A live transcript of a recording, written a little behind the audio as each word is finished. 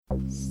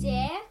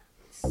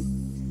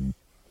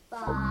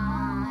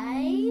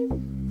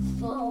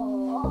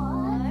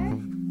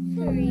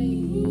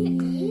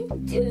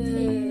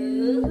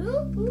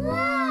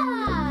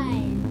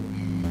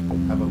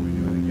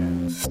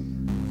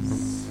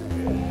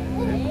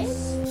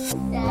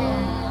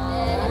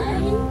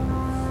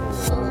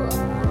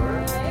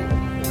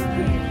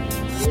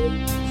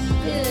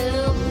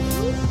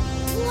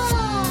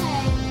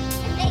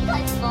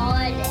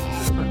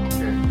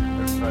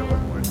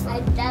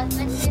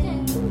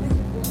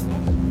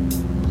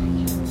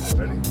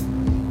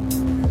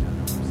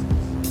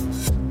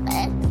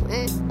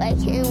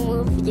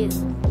review.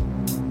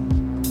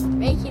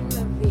 Ranking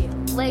review.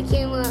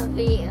 Ranking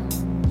review.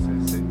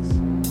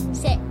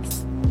 Say 6.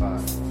 6,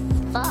 5.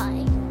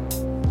 5,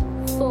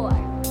 4,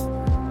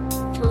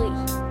 3,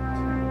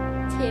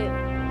 2,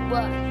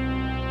 1.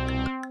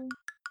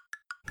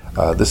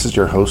 This is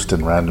your host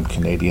and random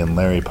Canadian,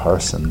 Larry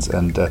Parsons,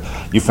 and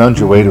you found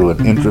your way to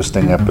an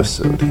interesting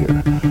episode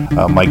here.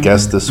 My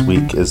guest this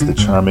week is the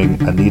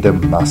charming Anita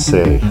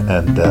Massé,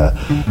 and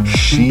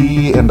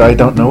she and I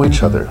don't know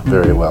each other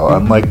very well.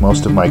 Unlike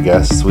most of my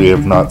guests, we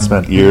have not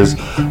spent years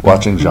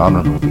watching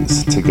genre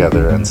movies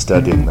together and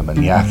studying them and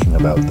yakking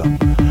about them.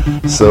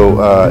 So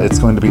it's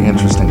going to be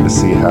interesting to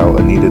see how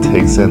Anita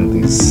takes in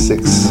these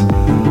 6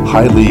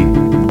 highly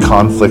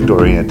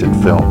conflict-oriented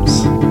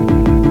films.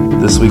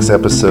 This week's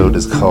episode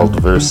is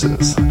called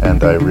Verses,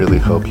 and I really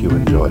hope you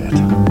enjoy it.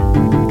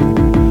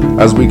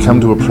 As we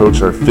come to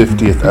approach our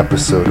 50th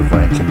episode of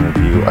Rank and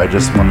Review, I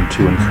just wanted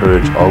to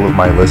encourage all of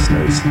my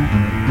listeners,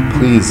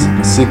 please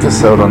seek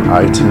us out on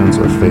iTunes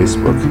or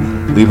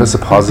Facebook. Leave us a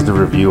positive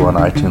review on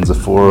iTunes. A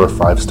 4 or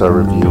 5-star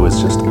review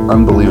is just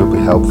unbelievably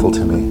helpful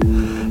to me.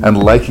 And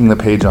liking the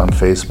page on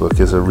Facebook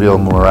is a real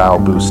morale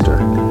booster.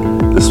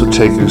 This would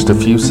take just a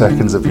few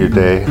seconds of your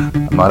day.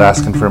 I'm not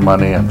asking for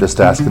money, I'm just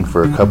asking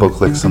for a couple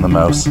clicks on the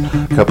mouse,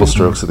 a couple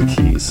strokes of the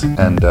keys,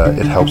 and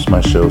it helps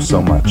my show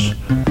so much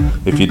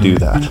if you do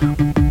that.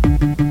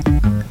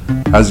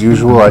 As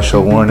usual, I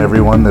shall warn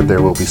everyone that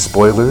there will be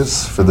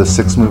spoilers for the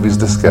 6 movies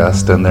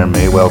discussed, and there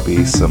may well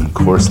be some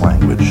coarse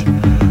language.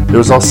 There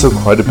was also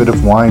quite a bit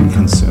of wine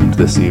consumed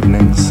this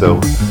evening, so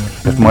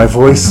if my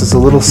voice is a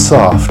little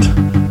soft,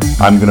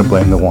 I'm going to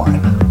blame the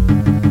wine.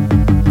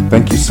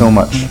 Thank you so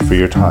much for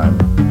your time,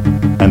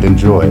 and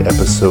enjoy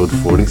episode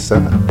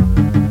 47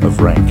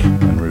 of Rank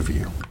and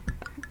Review.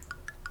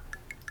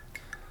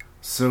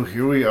 So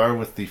here we are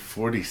with the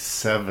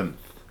 47th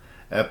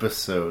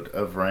episode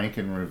of Rank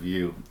and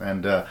Review,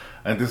 and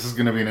this is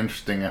going to be an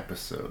interesting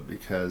episode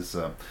because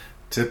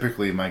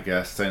typically my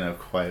guests I know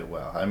quite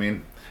well. I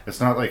mean, it's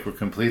not like we're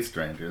complete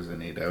strangers,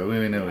 Anita.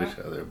 We know each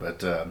other,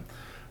 but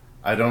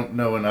I don't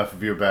know enough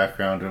of your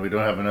background, and we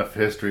don't have enough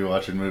history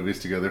watching movies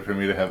together for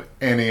me to have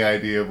any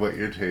idea of what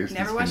your taste is.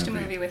 Never watched a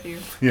movie with you.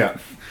 Yeah.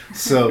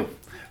 So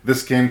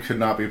this game could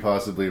not be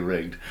possibly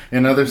rigged.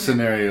 In other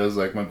scenarios,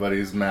 like my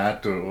buddies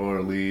Matt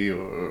or Lee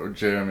or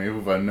Jeremy,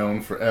 who I've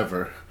known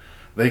forever,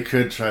 they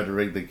could try to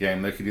rig the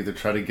game. They could either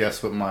try to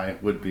guess what mine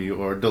would be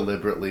or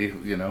deliberately,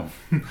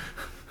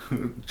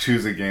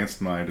 choose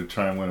against mine to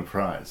try and win a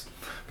prize.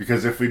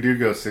 Because if we do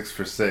go 6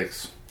 for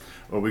 6,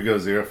 or we go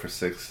 0 for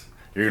 6,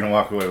 you're going to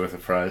walk away with a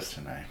prize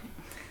tonight.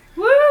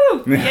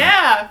 Woo!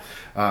 Yeah!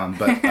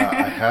 But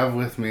I have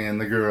with me in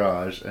the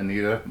garage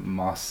Anita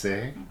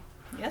Massé.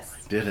 Yes.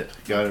 Did it.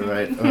 Got it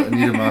right.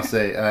 Anita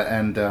Massé.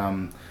 And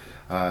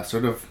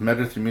sort of met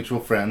her through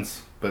mutual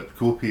friends, but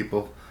cool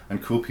people.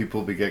 And cool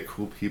people beget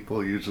cool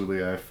people,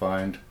 usually I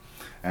find.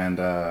 And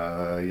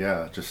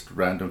just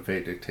random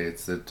fate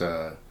dictates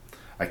that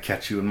I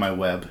catch you in my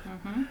web,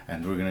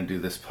 and we're going to do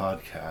this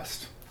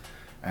podcast.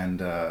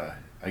 And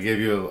I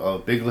gave you a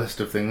big list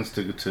of things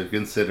to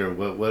consider.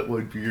 What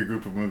would your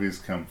group of movies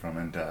come from?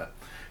 And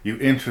you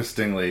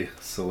interestingly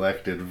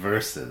selected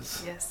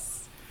Verses. Yes.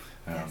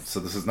 So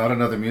this is not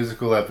another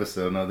musical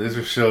episode. No, these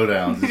are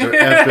showdowns. These are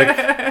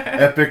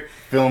epic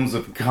films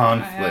of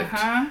conflict.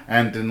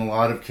 And in a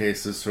lot of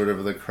cases, sort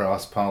of the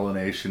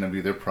cross-pollination of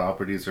either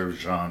properties or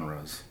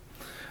genres.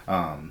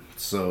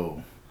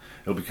 So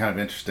it'll be kind of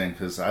interesting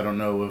because I don't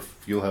know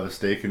if you'll have a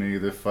stake in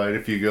either fight,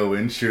 if you go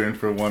in cheering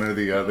for one or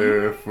the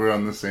other, if we're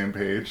on the same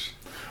page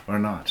or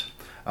not.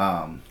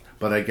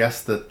 But I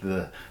guess that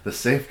the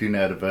safety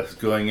net of us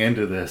going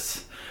into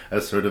this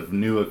as sort of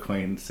new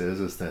acquaintances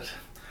is that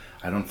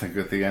I don't think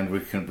at the end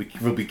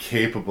we'll be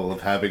capable of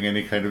having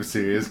any kind of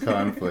serious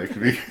conflict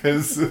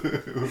because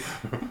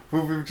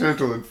we'll be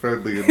gentle and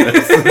friendly and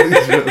nice with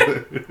each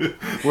other.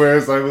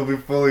 Whereas I will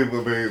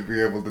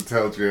be able to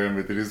tell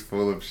Jeremy that he's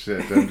full of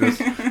shit. I'm just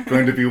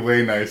going to be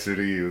way nicer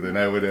to you than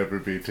I would ever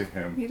be to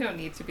him. You don't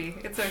need to be.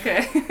 It's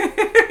okay.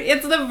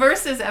 It's the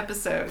Versus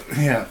episode.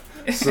 Yeah.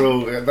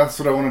 So that's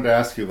what I wanted to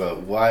ask you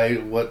about.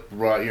 What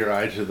brought your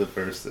eye to the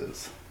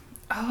Verses?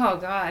 Oh,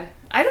 God.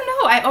 I don't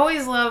know. I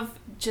always love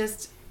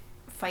just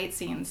fight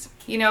scenes,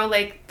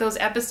 like those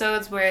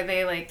episodes where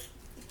they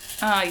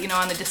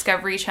on the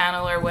Discovery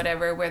Channel or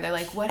whatever, where they're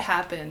like, what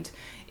happened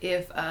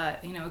if a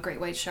great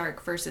white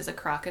shark versus a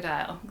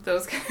crocodile,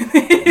 those kind of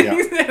things.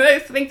 Yeah. I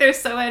think they're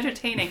so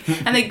entertaining,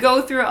 and they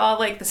go through all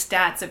the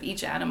stats of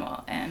each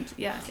animal, and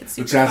it's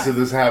super the chance fun. of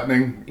this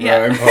happening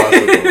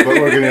impossible, but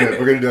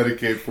we're gonna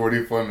dedicate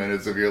 44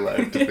 minutes of your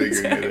life to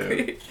figuring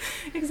it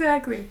out.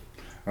 Exactly.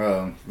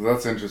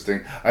 That's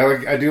interesting.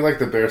 I do like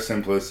the bare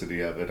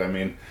simplicity of it. I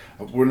mean,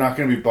 we're not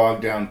going to be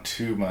bogged down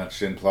too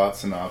much in plot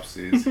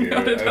synopses here.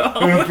 Not at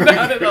all.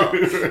 Not at all.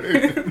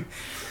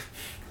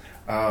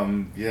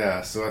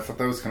 So I thought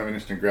that was kind of an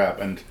interesting grab.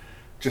 And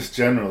just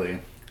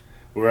generally,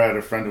 we're at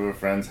a friend of a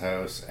friend's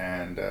house,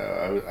 and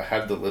I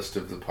had the list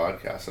of the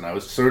podcast, and I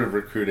was sort of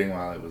recruiting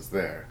while I was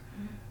there.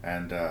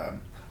 And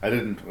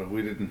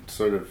we didn't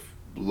sort of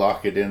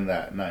lock it in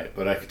that night.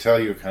 But I could tell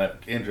you were kind of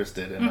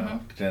interested and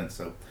locked it in.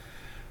 So,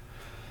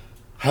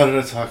 how did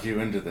I talk you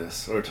into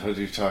this, or did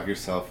you talk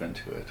yourself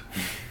into it?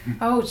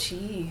 Oh,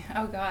 gee.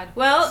 Oh, God.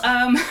 Well,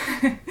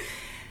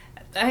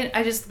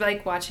 I just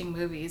like watching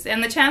movies.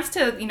 And the chance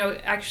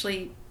to,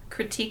 actually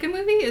critique a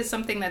movie is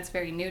something that's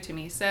very new to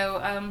me. So,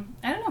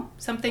 I don't know.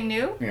 Something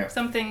new? Yeah.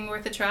 Something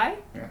worth a try?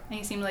 Yeah. And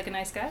you seem like a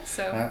nice guy,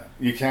 so...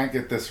 You can't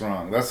get this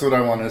wrong. That's what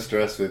I want to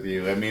stress with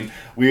you. I mean,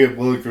 we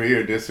will agree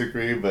or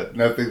disagree, but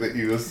nothing that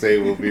you will say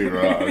will be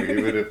wrong,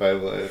 even if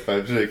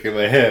I'm shaking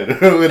my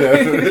head or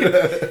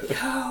whatever.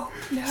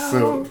 No.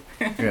 So,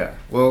 yeah.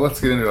 Well,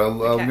 let's get into it.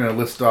 I'm Okay. going to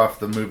list off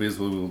the movies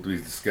we will be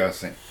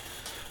discussing.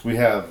 We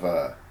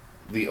have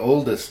the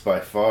oldest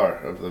by far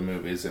of the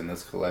movies in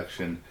this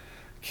collection,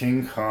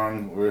 King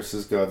Kong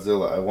versus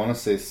Godzilla. I want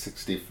to say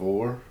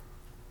 1964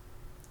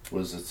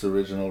 was its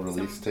original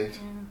release date.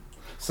 Yeah.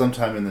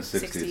 Sometime in the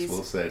 60s, 60s.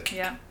 we'll say.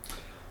 Yeah.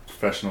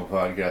 Professional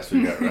podcast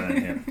we got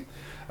running here.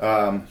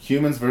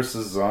 Humans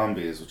vs.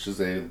 Zombies, which is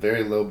a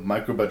very low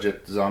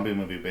micro-budget zombie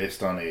movie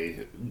based on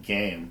a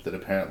game that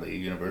apparently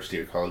university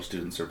or college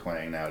students are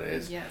playing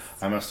nowadays. Yes.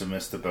 I must have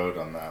missed the boat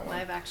on that one.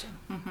 Live action.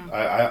 Mm-hmm.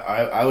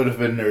 I would have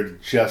been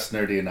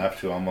nerdy enough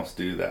to almost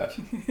do that.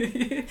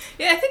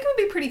 Yeah, I think it would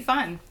be pretty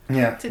fun.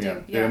 Yeah, To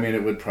do, yeah. I mean,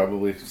 it would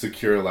probably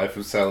secure a life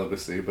of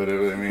celibacy, but we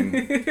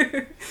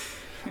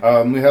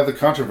have the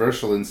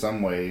controversial in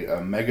some way,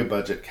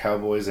 mega-budget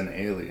Cowboys and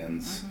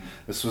Aliens. Mm-hmm.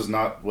 This was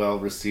not well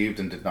received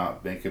and did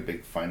not make a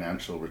big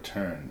financial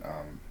return.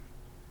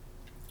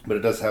 But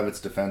it does have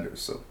its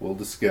defenders, so we'll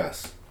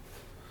discuss.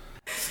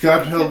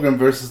 Scott Pilgrim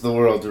vs. the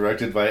World,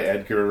 directed by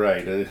Edgar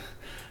Wright, a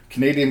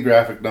Canadian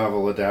graphic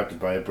novel adapted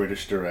by a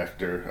British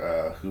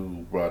director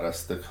who brought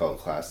us the cult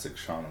classic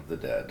Shaun of the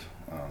Dead,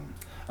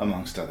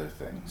 amongst other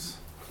things.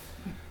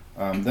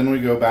 Then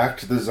we go back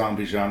to the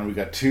zombie genre. We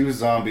got 2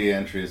 zombie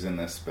entries in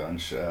this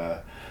bunch.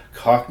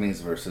 Cockneys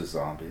versus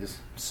zombies.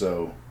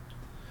 So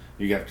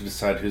you have to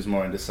decide who's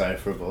more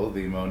indecipherable,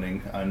 the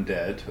moaning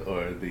undead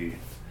or the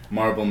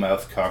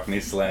marble-mouthed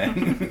Cockney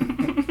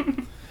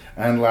slang.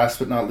 And last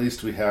but not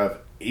least, we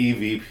have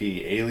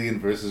AVP, Alien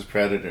versus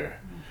Predator.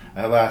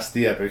 At last,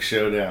 the epic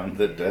showdown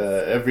that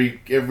every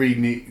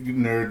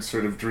nerd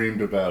sort of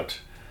dreamed about.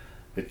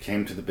 It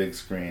came to the big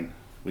screen.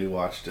 We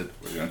watched it.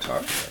 We're going to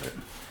talk about it.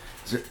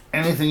 Is there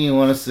anything you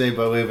want to say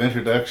by way of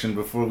introduction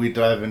before we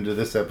dive into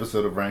this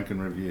episode of Rank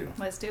and Review?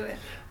 Let's do it.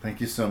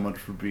 Thank you so much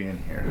for being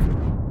here.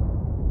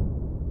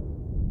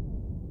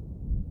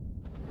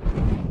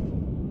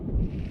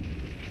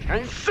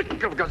 I'm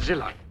sick of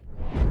Godzilla.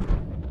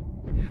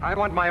 I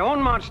want my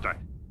own monster.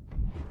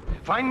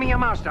 Find me a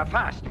master,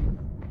 fast.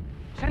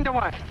 Send a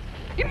wire.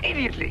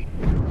 Immediately.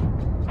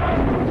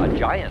 A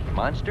giant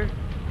monster?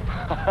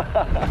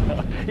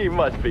 He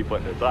must be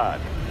putting us on.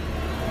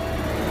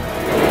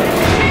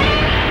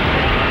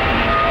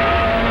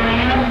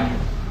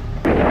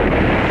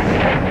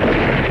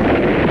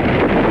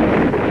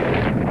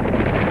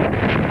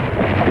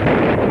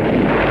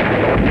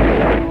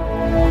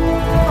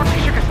 Dr.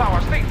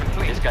 Shikasawa, statement,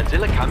 please. Is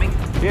Godzilla coming?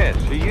 Yes,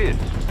 he is.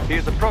 He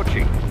is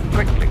approaching.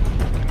 Quickly.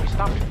 Can we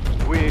stop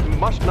him? We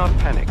must not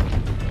panic.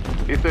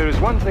 If there is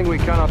one thing we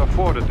cannot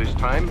afford at this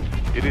time,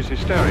 it is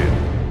hysteria.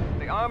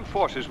 The armed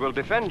forces will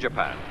defend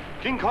Japan.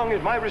 King Kong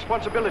is my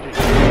responsibility.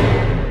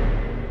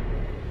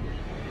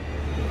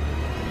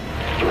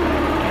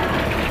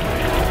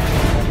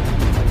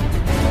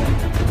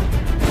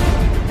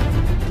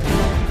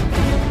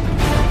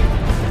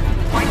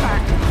 Fight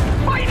back!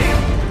 Fight him!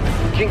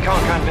 King Kong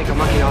can't make a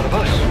monkey out of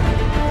us.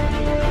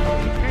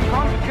 King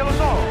Kong could kill us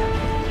all.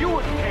 You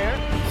wouldn't care.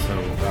 So,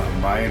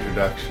 my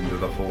introduction to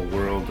the whole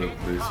world of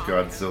these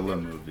Godzilla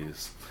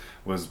movies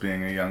was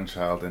being a young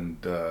child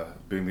and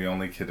being the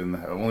only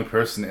only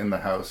person in the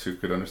house who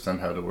could understand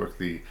how to work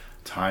the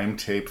time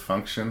tape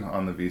function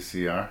on the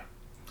VCR.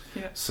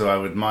 Yeah. So I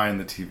would mine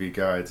the TV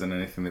guides and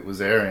anything that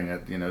was airing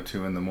at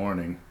 2 in the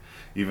morning,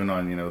 even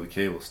on the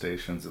cable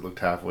stations. It looked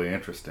halfway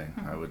interesting.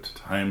 I would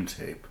time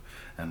tape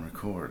and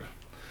record.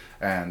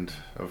 And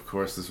of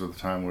course, this was the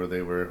time where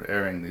they were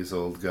airing these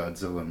old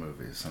Godzilla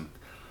movies. And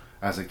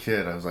as a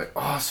kid, I was like,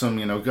 awesome,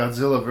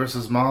 Godzilla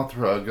versus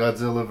Mothra,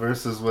 Godzilla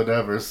versus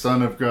whatever,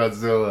 Son of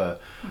Godzilla.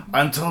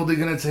 I'm totally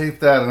going to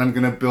tape that, and I'm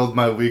going to build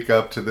my week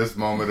up to this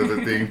moment of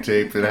it being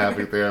taped and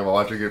having it there,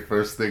 watching it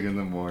first thing in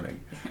the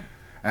morning.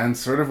 And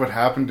sort of what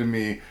happened to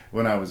me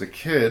when I was a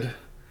kid,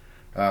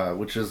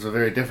 which is a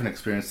very different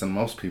experience than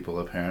most people,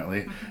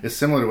 apparently, is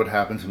similar to what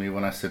happened to me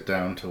when I sit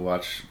down to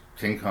watch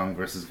King Kong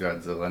versus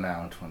Godzilla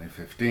now in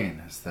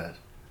 2015, is that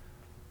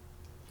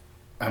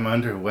I'm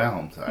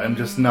underwhelmed. I'm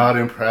just not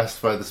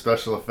impressed by the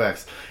special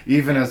effects.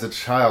 Even as a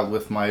child,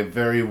 with my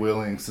very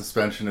willing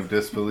suspension of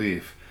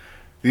disbelief,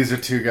 these are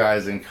 2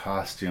 guys in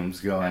costumes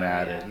going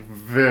at it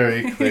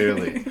very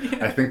clearly.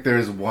 I think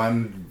there's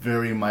one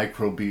very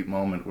micro beat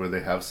moment where they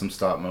have some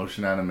stop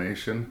motion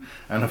animation,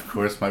 and of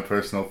course my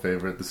personal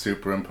favorite, the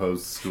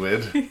superimposed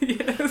squid,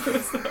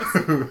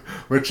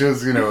 which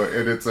is, in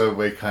its own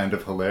way kind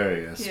of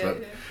hilarious.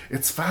 But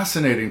it's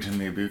fascinating to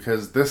me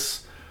because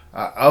this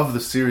of the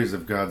series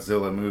of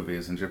Godzilla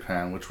movies in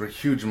Japan, which were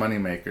huge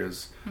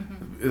moneymakers,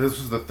 this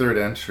was the third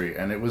entry,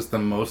 and it was the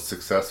most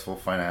successful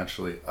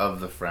financially of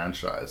the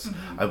franchise.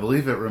 I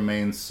believe it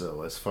remains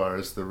so as far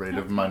as the rate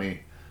of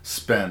money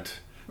spent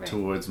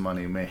towards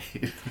money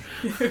made.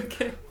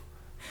 Okay.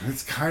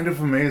 It's kind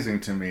of amazing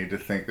to me to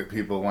think that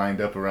people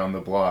lined up around the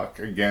block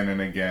again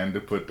and again to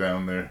put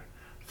down their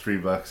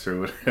 $3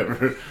 or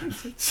whatever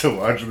to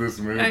watch this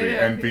movie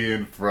and be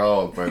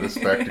enthralled by the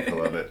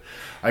spectacle of it.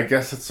 I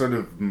guess it's sort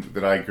of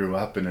that I grew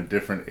up in a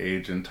different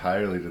age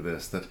entirely to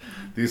this, that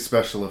these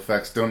special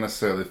effects don't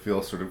necessarily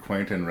feel sort of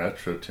quaint and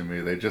retro to me.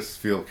 They just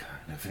feel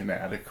kind of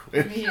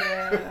inadequate.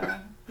 Yeah.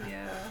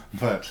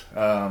 But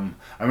I'm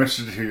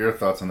interested to hear your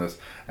thoughts on this,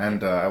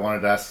 and I wanted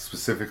to ask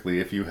specifically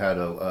if you had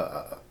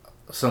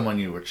someone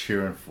you were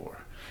cheering for,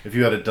 if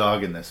you had a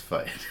dog in this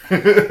fight.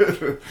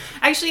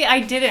 Actually,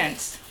 I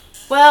didn't.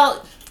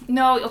 Well,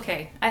 no,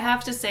 okay. I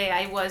have to say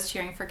I was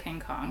cheering for King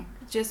Kong,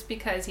 just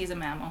because he's a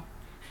mammal.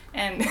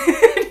 And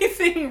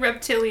anything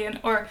reptilian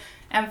or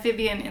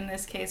amphibian in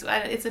this case,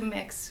 it's a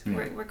mix.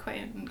 We're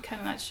kind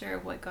of not sure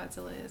what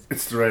Godzilla is.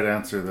 It's the right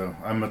answer, though.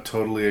 I'm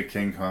totally a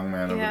King Kong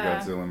man over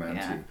Godzilla man,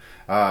 too.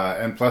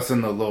 And plus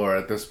in the lore,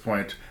 at this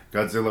point,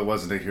 Godzilla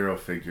wasn't a hero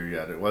figure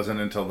yet. It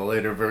wasn't until the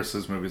later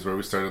Versus movies where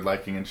we started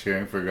liking and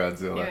cheering for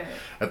Godzilla. Yeah.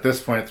 At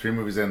this point, 3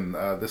 movies in,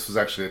 this was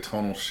actually a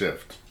tonal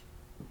shift.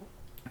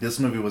 This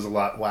movie was a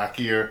lot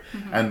wackier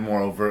and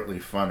more overtly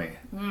funny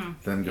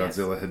than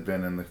Godzilla had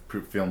been in the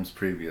films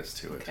previous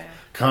to it. Okay.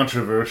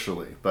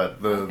 Controversially, but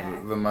the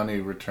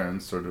money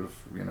returns sort of,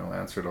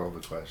 answered all the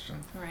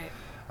questions.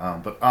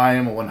 Right. But I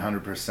am a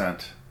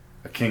 100%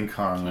 a King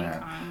Kong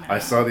man. I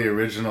saw the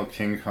original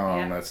King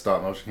Kong, that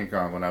stop-motion King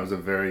Kong, when I was a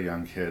very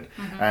young kid,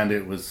 and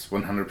it was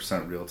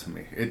 100% real to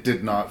me. It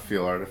did not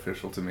feel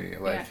artificial to me.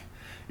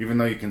 Even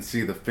though you can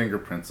see the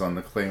fingerprints on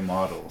the clay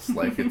models,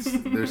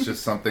 there's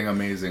just something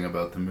amazing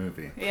about the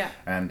movie. Yeah.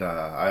 And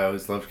I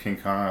always loved King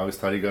Kong. I always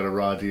thought he got a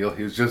raw deal.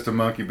 He was just a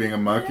monkey being a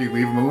monkey.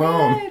 Leave him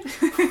alone.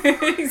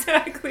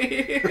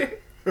 Exactly.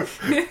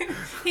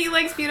 He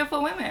likes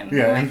beautiful women.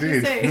 Yeah,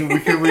 indeed.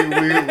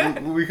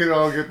 We could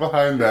all get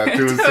behind that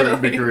to a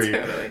certain degree.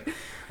 Totally.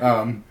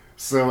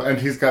 And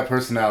he's got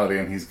personality,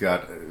 and he's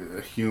got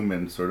a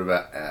human sort of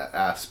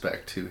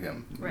aspect to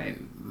him, right?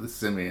 The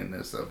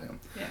simian-ness of him.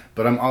 Yeah.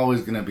 But I'm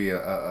always going to be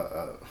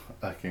a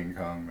King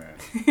Kong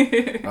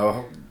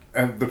man.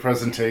 And the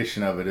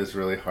presentation of it is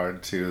really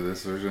hard too.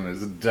 This version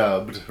is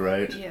dubbed,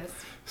 right? Yes.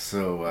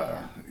 So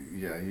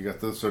you got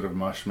the sort of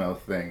mush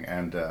mouth thing,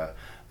 and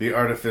the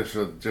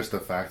artificial, just the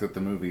fact that the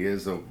movie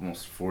is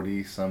almost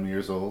 40-some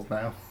years old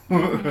now.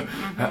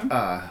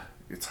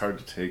 It's hard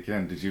to take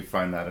in. Did you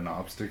find that an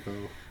obstacle?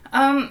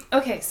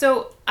 Okay,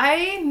 so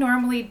I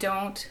normally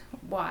don't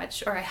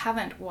watch, or I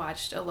haven't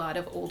watched a lot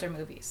of older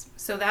movies.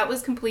 So that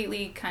was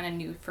completely kind of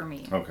new for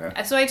me. Okay.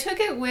 So I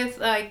took it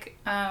with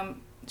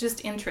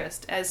just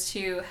interest as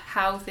to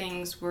how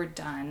things were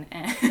done.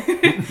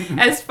 And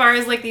as far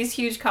as these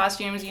huge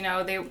costumes,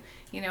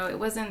 it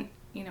wasn't,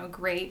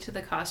 great to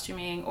the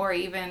costuming or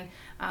even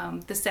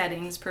the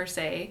settings per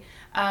se.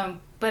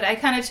 But I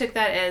kind of took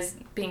that as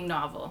being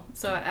novel.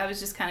 So I was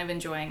just kind of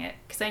enjoying it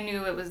because I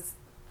knew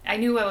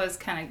I was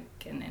kind of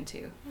getting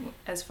into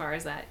as far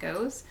as that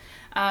goes.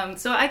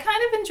 So I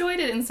kind of enjoyed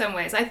it in some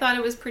ways. I thought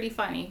it was pretty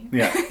funny.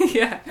 Yeah.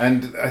 Yeah.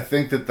 And I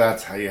think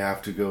that's how you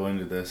have to go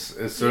into this.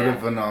 It's sort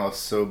of an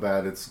so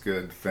bad it's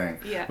good thing.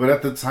 Yeah. But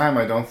at the time,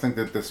 I don't think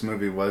that this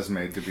movie was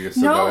made to be a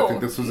so bad. I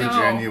think this was a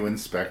genuine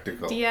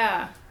spectacle.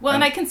 Yeah. Well,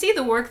 and I can see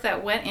the work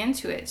that went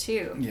into it,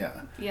 too.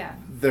 Yeah. Yeah.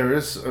 There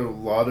is a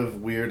lot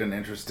of weird and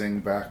interesting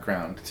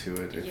background to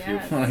it, if you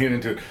want to get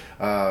into it.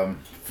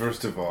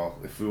 First of all,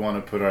 if we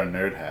want to put our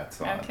nerd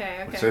hats on,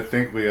 which I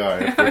think we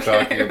are, if we're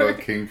talking about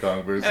King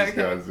Kong versus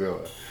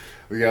Godzilla.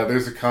 Yeah,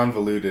 there's a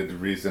convoluted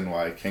reason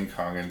why King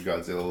Kong and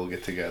Godzilla will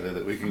get together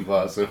that we can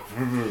gloss over.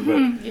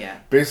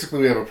 But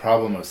basically, we have a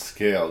problem of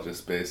scale,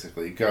 just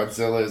basically.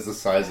 Godzilla is the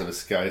size of a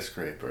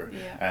skyscraper,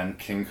 and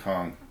King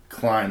Kong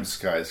climbs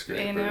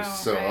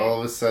skyscrapers. All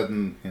of a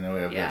sudden, we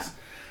have this.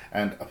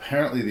 And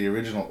apparently the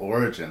original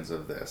origins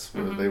of this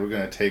were they were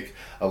going to take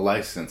a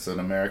license, an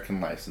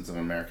American license of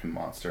American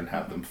Monster, and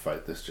have them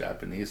fight this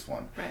Japanese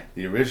one. Right.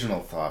 The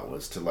original thought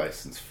was to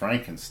license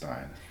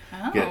Frankenstein.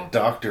 Get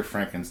Dr.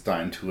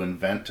 Frankenstein to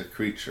invent a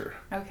creature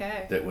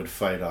that would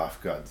fight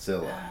off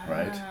Godzilla,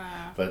 right?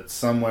 But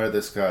somewhere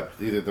this got,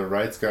 either the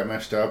rights got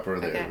meshed up or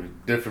they were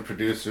different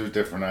producers,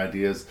 different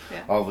ideas.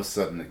 All of a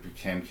sudden it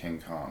became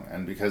King Kong.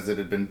 And because it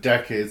had been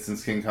decades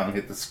since King Kong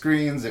hit the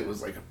screens, it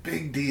was like a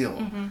big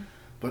deal.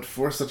 But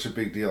for such a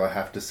big deal, I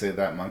have to say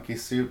that monkey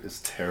suit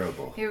is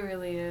terrible. It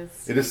really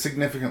is. It is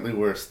significantly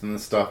worse than the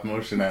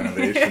stop-motion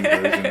animation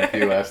version, if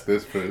you ask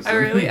this person. Oh,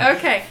 really?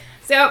 Okay.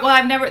 So,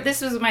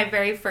 this was my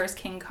very first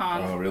King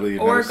Kong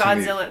or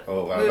Godzilla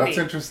movie. That's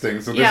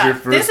interesting. So this is your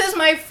first... This is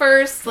my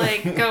first,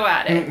 go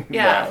at it.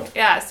 Yeah. Wow.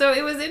 Yeah, so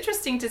it was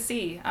interesting to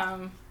see.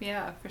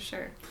 Yeah, for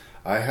sure.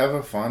 I have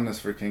a fondness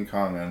for King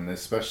Kong, and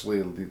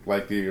especially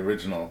the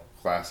original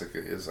classic.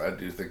 It is, I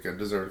do think, a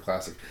deserved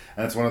classic.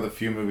 And it's one of the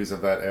few movies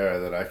of that era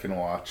that I can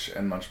watch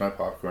and munch my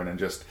popcorn and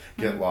just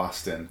get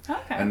lost in.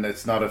 Okay. And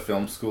it's not a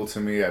film school to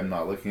me. I'm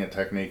not looking at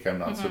technique. I'm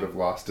not sort of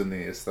lost in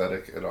the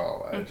aesthetic at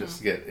all. I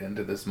just get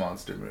into this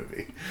monster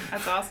movie.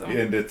 That's awesome.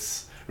 And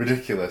it's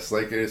ridiculous.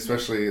 Like,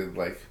 especially,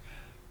 like,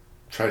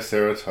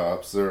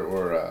 Triceratops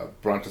or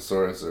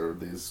Brontosaurus or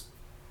these...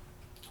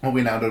 Well,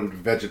 we now know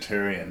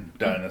vegetarian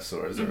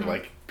dinosaurs are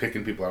like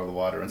picking people out of the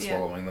water and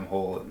swallowing them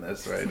whole in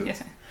this, right?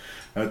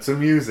 It's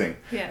amusing.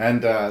 Yeah.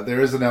 And there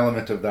is an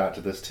element of that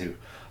to this, too.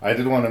 I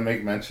did want to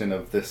make mention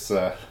of this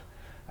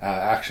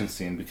action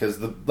scene because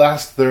the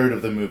last third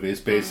of the movie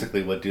is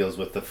basically what deals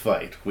with the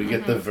fight. We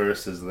get the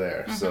verses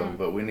there,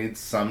 but we need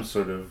some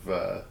sort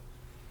of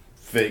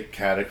fake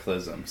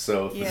cataclysm.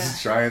 So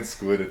this giant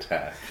squid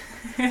attack.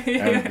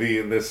 And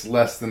this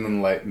less than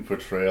enlightened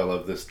portrayal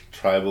of this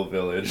tribal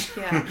village.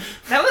 Yeah,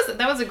 that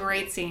was a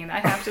great scene. I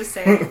have to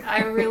say,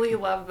 I really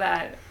love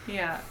that.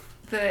 Yeah,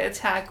 the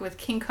attack with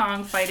King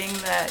Kong fighting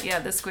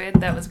the squid.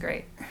 That was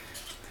great.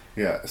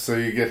 Yeah, so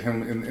you get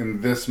him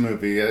in this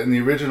movie. In the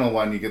original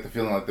one, you get the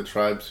feeling like the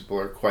tribes people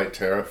are quite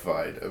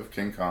terrified of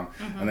King Kong,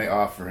 and they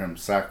offer him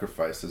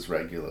sacrifices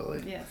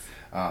regularly. Yes.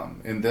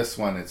 In this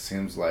one, it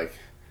seems like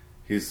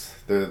he's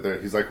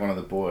like one of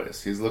the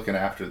boys. He's looking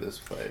after this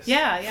place.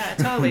 Yeah,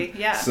 totally.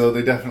 Yeah. So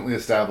they definitely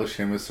establish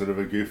him as sort of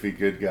a goofy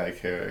good guy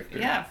character.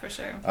 Yeah, for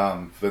sure.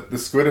 But the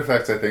squid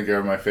effects, I think,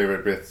 are my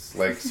favorite bits,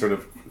 like sort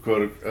of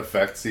quote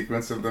effect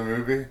sequence of the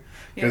movie,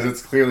 because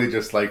it's clearly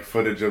just like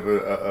footage of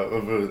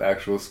an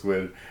actual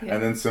squid,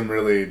 and then some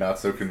really not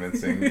so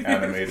convincing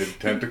animated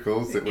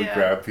tentacles that would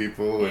grab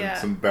people and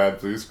some bad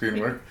blue screen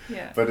work.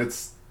 Yeah. But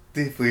it's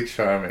deeply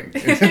charming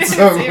in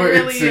some way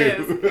really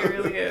too. It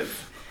really is.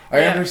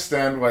 I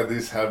understand why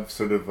these have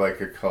sort of like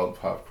a cult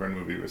popcorn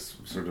movie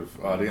sort of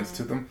audience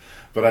to them,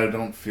 but I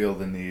don't feel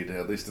the need,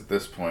 at least at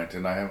this point,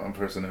 and I'm a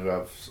person who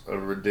has a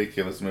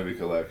ridiculous movie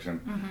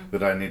collection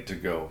that I need to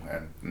go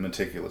and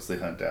meticulously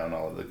hunt down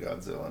all of the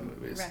Godzilla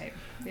movies. Right,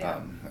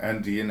 yeah.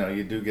 And,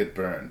 you do get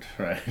burned,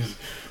 right?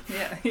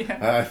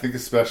 Yeah. I think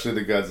especially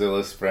the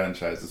Godzilla's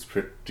franchise is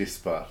pretty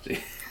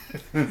spotty.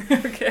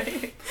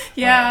 Okay.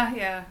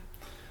 Yeah.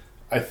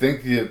 I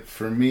think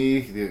for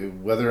me,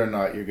 whether or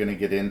not you're going to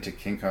get into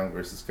King Kong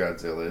versus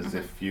Godzilla is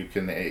if you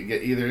can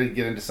either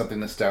get into something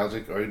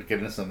nostalgic or get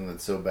into something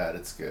that's so bad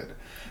it's good.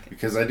 Okay.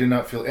 Because I do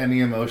not feel any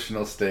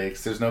emotional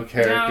stakes. There's no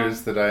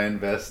characters that I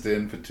invest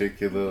in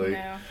particularly.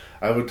 No.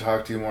 I would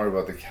talk to you more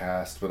about the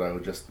cast, but I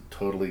would just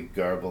totally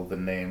garble the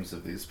names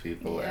of these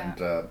people,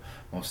 and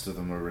most of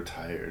them are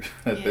retired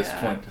at this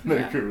point in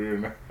their career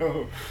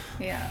now.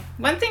 Yeah.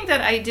 One thing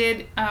that I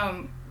did...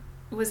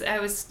 I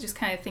was just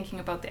kind of thinking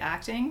about the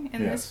acting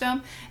in this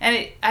film,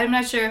 and I'm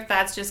not sure if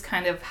that's just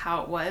kind of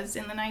how it was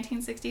in the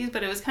 1960s,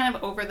 but it was kind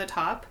of over the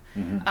top.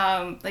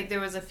 Like there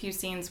was a few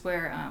scenes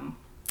where,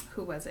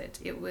 who was it?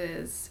 It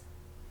was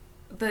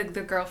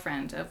the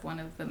girlfriend of one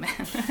of the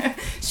men.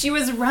 She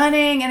was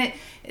running,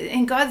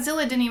 and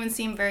Godzilla didn't even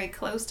seem very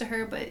close to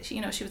her, but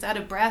she was out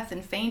of breath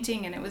and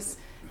fainting, and it was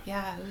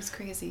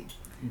crazy.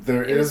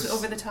 It was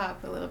over the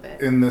top a little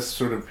bit. In this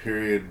sort of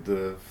period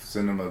of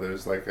cinema,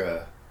 there's like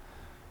a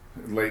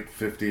late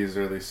 50s,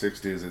 early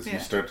 60s as you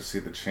start to see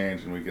the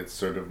change, and we get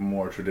sort of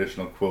more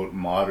traditional, quote,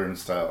 modern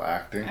style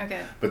acting.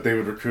 Okay. But they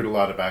would recruit a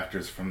lot of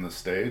actors from the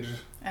stage.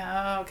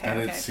 Oh, okay. And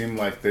it seemed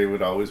like they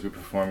would always be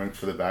performing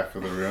for the back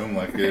of the room,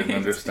 like they didn't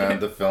understand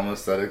the film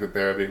aesthetic that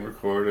they were being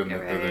recorded,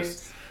 and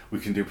that we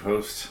can do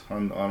post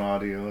on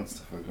audio and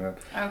stuff like that.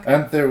 Okay.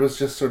 And there was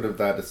just sort of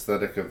that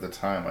aesthetic of the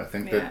time. I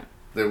think that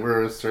there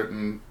were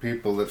certain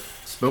people that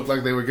spoke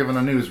like they were given a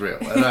newsreel,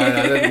 and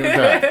I didn't give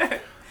a time.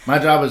 My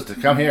job is to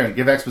come here and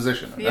give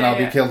exposition, and I'll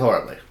be killed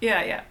horribly.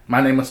 Yeah. My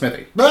name was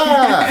Smithy.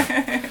 Ah!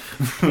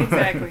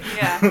 Exactly.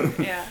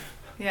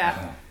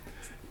 Yeah.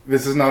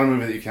 This is not a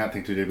movie that you can't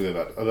think too deeply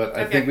about, but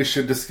I think we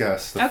should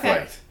discuss the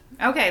fight.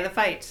 Okay, the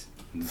fight.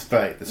 The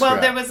fight. The well,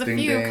 scrap. there was a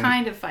few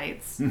kind of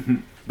fights.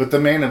 But the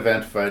main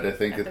event fight, I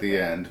think, at the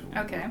end,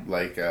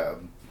 like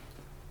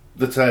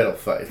the title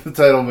fight, the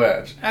title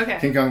match,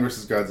 King Kong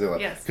versus Godzilla.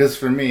 Yes. Because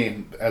for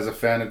me, as a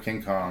fan of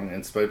King Kong,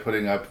 and by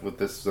putting up with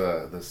this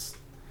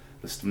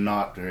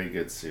not very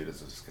good suit,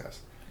 as discussed.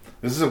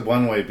 This is a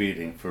one-way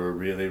beating for a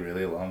really,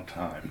 really long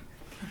time.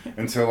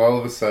 Until all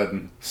of a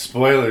sudden,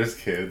 spoilers,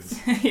 kids,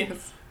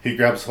 he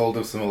grabs hold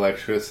of some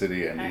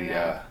electricity and he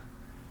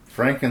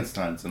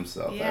Frankensteins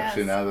himself,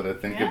 actually, now that I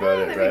think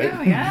about it,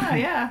 right?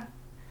 Yeah.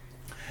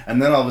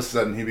 And then all of a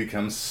sudden he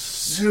becomes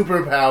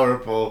super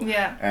powerful,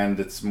 and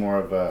it's more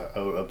of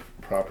a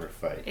proper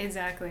fight.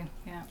 Exactly,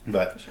 yeah.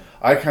 But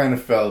I kind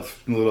of felt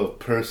little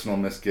personal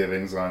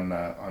misgivings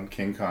on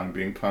King Kong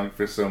being punked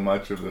for so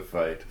much of the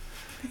fight.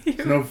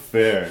 It's no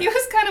fair. He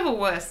was kind of a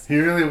wuss. He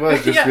really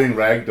was, just being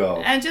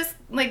ragdolled. And just,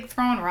 like,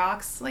 throwing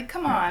rocks. Like,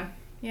 come on.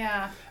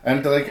 Yeah.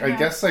 And, like, I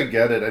guess I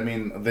get it. I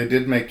mean, they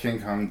did make King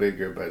Kong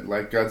bigger, but,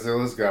 like,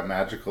 Godzilla's got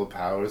magical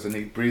powers, and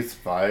he breathes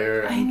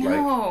fire. And, I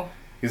know. Like,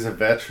 he's a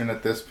veteran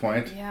at this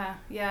point. Yeah.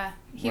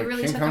 He like,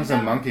 really King took Kong's him a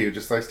down. monkey who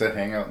just likes to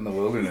hang out in the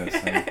wilderness.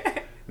 And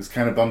is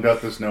kind of bummed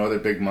out there's no other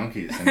big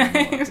monkeys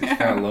anymore. He's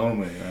kind of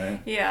lonely, right?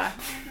 Yeah,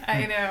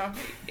 I know.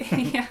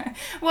 Yeah.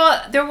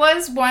 Well, there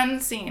was one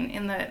scene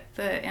in the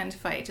end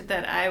fight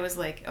that I was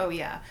like, oh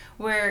yeah,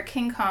 where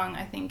King Kong,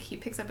 I think he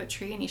picks up a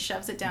tree and he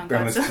shoves it down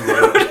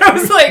Godzilla. I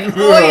was like,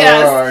 oh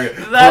yes,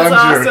 that's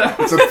plunger.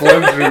 Awesome. It's a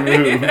plunger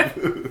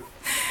move.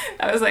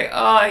 I was like,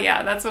 oh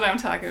yeah, that's what I'm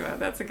talking about.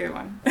 That's a good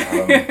one.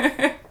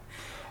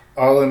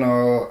 All in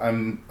all,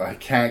 I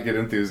can't get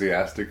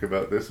enthusiastic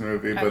about this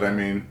movie, but I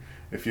mean,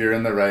 if you're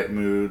in the right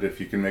mood, if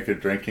you can make a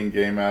drinking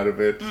game out of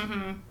it,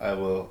 I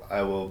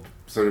will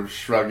sort of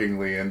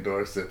shruggingly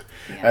endorse it,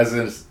 as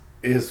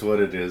is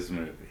what it is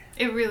movie.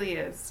 It really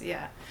is,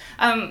 yeah.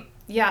 I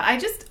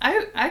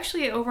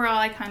actually overall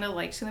I kind of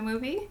liked the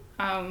movie.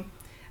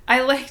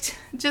 I liked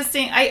just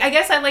seeing. I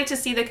guess I like to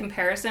see the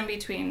comparison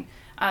between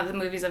the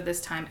movies of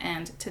this time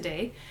and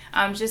today.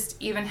 Just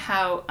even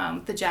how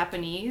the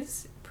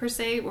Japanese per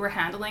se were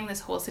handling this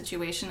whole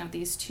situation of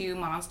these two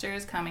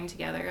monsters coming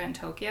together in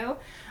Tokyo,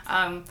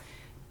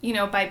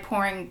 by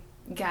pouring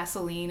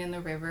gasoline in the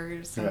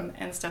rivers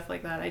and stuff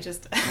like that. I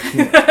just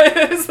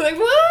I was like,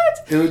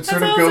 what? It would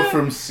sort of go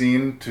from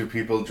scene to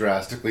people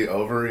drastically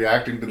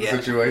overreacting to the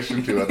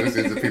situation to other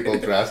scenes of people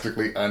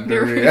drastically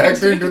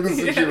underreacting to the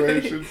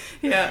situation.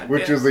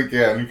 Which is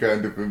again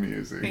kind of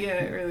amusing.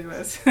 Yeah, it really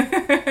was.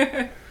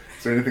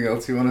 Is there anything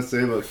else you want to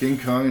say about King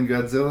Kong and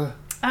Godzilla?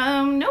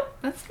 Nope,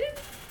 that's good.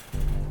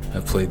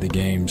 I've played the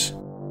games.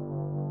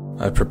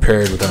 I've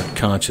prepared without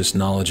conscious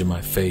knowledge of my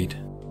fate.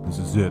 This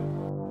is it.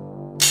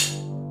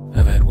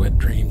 I've had wet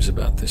dreams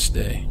about this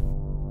day.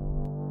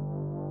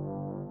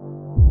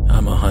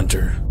 I'm a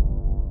hunter.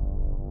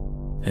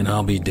 And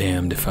I'll be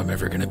damned if I'm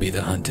ever going to be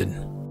the hunted.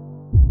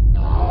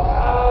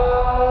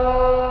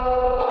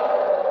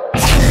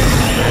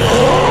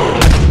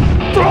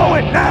 Throw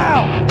it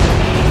now!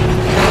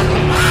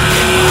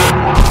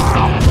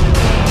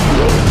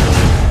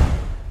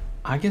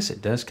 I guess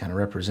it does kind of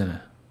represent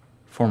a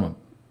form of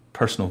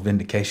personal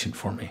vindication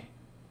for me.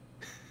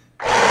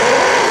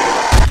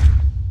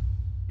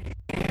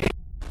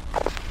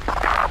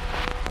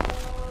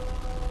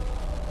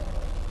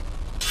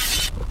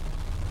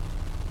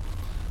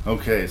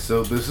 Okay,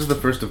 so this is the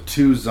first of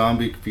two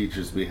zombie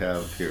features we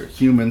have here.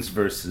 Humans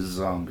versus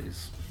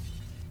zombies.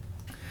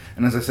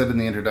 And as I said in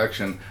the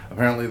introduction,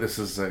 apparently this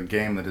is a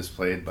game that is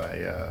played by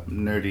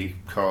nerdy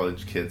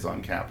college kids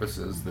on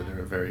campuses that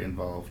are very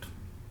involved.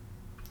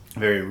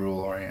 Very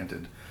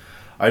rule-oriented.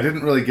 I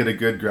didn't really get a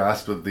good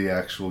grasp of the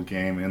actual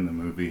game in the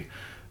movie.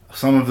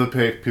 Some of the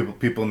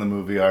people in the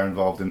movie are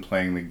involved in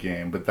playing the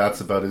game, but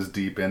that's about as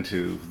deep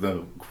into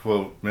the,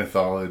 quote,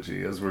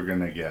 mythology as we're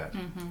going to get.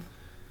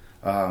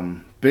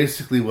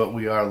 Basically what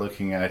we are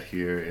looking at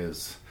here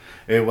is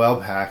a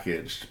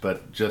well-packaged,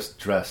 but just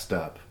dressed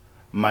up,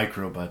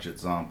 micro-budget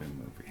zombie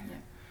movie.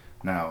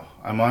 Now,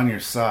 I'm on your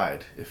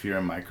side if you're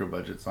a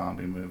micro-budget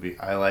zombie movie.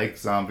 I like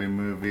zombie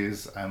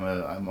movies. I'm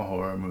a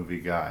horror movie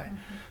guy.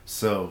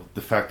 So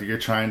the fact that you're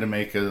trying to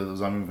make a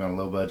zombie movie on a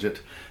low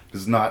budget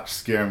does not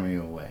scare me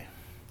away.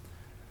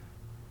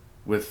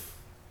 With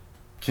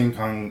King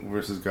Kong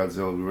versus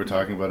Godzilla, we were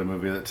talking about a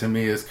movie that to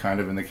me is kind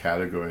of in the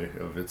category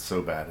of it's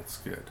so bad it's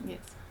good. Yes.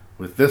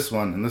 With this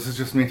one, and this is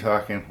just me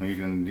talking, you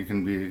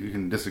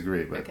can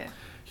disagree, but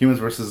Humans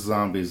vs.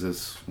 Zombies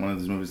is one of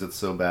these movies that's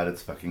so bad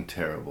it's fucking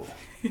terrible.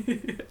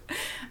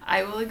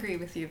 I will agree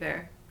with you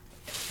there.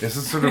 This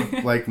is sort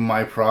of like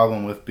my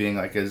problem with being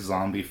like a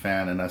zombie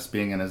fan and us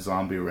being in a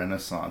zombie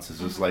renaissance. It's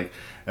just like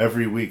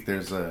every week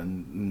there's a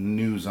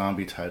new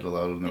zombie title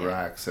out in the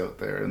racks out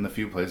there, and the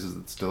few places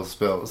that still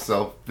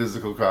sell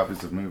physical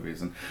copies of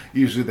movies, and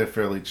usually they're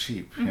fairly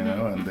cheap, you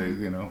know, and they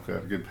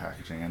got good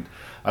packaging. And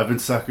I've been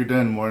suckered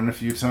in more than a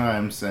few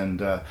times,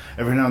 and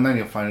every now and then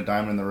you'll find a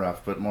diamond in the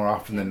rough, but more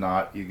often than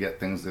not you get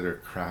things that are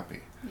crappy.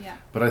 Yeah.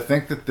 But I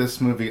think that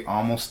this movie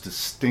almost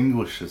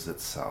distinguishes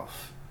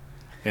itself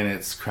in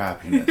its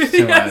crappiness.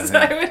 Yes,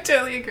 I would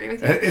totally agree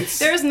with you.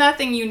 There's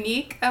nothing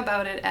unique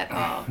about it at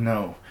all.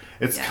 No.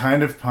 It's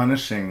kind of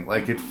punishing.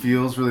 Like, it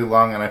feels really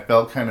long, and I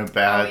felt kind of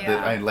bad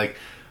that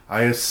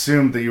I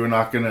assumed that you were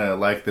not going to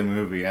like the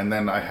movie, and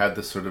then I had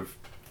this sort of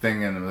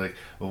thing, and I'm like,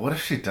 well, what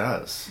if she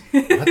does?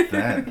 What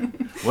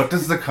then? What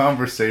does the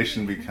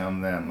conversation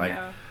become then? Like,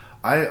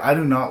 I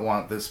do not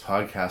want this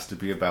podcast to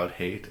be about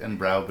hate and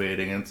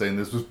browbaiting and saying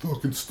this was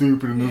fucking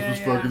stupid and this was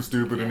fucking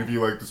stupid and if you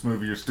like this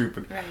movie you're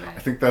stupid. Right. I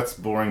think that's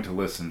boring to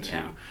listen to.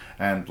 Yeah.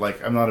 And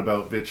like, I'm not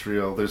about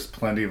vitriol. There's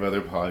plenty of other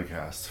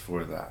podcasts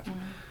for that.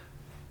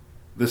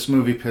 This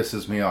movie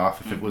pisses me off.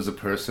 If it was a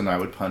person, I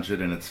would punch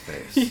it in its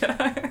face.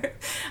 Yeah.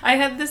 I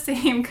had the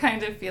same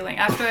kind of feeling.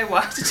 After I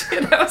watched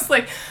it, I was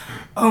like,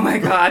 oh my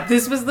god,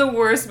 this was the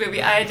worst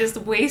movie. I just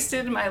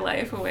wasted my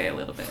life away a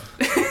little bit.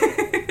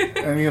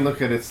 And you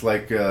look at it's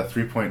like a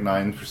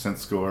 3.9%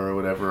 score or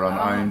whatever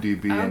on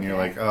IMDb, and you're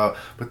like, oh,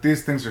 but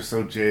these things are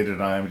so jaded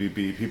on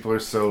IMDb. People are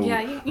so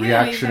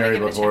reactionary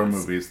about horror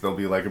movies. There'll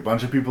be like a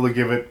bunch of people that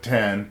give it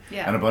 10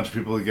 and a bunch of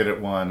people that get it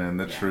 1, and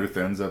the truth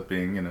ends up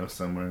being,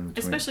 somewhere in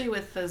between. Especially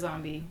with the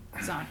zombie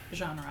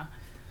genre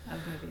of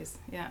movies.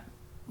 Yeah.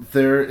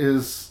 There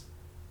is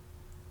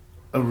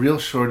a real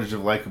shortage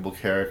of likable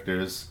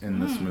characters in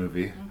this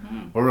movie,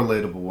 or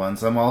relatable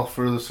ones. I'm all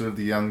for the sort of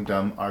the young,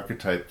 dumb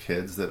archetype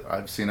kids that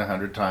I've seen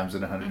 100 times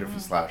in 100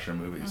 different slasher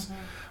movies.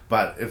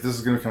 But if this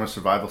is going to become a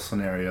survival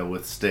scenario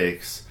with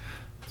stakes,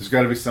 there's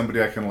got to be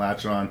somebody I can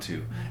latch on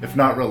to. If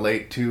not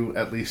relate to,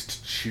 at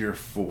least cheer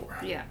for.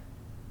 Yeah.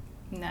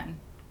 None.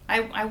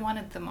 I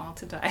wanted them all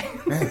to die.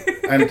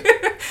 And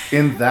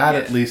in that,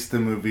 at least, the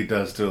movie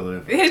does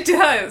deliver. It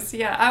does,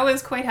 yeah. I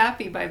was quite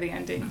happy by the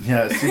ending.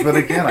 Yeah, see, but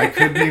again, I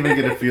couldn't even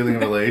get a feeling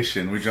of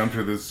elation. We jumped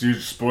through this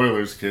huge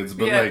spoilers, kids,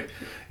 but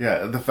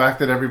the fact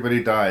that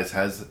everybody dies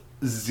has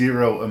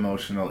zero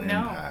emotional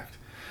impact.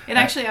 And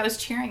actually, I was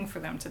cheering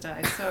for them to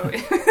die, so...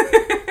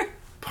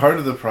 Part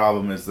of the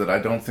problem is that I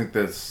don't think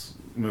this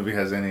movie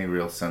has any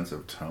real sense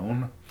of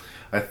tone.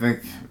 I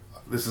think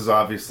this is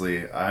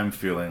obviously, I'm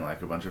feeling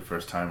like a bunch of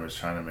first-timers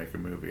trying to make a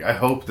movie. I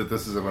hope that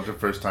this is a bunch of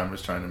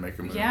first-timers trying to make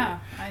a movie. Yeah.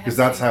 Because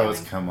that's how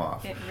it's come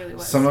off. It really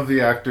was. Some of the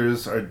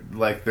actors are,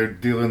 like, they're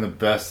doing the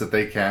best that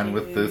they can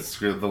with the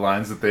script, the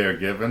lines that they are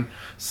given.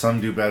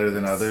 Some do better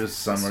than others.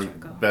 Some are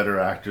better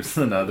actors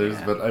than others.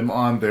 Yeah. But I'm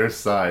on their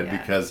side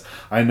because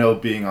I know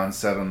being on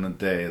set on the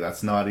day,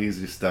 that's not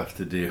easy stuff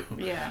to do.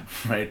 Yeah.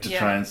 Right? To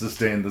try and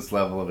sustain this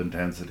level of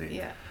intensity.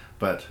 Yeah.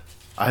 But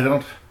I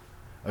don't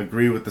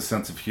agree with the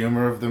sense of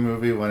humor of the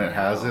movie when it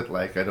has it.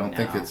 Like, I don't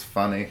think it's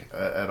funny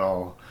at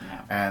all. No.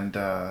 And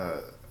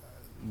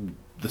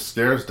the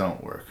scares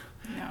don't work.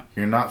 No.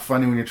 You're not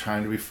funny when you're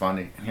trying to be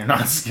funny, and you're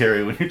not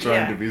scary when you're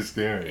trying to be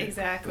scary.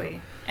 Exactly.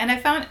 And I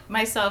found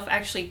myself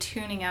actually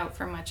tuning out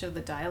for much of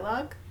the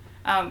dialogue.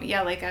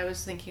 Like I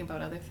was thinking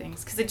about other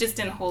things because it just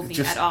didn't hold me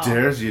at all. It just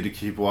dares you to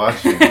keep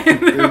watching.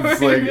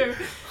 It's like,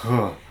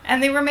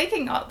 and they were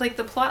making like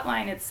the plot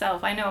line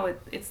itself. I know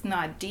it's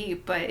not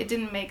deep, but it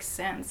didn't make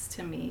sense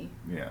to me.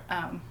 Yeah.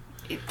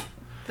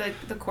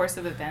 The course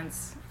of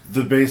events.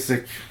 The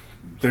basic.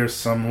 There's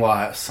some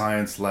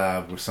science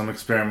lab where some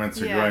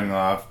experiments are going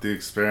off. The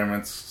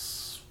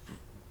experiments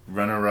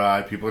run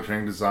awry. People are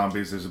turning to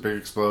zombies. There's a big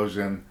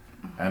explosion,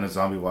 and a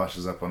zombie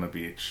washes up on a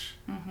beach.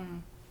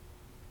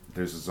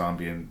 There's a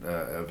zombie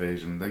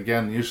invasion.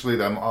 Again, usually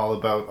I'm all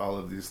about all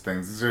of these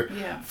things. These are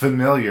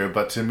familiar,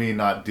 but to me,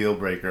 not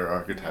deal-breaker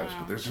archetypes. No.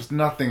 But there's just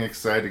nothing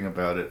exciting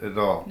about it at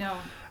all.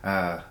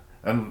 No.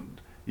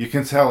 And you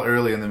can tell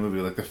early in the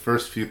movie, like the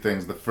first few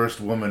things, the first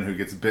woman who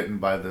gets bitten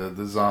by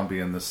the zombie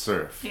in the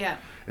surf. Yeah.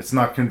 It's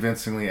not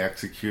convincingly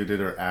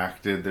executed or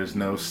acted. There's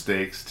no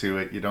stakes to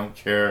it. You don't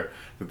care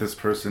that this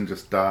person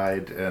just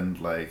died, and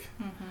like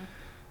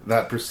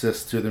that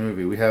persists through the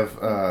movie. We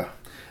have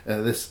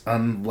this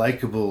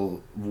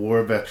unlikable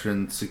war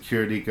veteran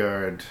security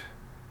guard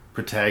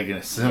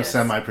protagonist,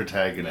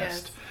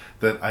 semi-protagonist,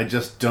 that I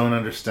just don't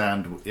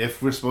understand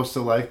if we're supposed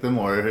to like them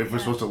or if we're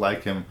supposed to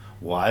like him,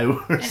 why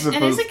we're supposed...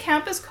 And is a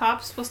campus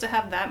cop supposed to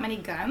have that many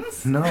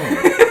guns? No.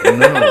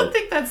 I don't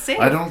think that's safe.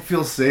 I don't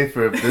feel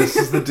safer if this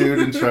is the dude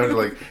in charge.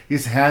 Like,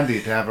 he's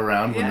handy to have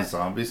around when the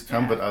zombies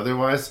come, but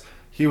otherwise...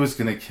 He was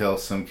going to kill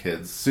some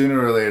kids. Sooner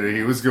or later,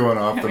 he was going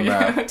off the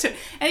map. And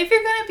if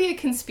you're going to be a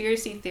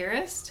conspiracy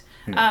theorist,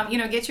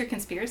 get your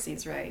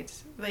conspiracies right.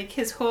 Like,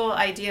 his whole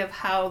idea of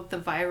how the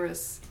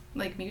virus,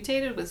 like,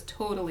 mutated was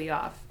totally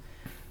off.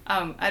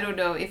 I don't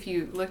know if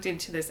you looked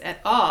into this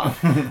at all,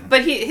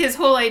 but his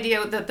whole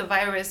idea that the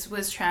virus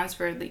was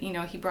transferred,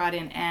 he brought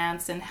in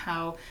ants and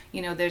how,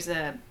 there's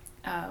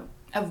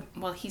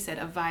he said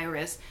a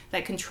virus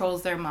that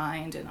controls their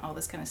mind and all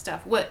this kind of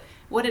stuff.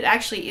 What it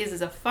actually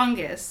is a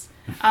fungus.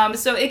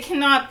 So it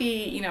cannot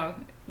be,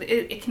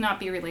 it cannot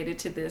be related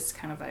to this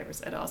kind of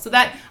virus at all. So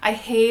that, I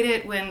hate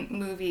it when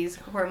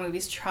horror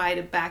movies try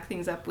to back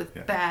things up with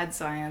bad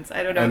science.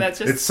 I don't know, that's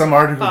just it's some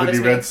article that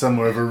he read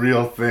somewhere of a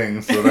real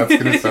thing, so that's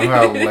going to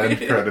somehow lend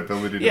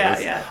credibility to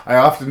this. Yeah. I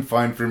often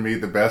find for me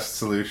the best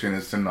solution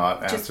is to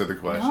not answer the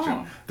question.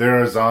 No.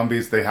 There are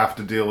zombies, they have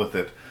to deal with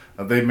it.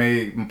 They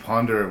may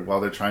ponder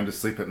while they're trying to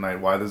sleep at night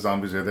why the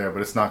zombies are there,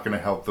 but it's not going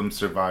to help them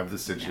survive the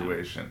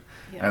situation.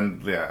 Yeah.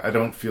 And I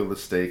don't feel the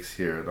stakes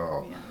here at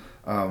all.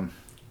 Yeah.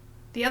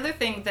 The other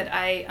thing that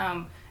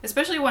I,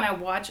 especially when I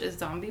watch a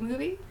zombie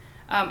movie,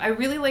 I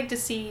really like to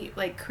see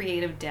like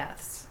creative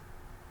deaths.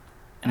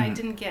 And I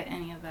didn't get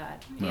any of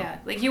that. No. Yeah.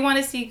 Like you want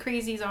to see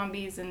crazy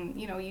zombies and,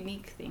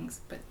 unique things,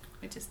 but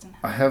it just didn't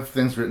happen. I have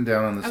things written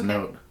down on this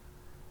note.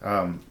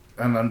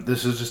 And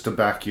this is just to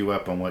back you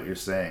up on what you're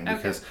saying,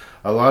 because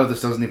a lot of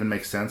this doesn't even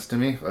make sense to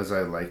me, as I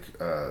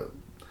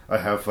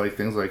have like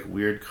things like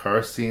weird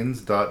car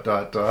scenes, ...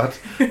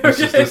 It's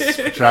just this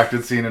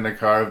protracted scene in a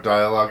car of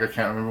dialogue. I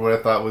can't remember what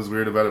I thought was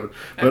weird about it,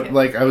 but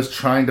like I was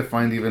trying to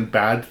find even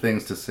bad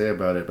things to say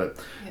about it, but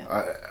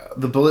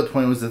the bullet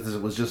point was that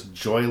it was just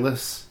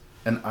joyless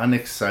and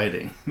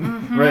unexciting,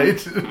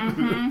 right?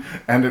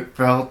 And it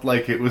felt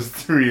like it was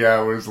 3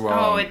 hours long.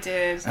 Oh, it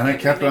did. And I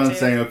kept on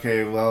saying,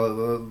 okay,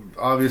 well,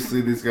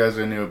 obviously these guys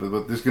are new,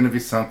 but there's going to be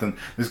something.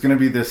 There's going to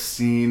be this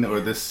scene or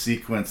this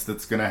sequence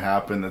that's going to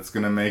happen that's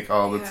going to make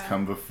all that's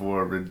come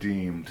before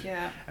redeemed.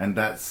 Yeah. And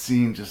that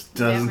scene just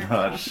does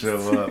not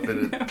show up.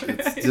 And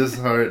it's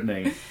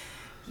disheartening.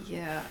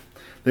 Yeah.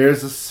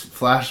 there's a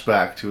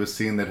flashback to a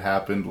scene that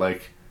happened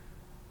like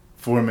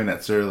 4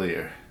 minutes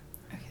earlier.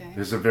 Okay.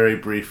 There's a very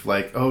brief,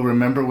 like, oh,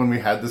 remember when we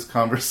had this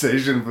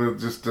conversation with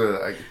just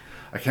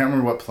I can't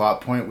remember what plot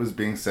point was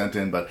being sent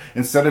in, but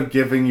instead of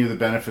giving you the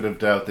benefit of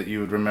doubt that you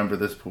would remember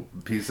this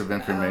piece of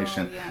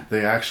information,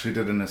 they actually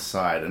did an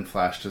aside and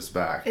flashed us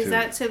back. Is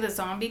that to the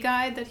zombie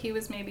guide that he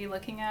was maybe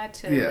looking at?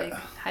 To, like,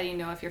 how do you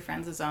know if your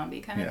friend's a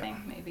zombie kind of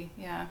thing? Maybe,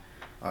 yeah.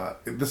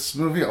 This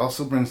movie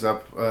also brings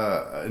up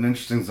an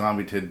interesting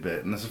zombie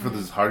tidbit, and this is for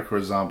those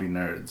hardcore zombie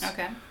nerds.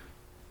 Okay.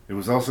 It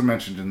was also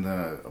mentioned in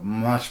the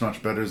much,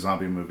 much better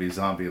zombie movie,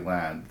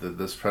 Zombieland,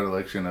 this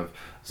predilection of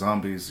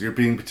zombies. You're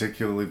being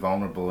particularly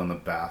vulnerable in the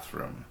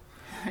bathroom.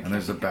 Okay, and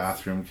there's a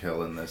bathroom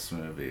kill in this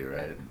movie,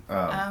 right?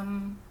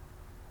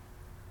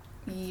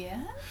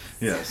 Yes?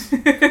 Yes.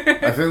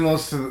 I think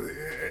most of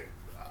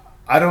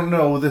I don't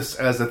know this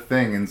as a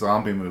thing in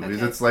zombie movies.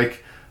 Okay. It's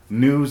like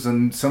news,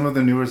 and some of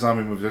the newer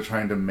zombie movies are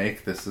trying to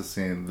make this a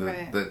scene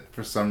that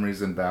for some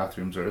reason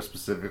bathrooms are a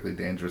specifically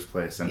dangerous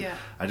place, and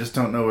I just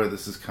don't know where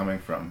this is coming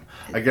from.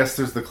 I guess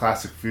there's the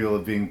classic feel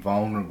of being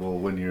vulnerable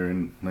when you're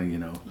in, you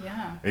know,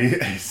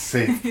 a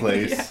safe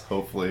place,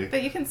 hopefully.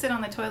 But you can sit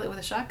on the toilet with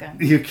a shotgun.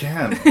 You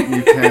can.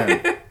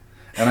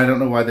 And I don't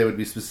know why they would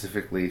be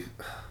specifically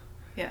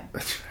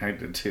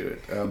attracted to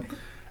it.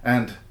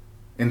 And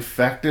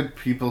infected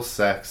people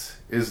sex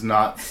is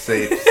not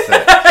safe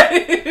sex.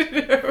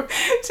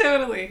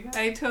 Totally.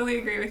 I totally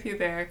agree with you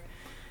there.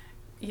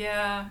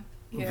 Yeah.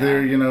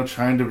 They're, you know,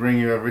 trying to bring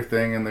you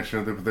everything, and they're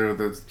sure that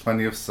there's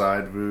plenty of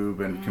side boob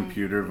and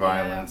computer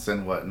violence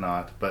and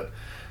whatnot, but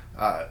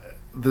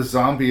the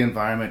zombie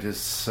environment is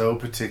so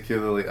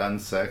particularly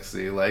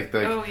unsexy. Like,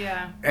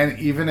 and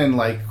even in,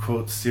 like,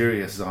 quote,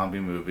 serious zombie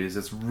movies,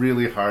 it's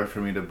really hard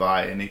for me to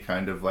buy any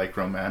kind of, like,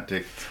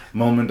 romantic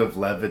moment of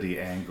levity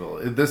angle.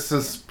 This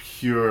is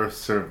pure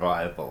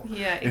survival.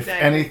 Yeah, exactly. If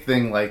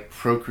anything, like,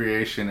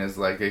 procreation is,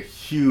 like, a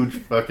huge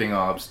fucking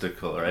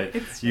obstacle, right?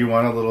 You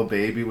want a little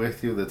baby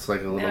with you that's,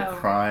 like, a little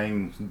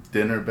crying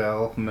dinner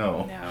bell?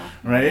 No.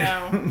 Right?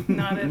 No,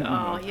 not at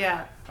all.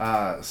 Yeah.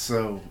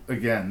 So,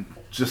 again,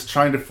 just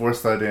trying to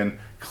force that in,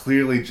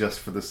 clearly just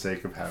for the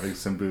sake of having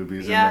some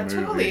boobies in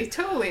the movie. Yeah,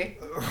 totally.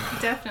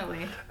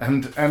 Definitely.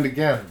 And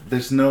again,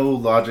 there's no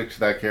logic to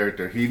that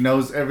character. He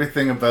knows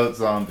everything about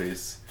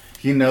zombies.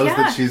 He knows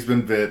that she's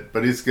been bit,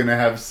 but he's going to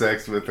have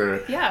sex with her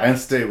and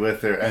stay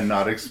with her and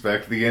not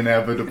expect the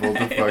inevitable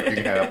to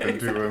fucking happen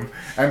to him.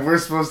 And we're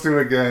supposed to,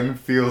 again,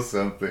 feel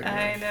something.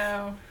 I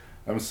know.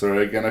 I'm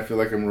sorry, again, I feel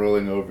like I'm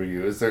rolling over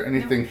you. Is there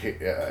anything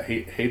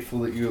hateful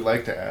that you would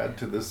like to add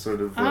to this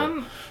sort of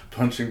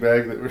punching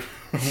bag that we're...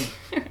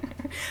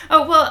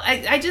 Oh, well,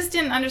 I just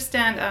didn't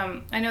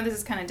understand, I know this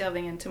is kind of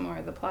delving into more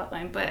of the plot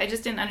line, but I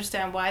just didn't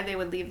understand why they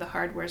would leave the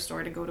hardware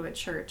store to go to a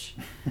church.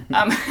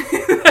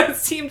 That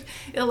seemed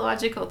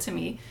illogical to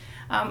me.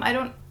 I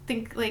don't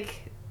think,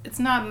 like... It's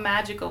not a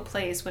magical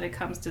place when it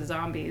comes to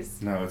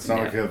zombies. No, it's not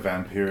like a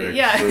vampiric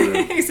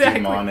sort of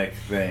demonic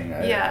thing.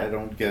 I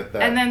don't get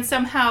that. And then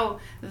somehow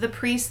the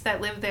priest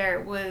that lived there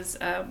was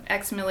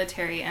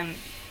ex-military and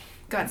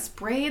got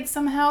sprayed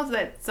somehow so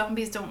that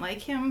zombies don't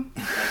like him.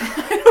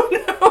 I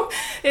don't know.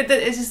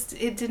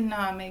 It did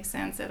not make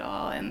sense at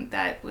all. And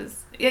that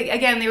was,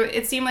 again,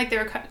 it seemed like they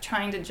were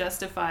trying to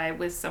justify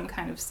with some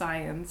kind of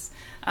science,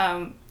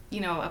 you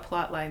know, a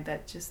plot line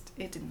that just,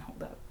 it didn't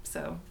hold up.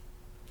 So...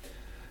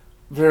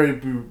 Very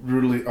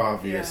brutally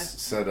obvious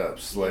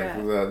setups, like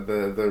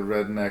the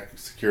redneck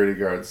security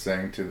guard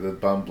saying to the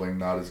bumbling,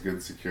 not as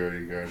good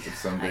security guard that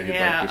someday he'd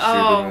like to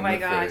shoot him in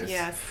the face.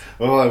 Yes.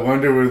 Well, I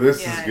wonder where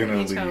this is going to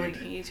lead.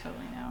 You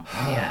totally know.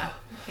 Yeah,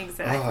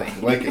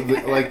 exactly.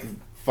 Like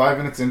 5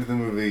 minutes into the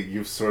movie,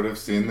 you've sort of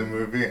seen the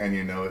movie and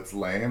you know it's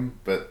lame,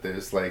 but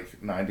there's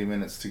like 90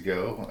 minutes to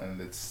go,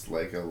 and it's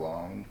like a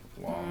long,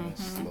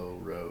 slow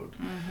road.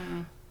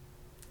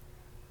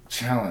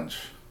 Challenge.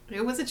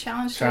 It was a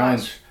challenge to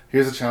watch.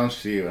 Here's a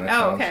challenge to you and a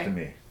challenge to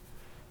me.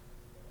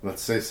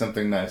 Let's say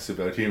something nice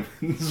about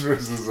humans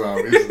versus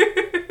zombies.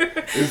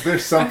 Is there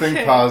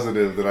something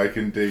positive that I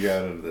can dig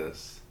out of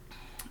this?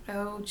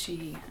 Oh,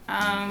 gee.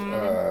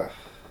 Wow.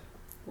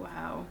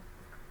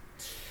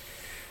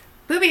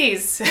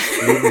 Boobies.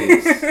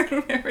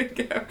 There we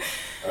go.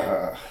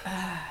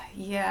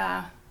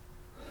 Yeah.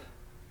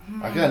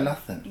 I got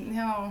nothing.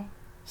 No.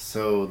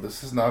 So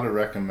this is not a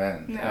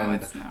recommend. No,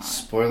 it's not.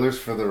 Spoilers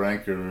for the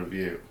Ranker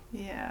review.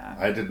 Yeah.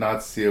 I did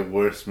not see a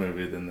worse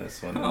movie than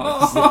this one. So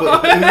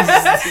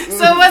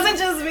it wasn't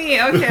just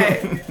me.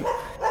 Okay.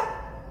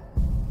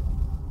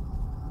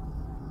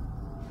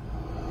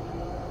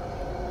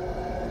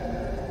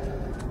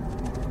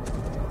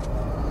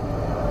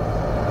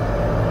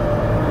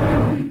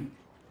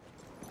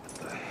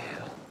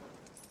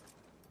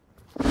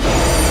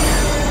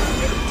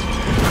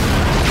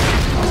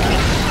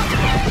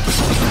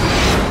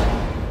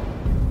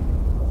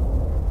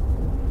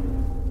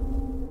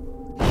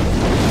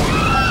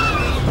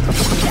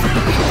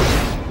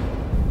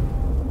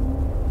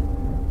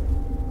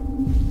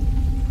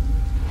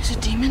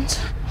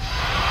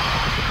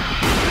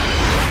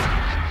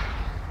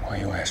 Why are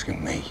you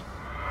asking me?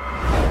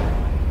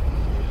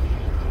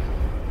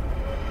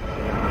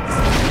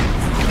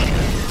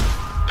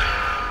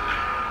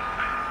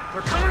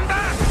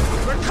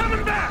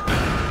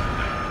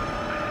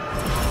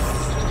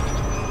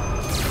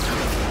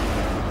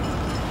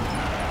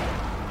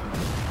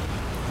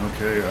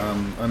 Okay,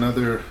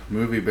 another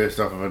movie based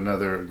off of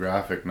another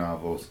graphic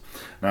novels.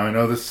 Now, I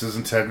know this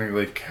isn't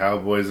technically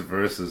Cowboys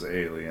versus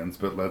Aliens,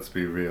 but let's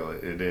be real,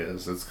 it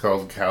is. It's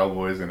called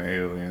Cowboys and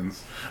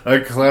Aliens.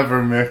 A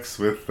clever mix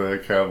with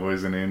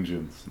Cowboys and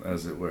Indians,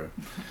 as it were.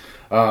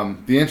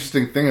 The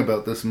interesting thing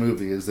about this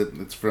movie is that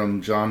it's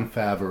from Jon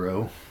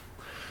Favreau,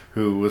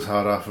 who was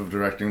hot off of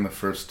directing the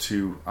first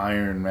 2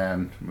 Iron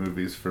Man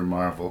movies for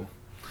Marvel,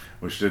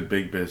 which did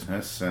big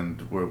business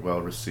and were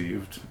well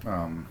received.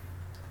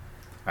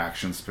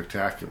 Action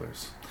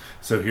spectaculars.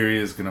 So here he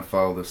is going to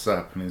follow this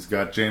up, and he's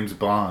got James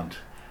Bond,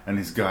 and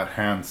he's got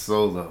Han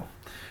Solo,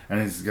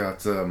 and he's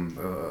got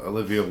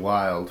Olivia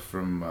Wilde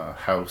from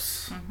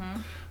House.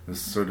 Mm-hmm.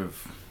 This sort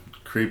of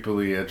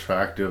creepily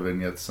attractive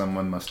and yet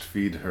someone must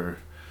feed her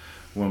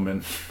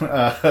woman.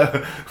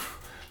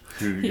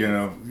 Who, you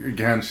know,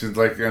 again, she's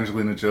like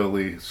Angelina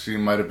Jolie. She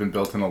might have been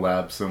built in a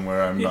lab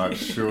somewhere. I'm not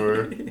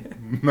sure.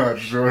 Not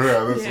sure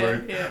how this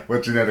works. Yeah.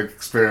 What genetic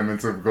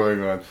experiments are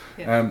going on.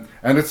 Yeah.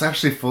 And it's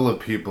actually full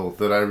of people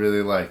that I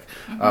really like.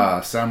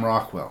 Mm-hmm. Sam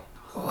Rockwell.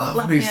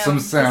 Love me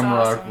some Sam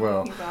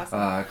Rockwell.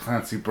 Awesome.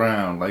 Clancy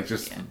Brown. Like,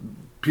 just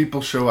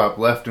people show up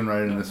left and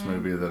right in this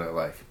movie that I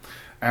like.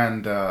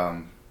 And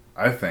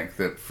I think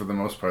that for the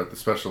most part, the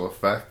special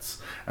effects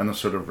and the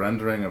sort of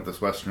rendering of this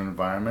Western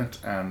environment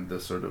and the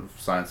sort of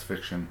science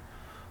fiction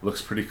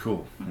looks pretty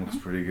cool. Mm-hmm. Looks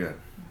pretty good.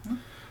 Mm-hmm.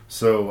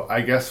 So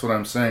I guess what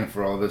I'm saying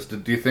for all this,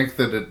 do you think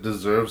that it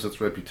deserves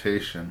its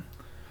reputation?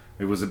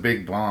 It was a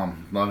big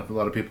bomb. A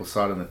lot of people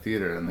saw it in the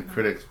theater, and the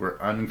critics were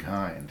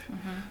unkind.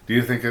 Mm-hmm. Do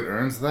you think it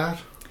earns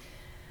that?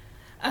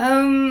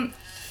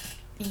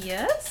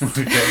 Yes.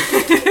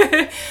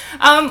 Okay.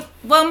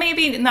 Well,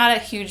 maybe not a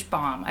huge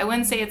bomb. I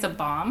wouldn't say it's a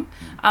bomb,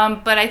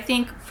 but I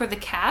think for the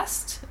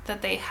cast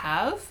that they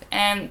have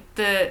and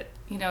the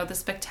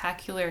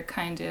spectacular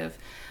kind of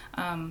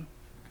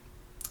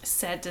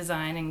set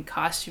design and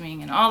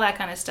costuming and all that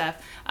kind of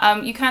stuff,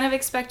 you kind of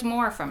expect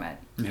more from it.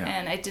 Yeah.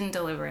 And it didn't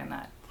deliver in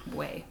that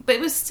way, but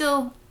it was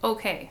still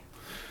okay.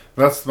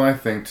 That's my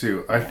thing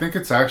too. I think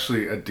it's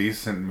actually a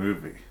decent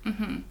movie,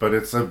 but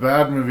it's a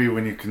bad movie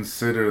when you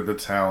consider the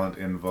talent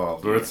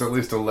involved, or it's at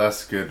least a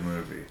less good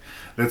movie.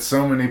 That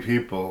so many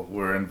people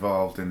were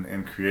involved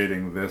in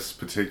creating this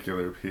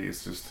particular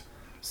piece just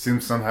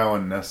seems somehow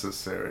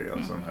unnecessary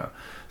somehow.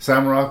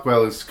 Sam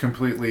Rockwell is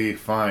completely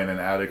fine and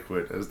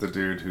adequate as the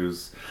dude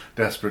who's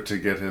desperate to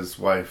get his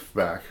wife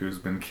back, who's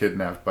been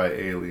kidnapped by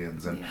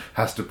aliens and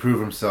has to prove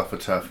himself a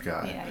tough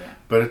guy. Yeah.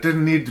 But it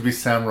didn't need to be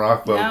Sam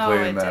Rockwell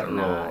playing that role.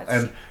 Not.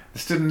 And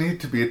this didn't need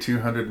to be a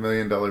 $200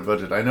 million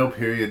budget. I know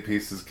period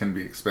pieces can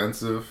be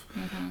expensive,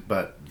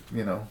 but,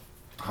 you know,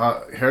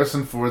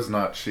 Harrison Ford's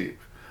not cheap.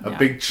 A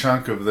big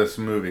chunk of this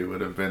movie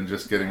would have been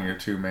just getting your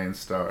 2 main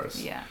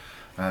stars. Yeah.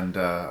 And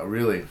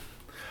really,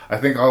 I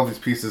think all these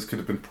pieces could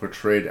have been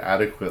portrayed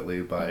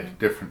adequately by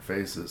different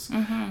faces.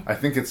 I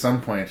think at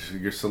some point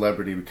your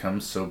celebrity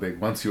becomes so big.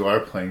 Once you are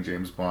playing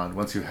James Bond,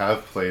 once you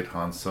have played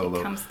Han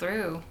Solo, it comes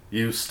through.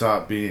 You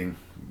stop being,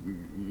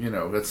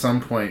 at some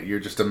point you're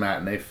just a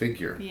matinee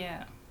figure.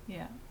 Yeah.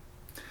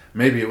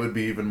 Maybe it would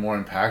be even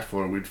more impactful,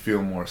 or we'd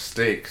feel more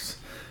stakes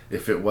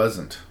if it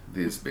wasn't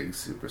these big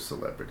super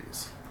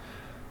celebrities.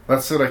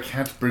 That said, I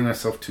can't bring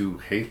myself to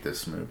hate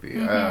this movie.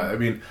 I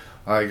mean,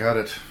 I got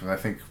it, I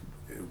think,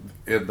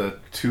 in the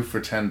 2 for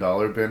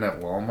 $10 bin at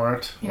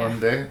Walmart one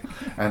day,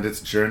 and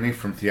its journey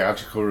from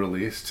theatrical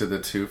release to the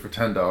 2 for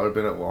 $10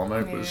 bin at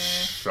Walmart was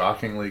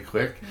shockingly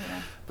quick.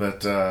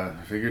 But I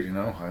figured,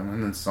 I'm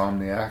an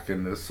insomniac,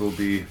 and this will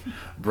be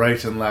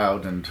bright and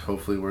loud and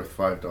hopefully worth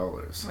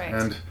 $5. Right.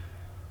 And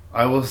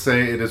I will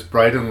say it is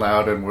bright and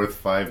loud and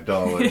worth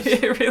 $5.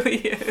 It really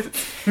is.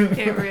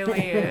 It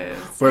really is.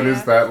 But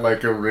is that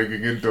like a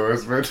ringing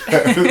endorsement?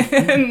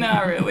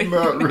 Not really.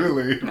 Not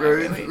really,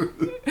 right?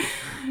 Really.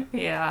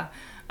 Yeah.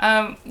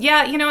 And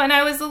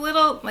I was a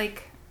little,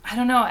 like, I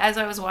don't know, as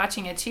I was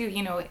watching it too,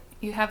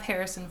 you have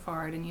Harrison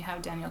Ford and you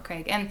have Daniel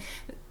Craig. And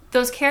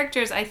those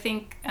characters, I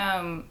think,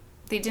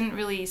 they didn't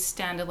really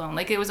stand alone.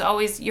 Like,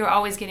 you're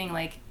always getting,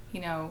 like,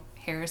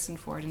 Harrison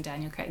Ford and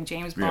Daniel Craig,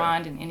 James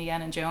Bond and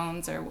Indiana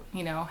Jones, or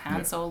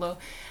Han Solo,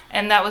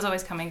 and that was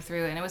always coming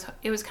through, and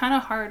it was kind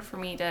of hard for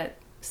me to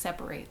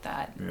separate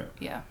that.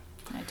 Yeah,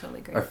 I totally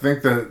agree. I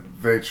think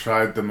that they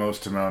tried the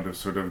most amount of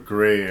sort of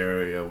gray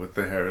area with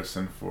the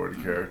Harrison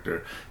Ford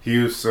character. He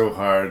was so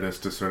hard as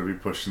to sort of be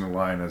pushing the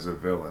line as a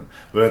villain,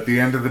 but at the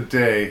end of the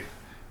day,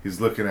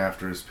 he's looking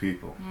after his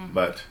people.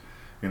 But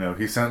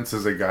he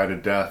sentences a guy to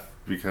death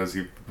because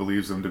he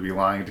believes them to be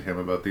lying to him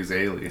about these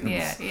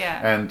aliens.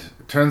 Yeah. And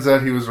it turns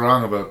out he was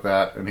wrong about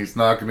that, and he's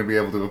not going to be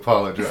able to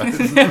apologize.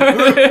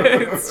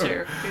 It's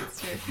true.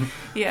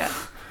 Yeah.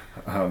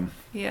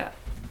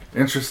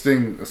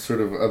 Interesting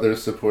sort of other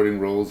supporting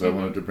roles I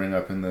wanted to bring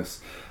up in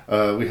this.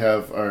 We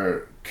have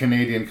our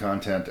Canadian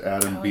content,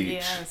 Adam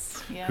Beach,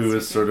 who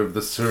is sort of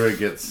the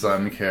surrogate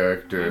son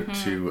character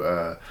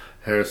to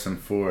Harrison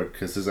Ford,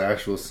 because his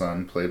actual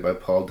son, played by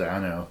Paul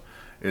Dano,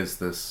 is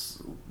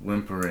this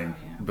whimpering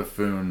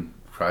buffoon,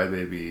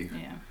 crybaby,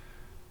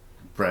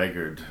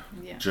 braggart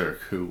jerk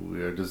who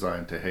we are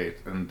designed to hate.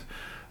 And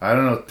I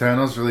don't know.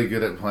 Thanos really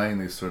good at playing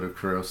these sort of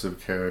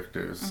corrosive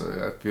characters. So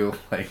I feel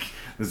like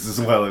this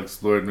is well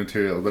explored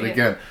material. But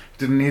again, it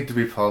didn't need to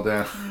be Paul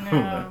Dano.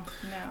 No.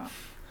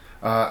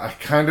 I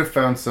kind of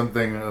found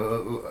something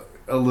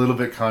a little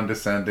bit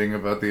condescending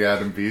about the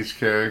Adam Beach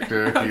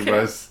character. Okay. He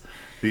was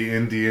the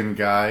Indian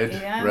guide,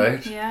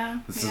 right?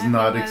 Yeah. This is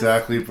not he was.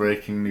 exactly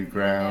breaking new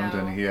ground, No.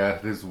 and he had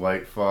his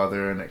white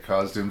father, and it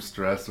caused him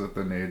stress with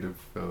the native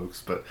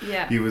folks. But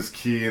he was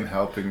key in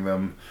helping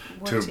them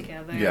Work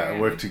together.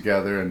 work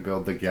together and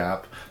build the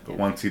gap. But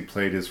once he'd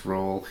played his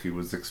role, he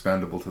was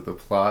expendable to the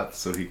plot,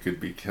 so he could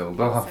be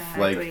killed off.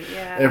 Like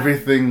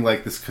everything,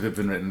 like this could have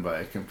been written by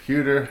a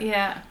computer.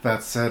 Yeah.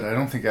 That said, I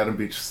don't think Adam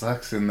Beach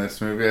sucks in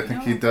this movie. I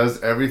think he does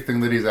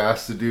everything that he's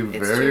asked to do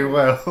It's very true.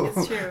 well.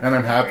 It's true. And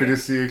I'm I happy agree.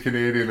 to see a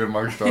Canadian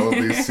amongst all of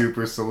these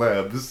super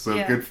celebs. So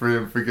good for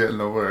him for getting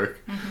to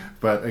work.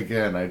 But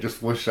again, I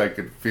just wish I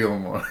could feel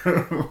more.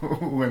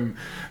 When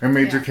a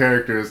major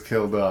character is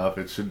killed off,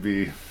 it should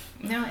be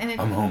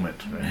a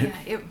moment, right?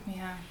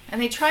 Yeah. And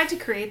they tried to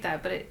create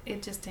that, but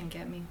it just didn't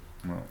get me.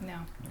 No.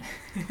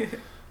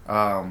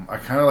 I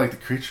kind of like the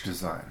creature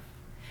design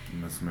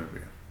in this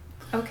movie.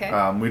 Okay.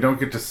 We don't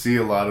get to see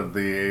a lot of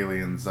the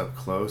aliens up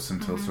close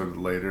until sort of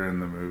later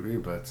in the movie,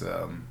 but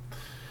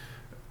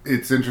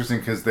it's interesting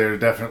because they're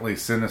definitely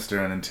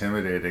sinister and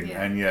intimidating,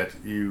 and yet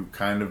you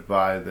kind of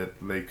buy that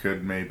they're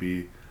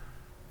maybe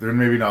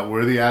not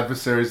worthy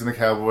adversaries in the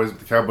Cowboys, but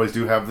the Cowboys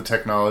do have the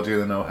technology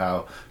and the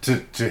know-how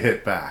to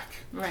hit back.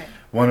 Right.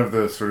 One of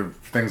the sort of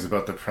things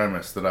about the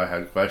premise that I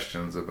had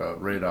questions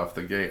about right off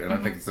the gate, and I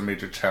think it's a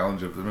major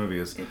challenge of the movie,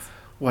 is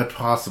what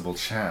possible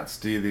chance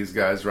do these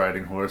guys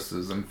riding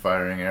horses and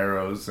firing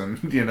arrows and,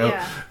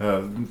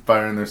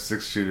 firing their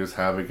 6-shooters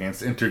have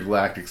against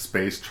intergalactic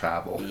space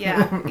travel?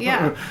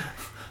 Yeah.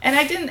 And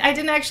I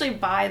didn't actually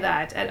buy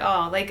that at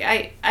all. Like,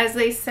 as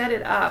they set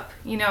it up,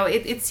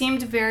 it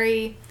seemed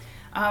very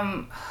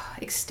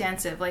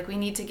extensive. Like, we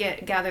need to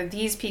gather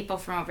these people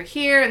from over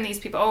here and these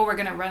people. We're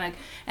gonna run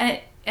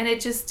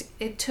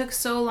it took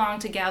so long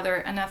to gather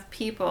enough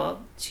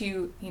people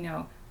to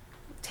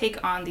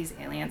take on these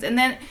aliens, and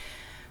then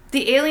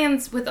the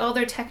aliens, with all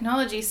their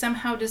technology,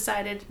 somehow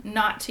decided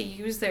not to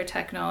use their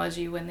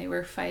technology when they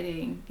were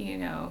fighting,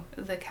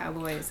 the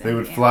Cowboys. They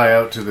would fly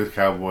out to the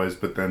Cowboys,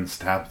 but then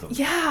stab them.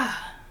 Yeah.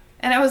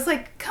 And I was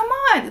like, come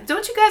on,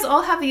 don't you guys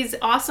all have these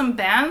awesome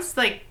bands?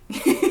 Like,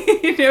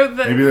 maybe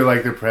they're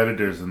like they're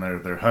predators and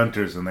they're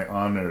hunters and they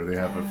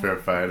have a fair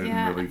fight. I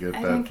didn't really get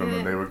that from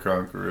them. They were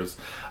conquerors.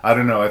 I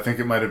don't know. I think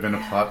it might have been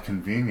a plot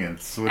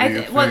convenience. What do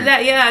you think?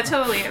 Well,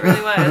 totally. It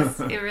really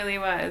was. It really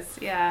was.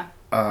 Yeah.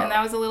 And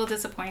that was a little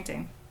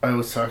disappointing. I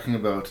was talking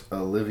about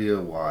Olivia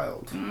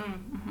Wilde.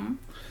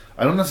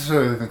 I don't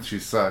necessarily think she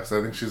sucks.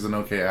 I think she's an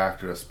okay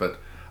actress, but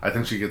I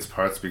think she gets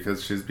parts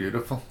because she's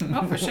beautiful.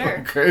 Oh, for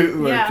sure.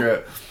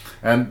 Okay,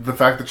 and the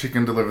fact that she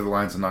can deliver the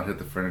lines and not hit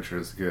the furniture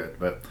is good.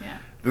 But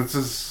this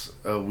is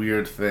a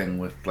weird thing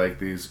with like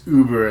these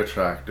uber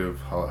attractive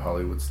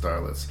Hollywood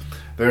starlets.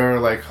 There are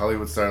like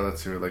Hollywood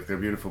starlets who are like, they're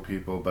beautiful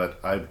people, but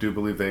I do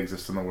believe they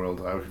exist in the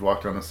world. I would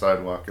walk down the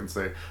sidewalk and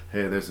say,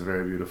 hey, there's a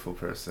very beautiful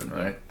person,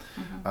 right?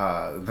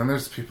 Then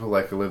there's people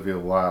like Olivia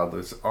Wilde.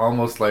 It's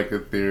almost like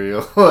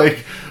ethereal. Like,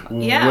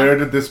 where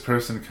did this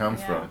person come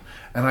from?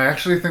 And I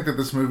actually think that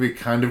this movie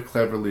kind of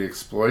cleverly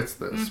exploits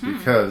this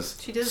because,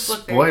 she does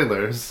look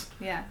spoilers,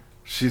 very...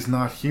 she's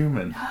not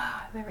human.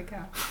 There we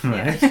go.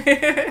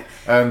 Right?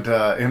 And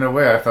in a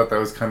way, I thought that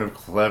was kind of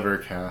clever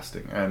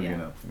casting and,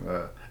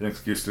 an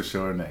excuse to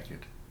show her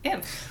naked. Yeah.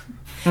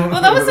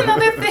 Well, that was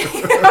another thing.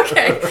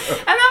 Okay. And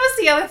that was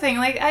the other thing.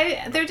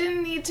 Like, there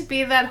didn't need to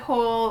be that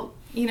whole,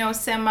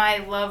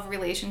 semi-love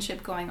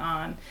relationship going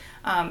on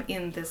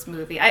in this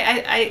movie.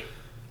 I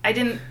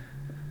didn't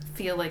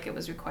feel like it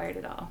was required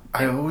at all.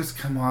 I always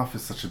come off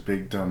as such a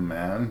big dumb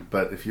man,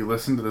 but if you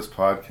listen to this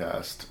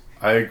podcast,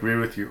 I agree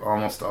with you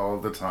almost all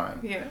of the time.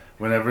 Yeah.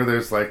 Whenever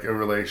there's like a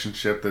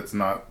relationship that's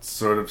not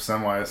sort of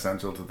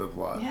semi-essential to the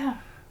plot. Yeah.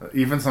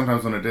 Even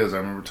sometimes when it is, I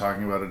remember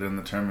talking about it in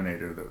The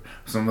Terminator. That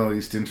some of the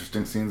least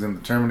interesting scenes in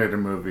the Terminator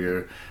movie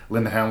are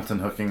Linda Hamilton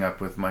hooking up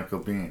with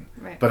Michael Biehn.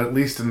 Right. But at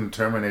least in The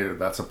Terminator,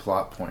 that's a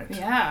plot point.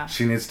 Yeah.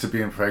 She needs to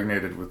be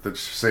impregnated with the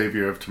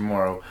savior of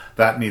tomorrow.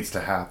 That needs to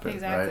happen.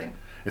 Exactly. Right?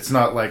 It's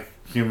not like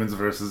Humans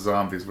versus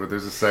Zombies where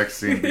there's a sex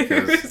scene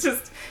because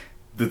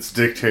it's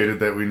dictated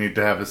that we need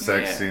to have a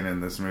sex scene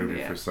in this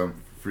movie for some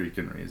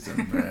freaking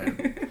reason.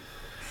 Right?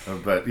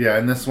 But yeah,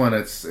 in this one,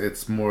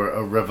 it's more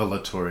a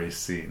revelatory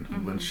scene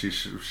when she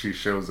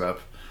shows up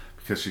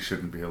because she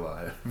shouldn't be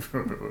alive.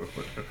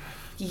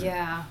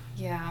 Yeah.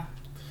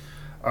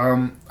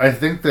 I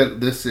think that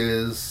this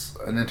is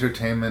an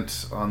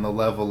entertainment on the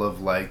level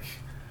of like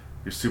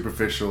your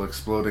superficial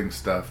exploding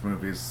stuff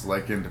movies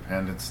like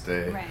Independence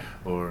Day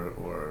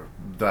or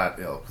that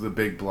ilk, the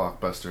big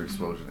blockbuster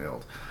explosion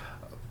ilk.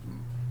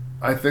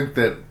 I think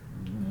that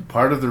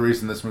part of the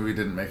reason this movie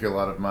didn't make a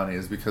lot of money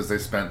is because they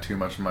spent too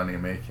much money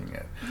making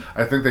it.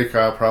 I think they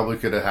probably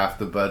could have half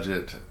the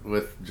budget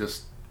with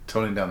just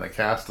toning down the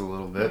cast a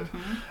little bit,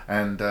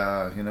 and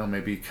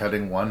maybe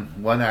cutting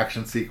one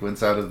action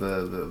sequence out of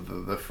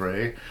the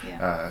fray.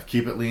 Yeah.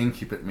 Keep it lean,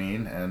 keep it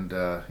mean, and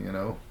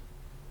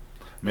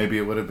maybe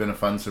it would have been a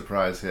fun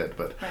surprise hit,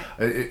 but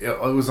it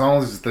was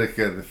almost like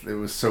it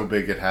was so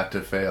big it had to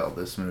fail,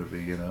 this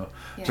movie, Yeah.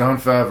 Jon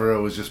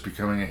Favreau was just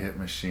becoming a hit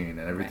machine,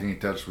 and everything he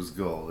touched was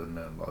gold, and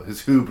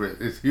his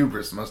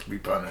hubris must be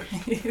punished.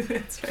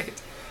 That's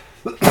right.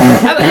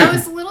 I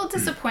was a little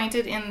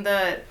disappointed in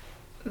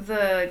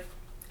the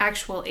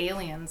actual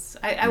aliens.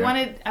 I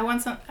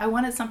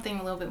wanted something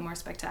a little bit more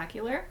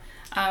spectacular.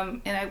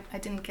 And I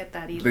didn't get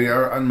that either. They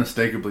are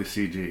unmistakably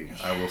CG,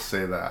 I will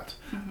say that.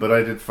 But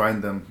I did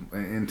find them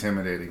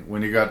intimidating.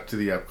 When you got to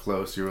the up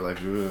close, you were like,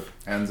 ugh,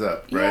 hands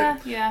up,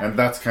 right? Yeah. And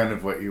that's kind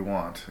of what you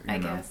want, I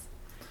guess.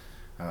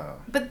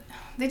 But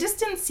they just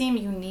didn't seem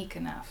unique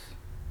enough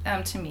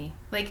to me.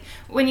 Like,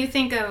 when you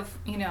think of,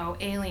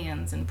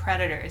 aliens and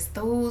predators,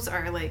 those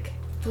are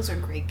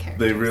great characters.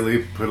 They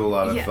really put a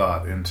lot of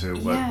thought into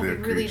what their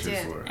really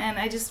creatures did. were. And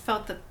I just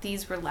felt that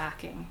these were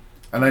lacking.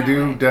 And I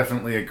do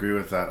definitely agree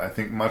with that. I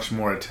think much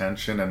more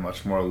attention and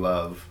much more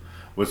love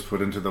was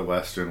put into the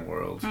Western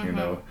world.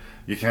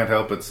 You can't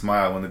help but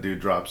smile when the dude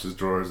drops his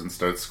drawers and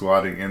starts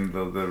squatting in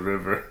the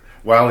river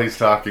while he's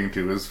talking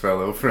to his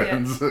fellow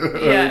friends.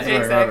 Yeah,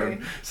 exactly.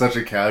 In such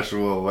a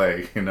casual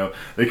way,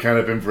 They kind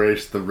of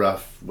embraced the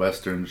rough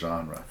Western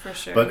genre. For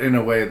sure. But in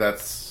a way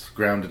that's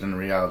grounded in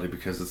reality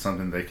because it's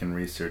something they can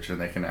research and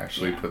they can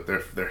actually put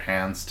their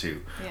hands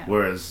to. Yeah.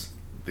 Whereas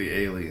the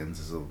aliens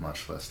is a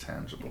much less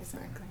tangible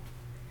thing.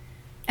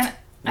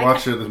 And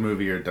watch the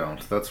movie or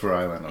don't. That's where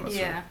I land on this.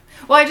 Yeah.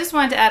 Well, I just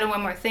wanted to add in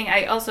one more thing.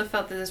 I also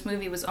felt that this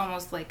movie was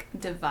almost like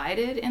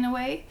divided in a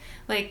way.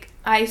 Like,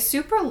 I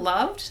super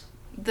loved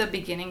the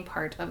beginning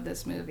part of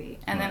this movie,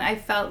 and then I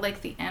felt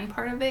like the end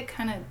part of it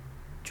kind of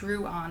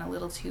drew on a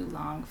little too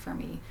long for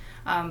me.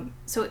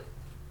 So,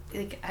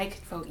 like, I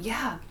could vote,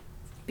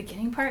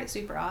 beginning part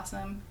super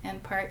awesome,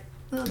 end part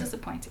a little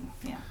disappointing.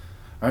 Yeah.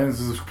 I think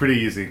this is pretty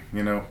easy.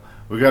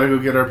 We gotta go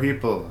get our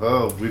people.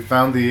 Oh, we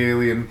found the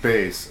alien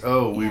base.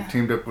 Oh, we've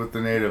teamed up with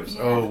the natives.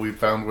 Yeah. Oh, we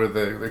found where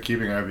they're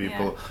keeping our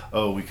people. Yeah.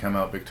 Oh, we come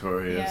out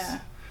victorious. Yeah.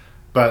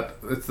 But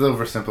it's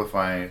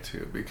oversimplifying it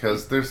too,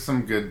 because there's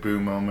some good boo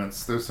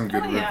moments. There's some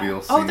good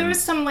reveal scenes. Oh, there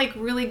was some like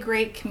really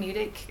great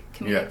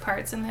comedic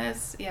parts in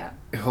this. Yeah.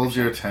 It holds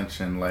your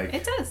attention, like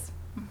it does.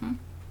 Mm-hmm.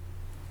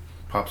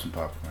 Pop some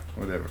popcorn,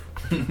 whatever.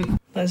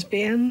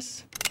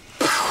 Lesbians.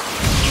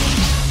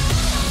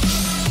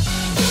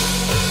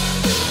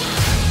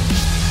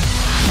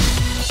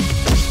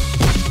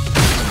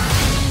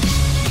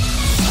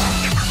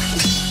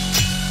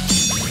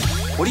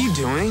 What are you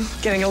doing?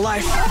 Getting a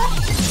life.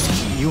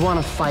 You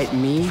want to fight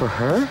me for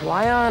her?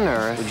 Why on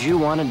earth would you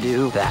want to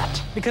do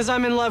that? Because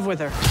I'm in love with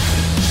her.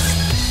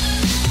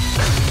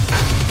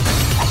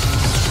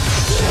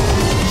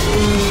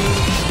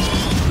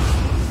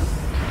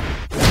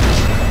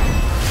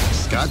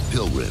 Scott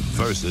Pilgrim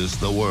versus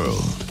the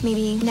world.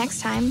 Maybe next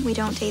time we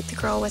don't date the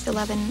girl with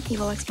 11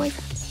 evil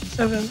ex-boyfriends.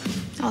 7.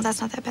 Oh, that's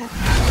not that bad.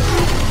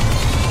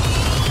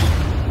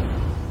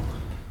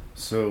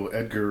 So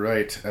Edgar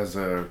Wright, as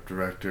a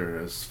director,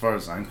 as far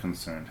as I'm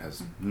concerned,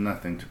 has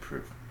nothing to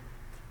prove.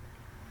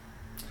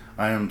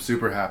 I am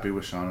super happy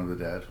with Shaun of the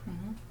Dead.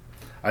 Mm-hmm.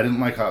 I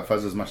didn't like Hot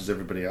Fuzz as much as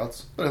everybody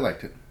else, but I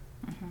liked it.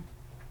 Mm-hmm.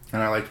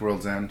 And I liked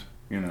World's End,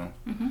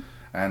 Mm-hmm.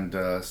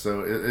 And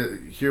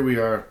so here we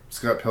are,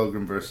 Scott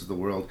Pilgrim versus the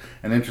World,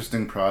 an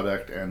interesting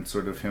product, and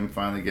sort of him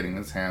finally getting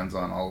his hands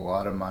on a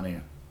lot of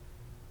money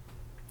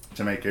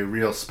to make a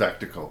real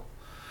spectacle.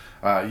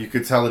 You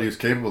could tell that he was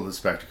capable of the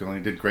spectacle, and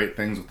he did great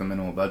things with the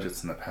minimal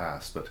budgets in the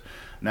past. But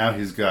now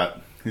he's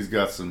got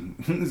some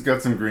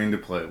green to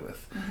play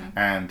with,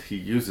 and he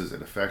uses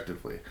it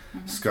effectively.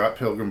 Scott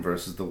Pilgrim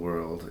versus the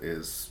World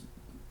is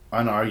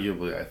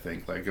unarguably, I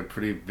think, like a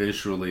pretty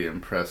visually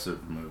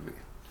impressive movie.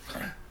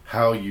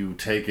 How you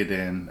take it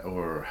in,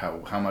 or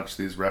how much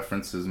these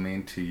references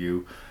mean to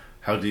you,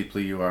 how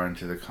deeply you are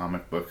into the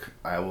comic book.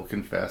 I will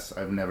confess,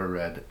 I've never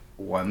read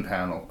one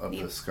panel of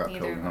the Scott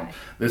Pilgrim.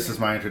 This is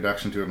my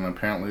introduction to it, and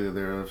apparently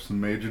there are some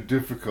major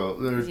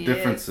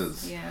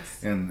differences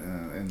in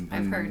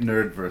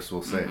Nerdverse,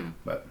 we'll say.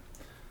 But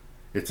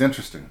it's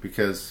interesting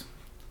because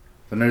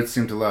the nerds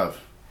seem to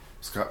love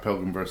Scott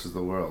Pilgrim versus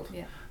the World.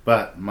 Yeah.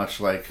 But much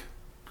like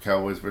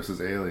Cowboys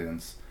versus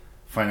Aliens,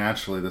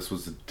 financially this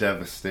was a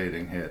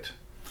devastating hit.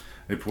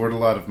 They poured a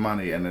lot of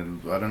money, and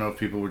I don't know if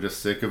people were just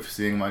sick of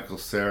seeing Michael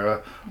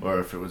Cera, or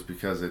if it was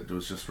because it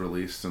was just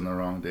released on the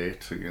wrong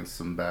date against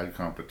some bad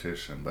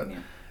competition, but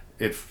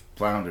it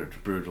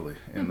floundered brutally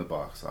in the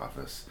box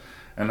office.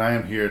 And I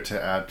am here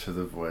to add to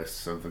the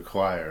voice of the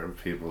choir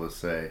of people to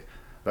say,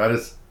 that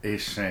is a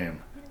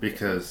shame,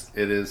 because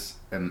it is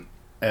an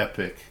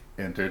epic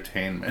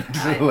entertainment.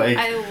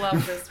 I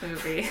love this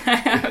movie, I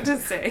have to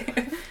say.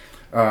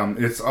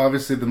 It's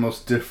obviously the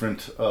most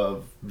different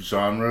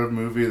genre of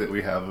movie that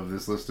we have of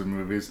this list of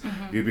movies.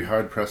 You'd be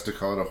hard-pressed to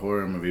call it a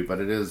horror movie, but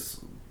it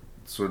is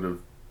sort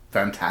of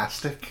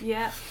fantastic.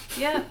 Yeah,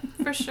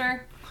 for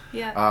sure.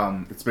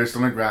 Yeah. It's based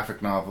on a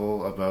graphic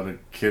novel about a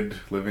kid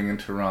living in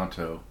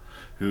Toronto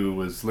who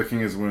was licking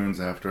his wounds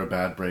after a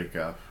bad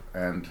breakup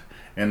and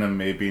in a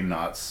maybe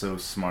not so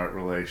smart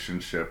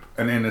relationship,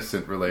 an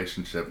innocent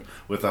relationship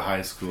with a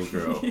high school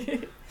girl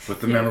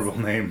with the memorable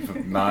name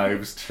of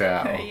Knives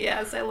Chow.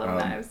 Yes, I love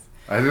Knives.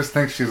 I just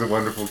think she's a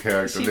wonderful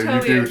character. She That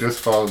totally you do is. just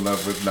fall in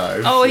love with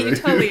Knives. Oh, you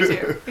totally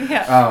do.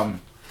 Yeah.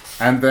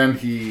 And then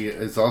he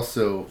is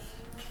also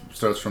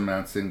starts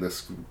romancing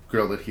this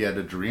girl that he had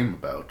a dream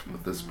about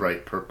with this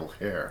bright purple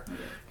hair. Yeah.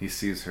 He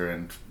sees her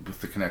and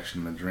with the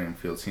connection in the dream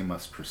feels he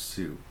must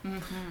pursue.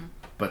 Mm-hmm.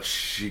 But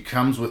she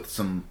comes with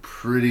some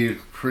pretty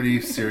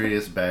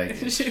serious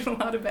baggage. She has a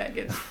lot of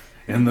baggage.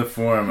 In the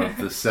form of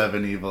the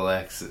 7 evil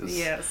exes.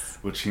 Yes.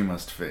 Which he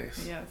must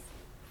face. Yes.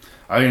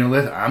 I'm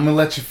gonna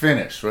let you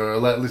finish, or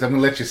at least I'm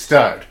gonna let you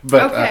start.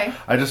 But okay.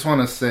 I just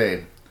want to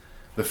say,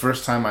 the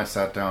first time I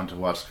sat down to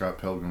watch Scott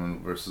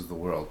Pilgrim vs. the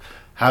World,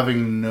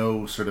 having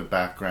no sort of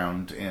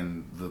background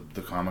in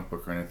the comic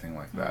book or anything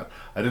like that,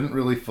 I didn't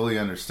really fully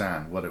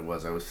understand what it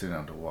was I was sitting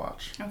down to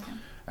watch. Okay.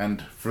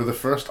 And for the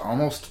first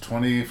almost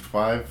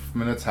 25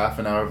 minutes, half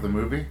an hour of the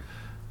movie,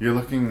 you're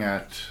looking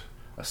at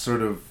a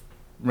sort of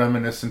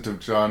reminiscent of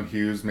John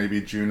Hughes,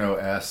 maybe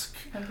Juno-esque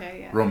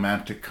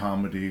romantic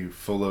comedy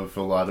full of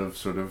a lot of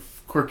sort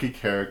of quirky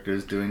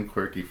characters doing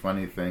quirky,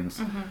 funny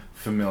things,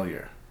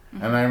 familiar.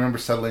 Mm-hmm. And I remember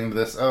settling into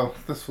this,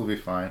 this will be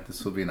fine,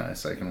 this will be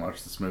nice, I can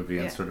watch this movie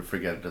and sort of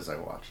forget it as I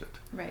watch it.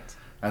 Right.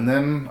 And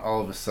then,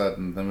 all of a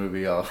sudden, the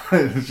movie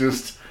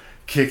just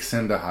kicks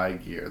into high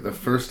gear. The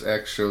first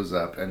X shows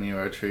up and you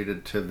are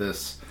treated to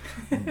this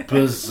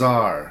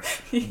bizarre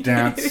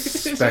dance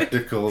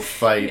spectacle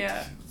fight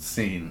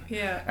scene.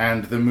 Yeah.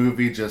 And the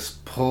movie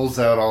just pulls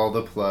out all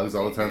the plugs,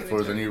 all the time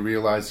floors, and you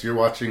realize you're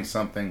watching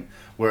something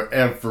where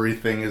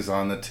everything is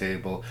on the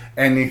table.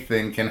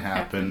 Anything can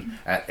happen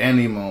at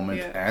any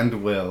moment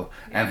and will.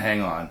 And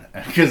hang on,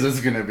 because it's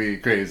going to be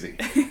crazy.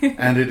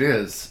 And it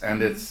is.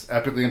 And it's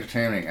epically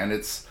entertaining. And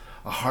it's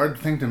a hard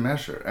thing to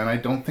measure. And I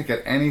don't think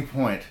at any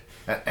point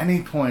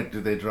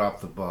do they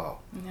drop the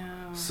ball.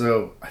 No.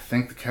 So I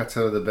think the cat's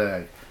out of the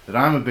bag. That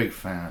I'm a big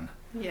fan.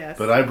 Yes.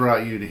 But I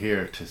brought you to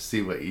here to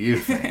see what you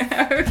think.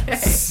 Okay.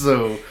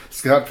 So,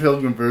 Scott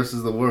Pilgrim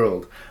vs. the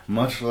World,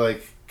 much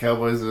like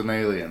Cowboys and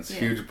Aliens,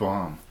 huge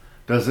bomb.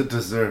 Does it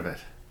deserve it?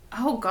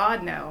 Oh,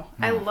 God, no.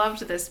 I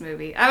loved this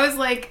movie. I was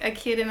like a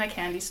kid in a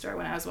candy store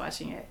when I was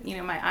watching it. You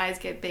know, my eyes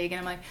get big and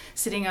I'm like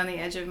sitting on the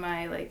edge of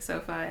my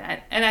sofa.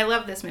 And I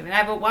love this movie. And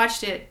I've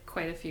watched it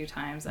quite a few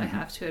times, I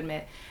have to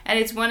admit. And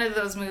it's one of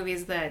those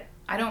movies that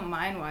I don't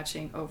mind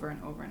watching over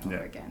and over and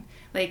over again.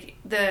 Like,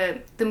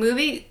 the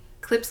movie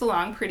clips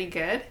along pretty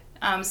good.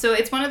 So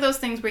it's one of those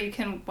things where you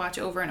can watch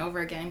over and over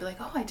again and be like,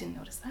 oh, I didn't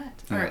notice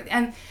that.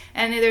 And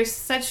there's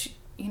such,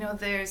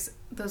 there's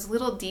those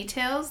little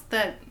details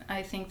that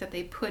I think that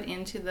they put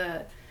into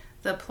the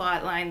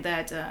plot line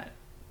that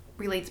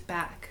relates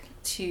back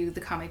to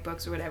the comic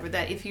books or whatever,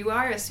 that if you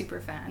are a super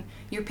fan,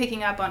 you're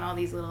picking up on all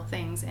these little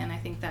things, and I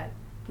think that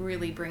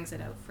really brings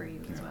it out for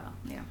you as well.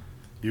 Yeah.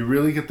 You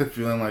really get the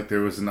feeling like there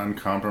was an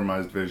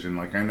uncompromised vision.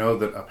 Like, I know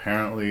that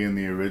apparently in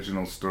the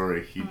original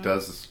story, he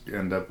does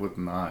end up with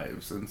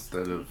knives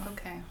instead of...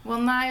 Okay.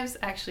 Well, Knives,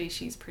 actually,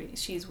 she's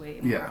way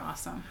more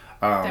awesome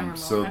than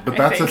Ramona, but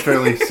that's a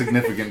fairly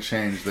significant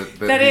change that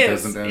he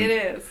doesn't end... It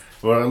is.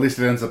 Well, at least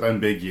it ends up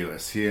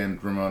ambiguous. He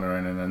and Ramona are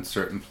in an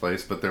uncertain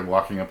place, but they're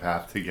walking a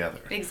path together.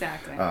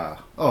 Exactly.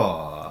 Right.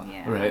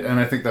 And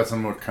I think that's a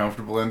more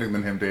comfortable ending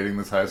than him dating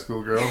this high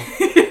school girl.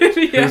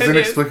 Who's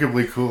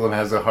inexplicably cool and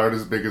has a heart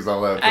as big as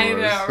all outdoors. I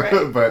know,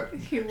 right? But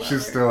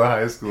she's still a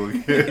high school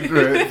kid,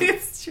 right?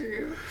 It's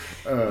true.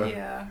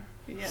 Yeah.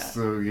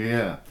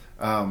 So,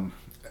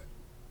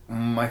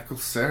 Michael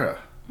Cera,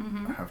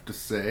 I have to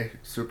say,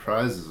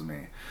 surprises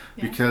me.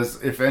 Yeah.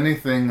 Because if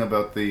anything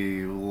about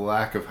the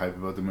lack of hype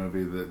about the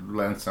movie that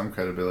lends some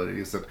credibility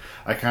is that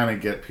I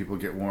kind of people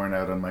get worn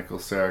out on Michael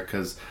Cera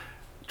because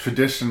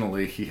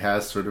traditionally he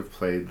has sort of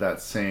played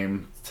that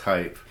same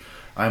type.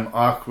 I'm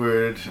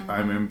awkward,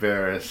 I'm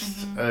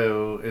embarrassed.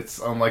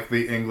 I'm like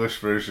the English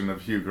version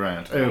of Hugh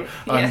Grant.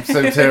 I'm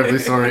so terribly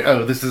sorry.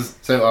 This is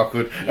so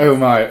awkward. Yes. Oh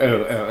my,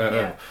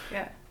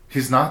 Yeah.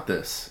 He's not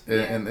this.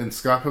 In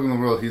Scott Pilgrim in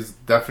the World, he's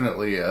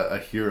definitely a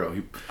hero.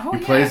 He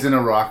plays in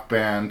a rock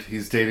band.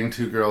 He's dating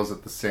 2 girls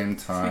at the same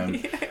time.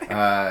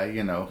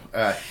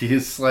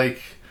 He's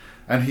like...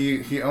 And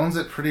he owns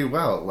it pretty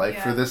well.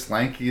 For this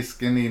lanky,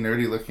 skinny,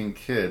 nerdy-looking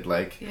kid,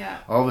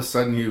 all of a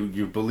sudden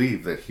you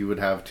believe that he would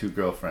have 2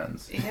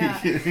 girlfriends. Yeah.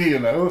 Well,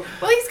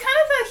 he's kind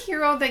of the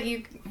hero that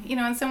you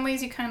in some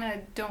ways you kind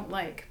of don't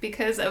like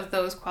because of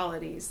those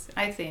qualities,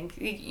 I think.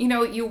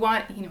 You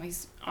want,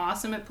 he's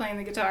awesome at playing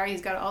the guitar.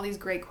 He's got all these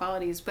great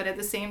qualities, but at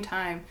the same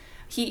time,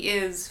 he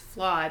is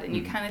flawed, and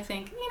you kind of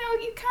think,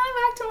 you're kind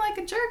of acting like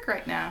a jerk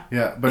right now.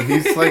 Yeah, but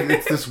he's like,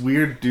 it's this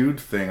weird dude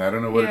thing. I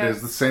don't know what it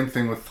is. The same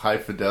thing with High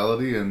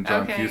Fidelity and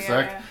John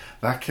Cusack. Yeah.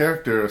 That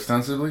character,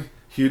 ostensibly,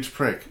 huge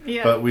prick.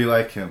 Yeah. But we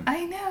like him.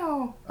 I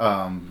know.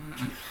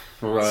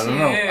 Well, I don't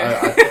know.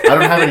 I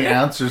don't have any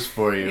answers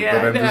for you,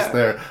 but I'm just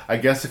there. I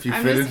guess if you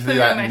fit into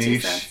that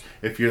niche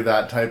if you're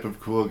that type of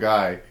cool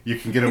guy, you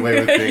can get away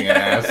with being an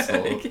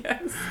asshole.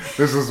 Yes.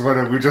 This is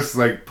we just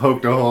like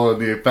poked a hole in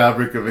the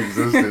fabric of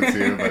existence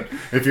here, but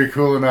if you're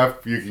cool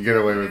enough, you can get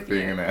away with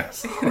being an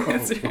asshole.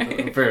 That's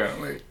right.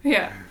 Apparently.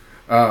 Yeah.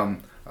 I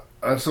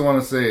also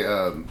want to say,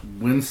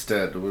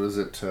 Winstead, what is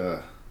it?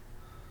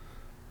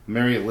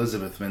 Mary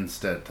Elizabeth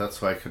Winstead.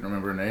 That's why I couldn't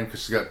remember her name,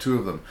 because she's got two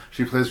of them.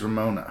 She plays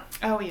Ramona.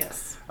 Oh,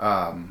 yes.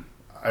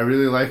 I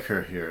really like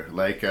her here.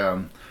 Like,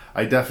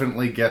 I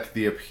definitely get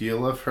the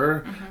appeal of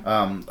her.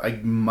 Mm-hmm. I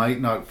might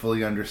not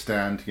fully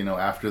understand,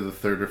 after the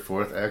third or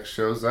fourth X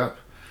shows up.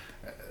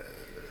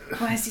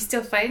 Why, is he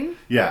still fighting?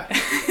 Yeah.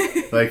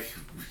 Like,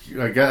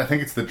 I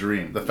think it's the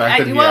dream. The fact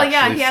that he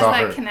has saw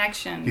that her,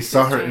 connection. He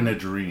saw her in a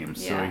dream,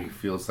 so Yeah. he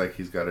feels like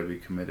he's got to be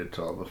committed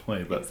to all the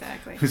way. But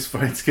Exactly. his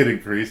fights get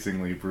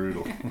increasingly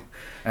brutal.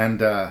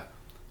 And a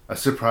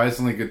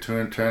surprisingly good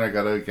turn. I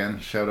got to, again,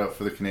 shout out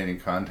for the Canadian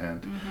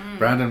content. Mm-hmm.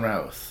 Brandon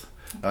Routh.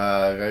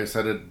 Guy's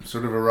had a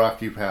sort of a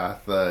rocky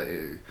path.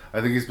 I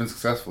think he's been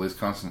successful. He's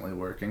constantly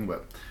working,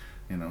 but,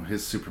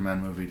 his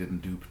Superman movie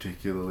didn't do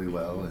particularly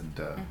well. And,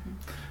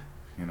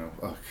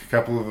 a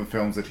couple of the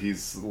films that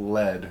he's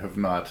led have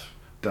not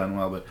done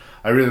well, but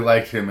I really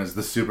liked him as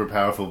the super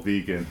powerful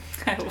vegan.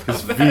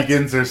 Because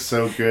vegans are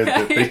so good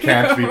that they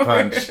can't be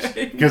punched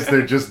because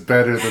they're just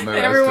better than the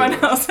Everyone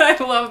rest of us.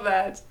 else. I love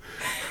that.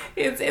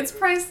 It's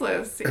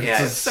priceless.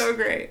 Yeah, it's so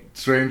great.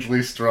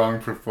 Strangely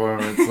strong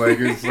performance.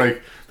 It's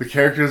like the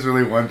character is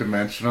really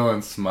one-dimensional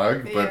and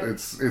smug, but Yeah.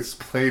 it's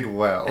played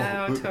well.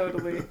 Oh,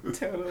 totally.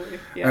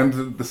 Yeah.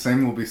 And the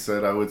same will be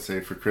said, I would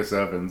say, for Chris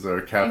Evans or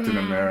Captain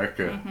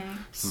America.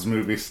 This is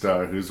movie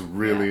star who's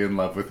really in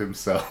love with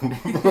himself.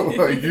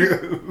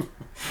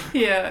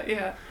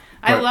 Yeah.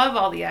 I love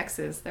all the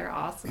X's. They're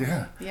awesome.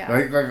 Yeah. Yeah.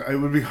 Like I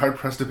would be hard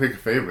pressed to pick a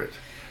favorite.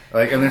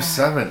 And there's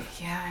 7.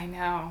 Yeah, I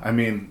know. I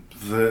mean,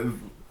 the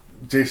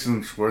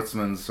Jason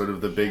Schwartzman's sort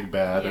of the big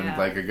bad, and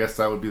I guess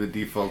that would be the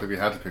default if you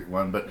had to pick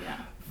one. But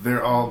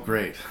they're all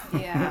great.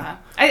 Yeah.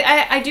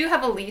 I do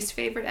have a least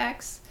favorite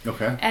X.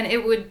 Okay. And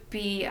it would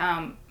be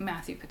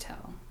Matthew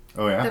Patel.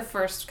 Oh, yeah? The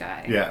first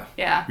guy. Yeah.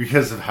 Yeah.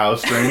 Because of how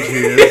strange he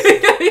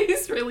is.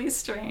 He's really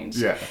strange.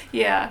 Yeah.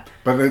 Yeah.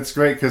 But it's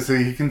great because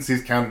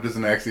he's counted as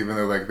an X even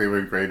though they were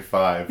in grade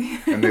 5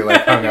 and they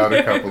hung out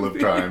a couple of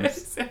times.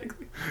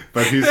 Exactly.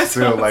 But he's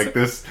still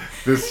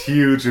this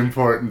huge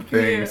important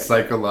thing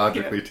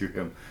psychologically to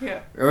him. Yeah.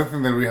 The other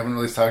thing that we haven't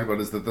really talked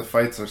about is that the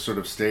fights are sort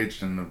of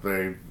staged in a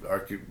very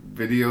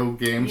video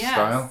game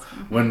style.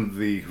 Mm-hmm. When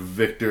the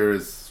victor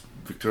is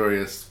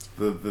victorious,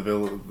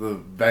 the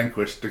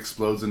vanquished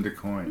explodes into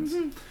coins.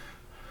 Mm-hmm.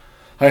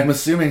 I'm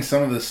assuming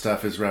some of this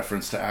stuff is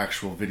reference to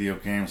actual video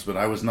games, but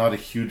I was not a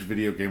huge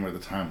video gamer at the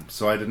time,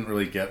 so I didn't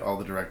really get all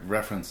the direct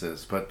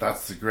references. But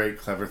that's the great,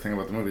 clever thing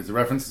about the movies. The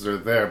references are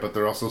there, but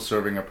they're also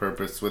serving a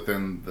purpose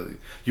within the...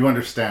 You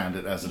understand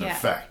it as an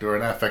effect or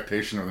an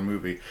affectation of the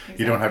movie. Exactly.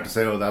 You don't have to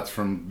say, oh, that's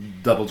from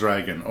Double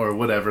Dragon or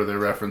whatever they're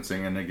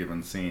referencing in a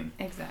given scene.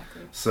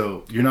 Exactly.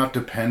 So you're not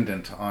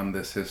dependent on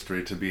this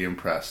history to be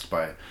impressed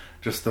by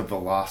just the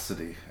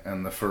velocity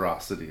and the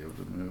ferocity of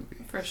the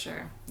movie. For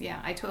sure.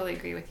 Yeah, I totally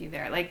agree with you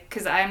there.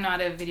 Because I'm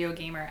not a video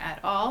gamer at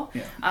all.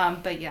 Yeah.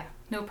 But yeah,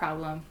 no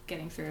problem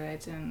getting through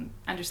it and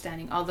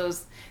understanding all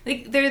those...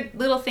 they're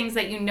little things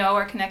that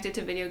are connected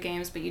to video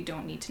games, but you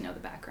don't need to know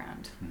the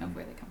background of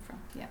where they come from.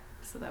 Yeah,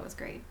 so that was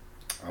great.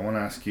 I want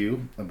to ask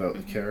you about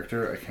the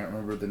character. I can't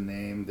remember the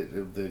name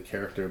of the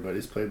character, but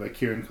he's played by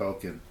Kieran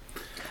Culkin.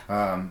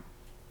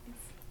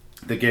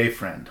 The gay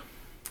friend.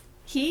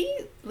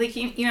 He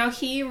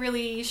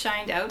really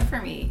shined out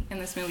for me in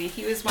this movie.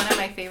 He was one of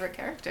my favorite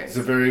characters. He's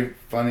a very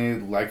funny,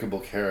 likable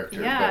character.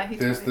 Yeah, but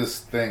there's this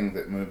thing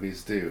that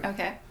movies do.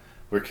 Okay.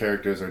 Where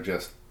characters are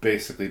just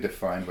basically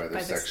defined by their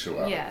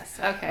sexuality.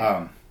 Yes, okay.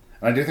 And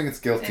I do think it's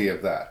guilty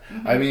of that.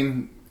 Mm-hmm. I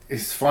mean,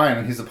 he's fine,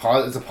 and it's a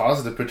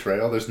positive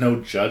portrayal. There's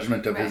no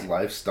judgment of his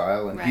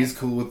lifestyle, and he's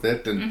cool with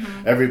it,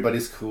 and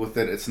everybody's cool with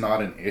it. It's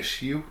not an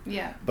issue.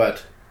 Yeah.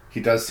 But he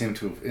does seem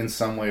to, in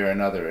some way or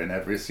another, in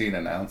every scene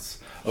announce,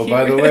 oh,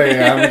 by the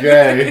way, I'm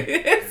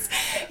gay.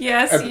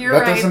 Yes, and you're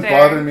right there. That doesn't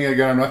bother me.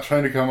 Again, I'm not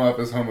trying to come off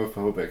as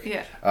homophobic.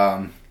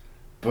 Yeah.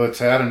 But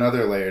to add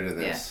another layer to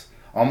this,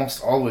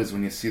 almost always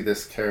when you see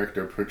this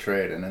character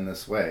portrayed and in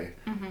this way,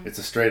 it's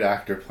a straight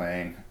actor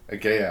playing a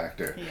gay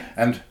actor. Yes.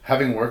 And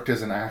having worked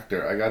as an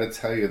actor, I gotta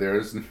tell you, there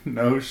is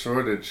no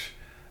shortage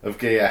of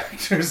gay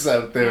actors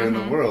out there in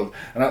the world,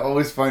 and I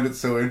always find it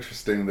so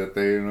interesting that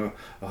they,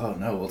 oh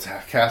no, we'll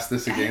cast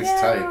this against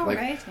type.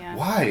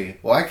 Why?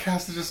 Why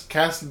just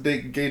cast a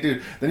big gay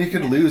dude? Then you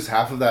could lose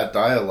half of that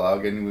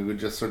dialogue, and we would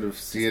just sort of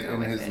see it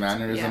in his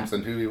mannerisms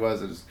and who he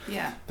was.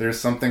 There's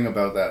something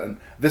about that, and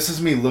this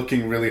is me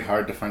looking really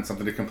hard to find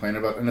something to complain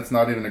about, and it's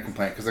not even a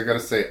complaint because I got to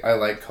say I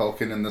like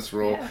Culkin in this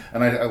role,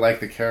 and I like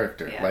the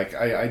character.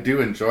 I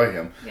do enjoy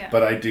him,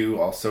 but I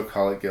do also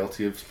call it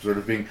guilty of sort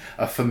of being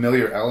a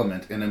familiar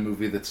element in in a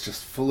movie that's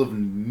just full of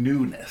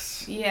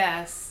newness.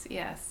 Yes.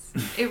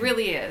 It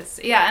really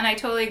is. Yeah, and I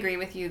totally agree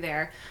with you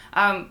there.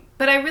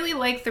 But I really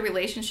like the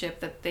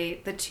relationship that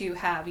the two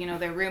have. You know,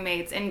 they're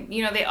roommates, and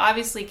you know they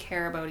obviously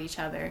care about each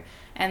other.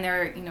 And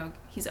they're, you know,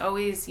 he's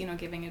always, you know,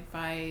 giving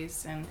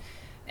advice, and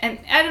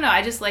I don't know.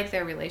 I just like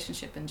their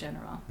relationship in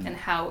general and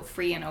how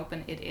free and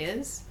open it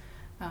is.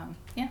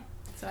 Yeah,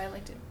 so I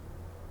liked it.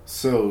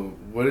 So,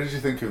 what did you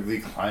think of the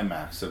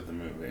climax of the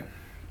movie?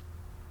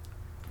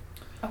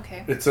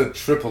 Okay. It's a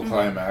triple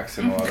climax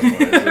in a lot of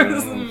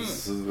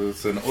ways.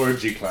 It's an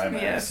orgy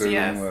climax or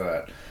something like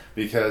that.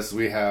 Because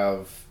we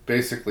have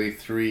basically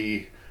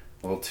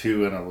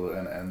two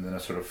and then a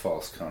sort of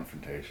false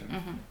confrontation.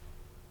 Mm-hmm.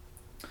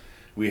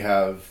 We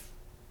have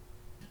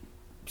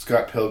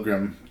Scott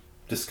Pilgrim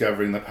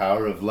discovering the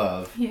power of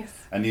love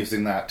and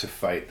using that to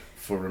fight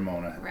for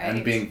Ramona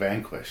and being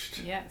vanquished.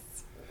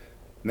 Yes.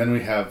 And then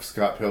we have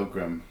Scott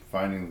Pilgrim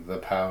finding the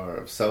power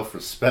of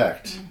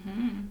self-respect,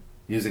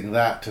 using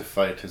that to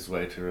fight his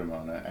way to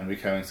Ramona and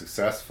becoming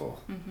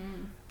successful.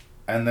 Mm-hmm.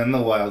 And then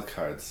the wild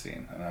card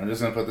scene. And I'm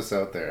just going to put this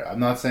out there. I'm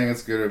not saying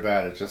it's good or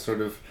bad. It just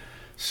sort of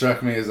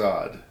struck me as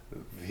odd.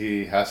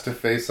 He has to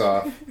face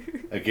off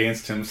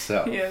against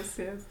himself. Yes.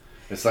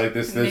 It's like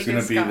there's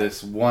going to be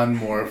this one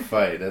more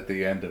fight at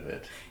the end of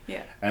it.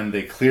 Yeah. And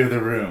they clear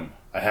the room.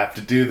 I have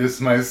to do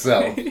this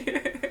myself.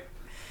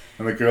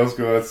 And the girls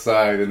go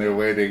outside and they're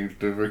waiting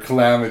for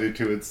calamity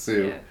to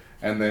ensue. Yeah.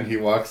 And then he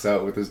walks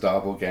out with his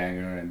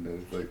doppelganger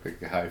and like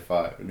a high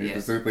five. And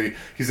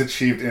he's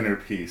achieved inner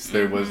peace.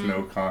 There was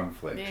no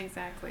conflict. Yeah,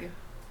 exactly.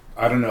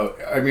 I don't know.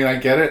 I mean, I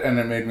get it, and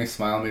it made me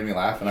smile, made me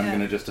laugh, and I'm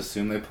going to just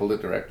assume they pulled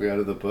it directly out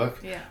of the book.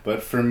 Yeah.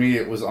 But for me,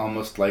 it was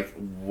almost like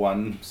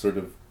one sort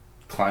of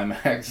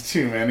climax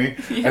too many.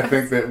 Yes. I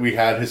think that we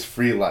had his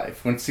free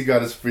life. Once he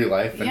got his free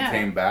life and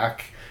came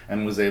back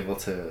and was able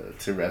to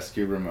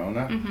rescue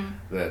Ramona,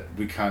 that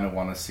we kind of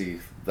want to see.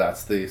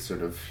 That's the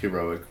sort of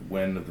heroic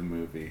win of the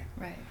movie.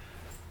 Right.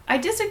 I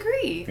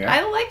disagree. Yeah.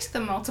 I liked the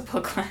multiple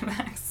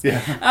climax.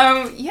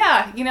 Yeah.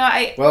 You know,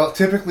 Well,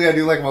 typically I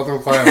do like multiple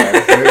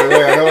climax.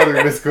 I don't want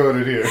to misquote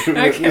it here.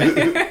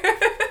 Okay.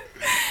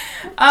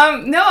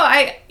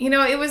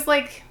 No, it was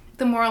like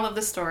the moral of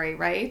the story,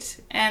 right?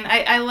 And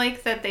I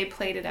like that they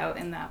played it out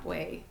in that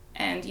way.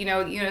 And,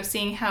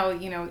 seeing how,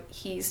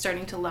 he's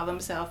starting to love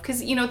himself.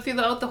 Because,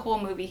 throughout the whole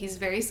movie, he's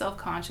very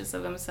self-conscious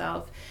of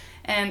himself.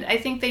 And I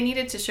think they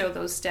needed to show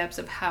those steps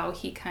of how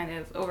he kind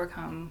of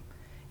overcome,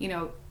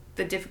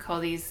 the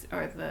difficulties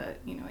or the,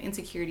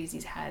 insecurities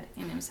he's had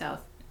in himself.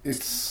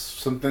 It's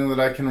something that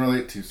I can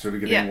relate to, sort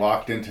of getting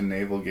locked into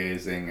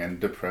navel-gazing and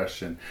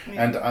depression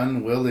and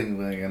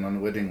unwillingly and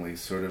unwittingly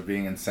sort of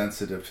being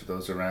insensitive to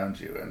those around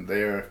you. And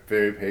they are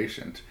very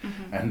patient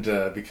and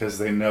because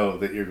they know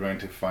that you're going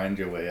to find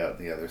your way out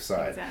the other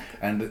side. Exactly.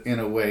 And in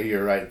a way,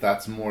 you're right,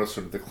 that's more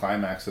sort of the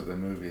climax of the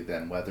movie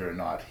than whether or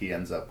not he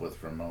ends up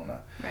with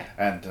Ramona. Right.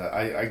 And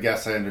I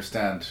guess I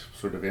understand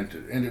sort of,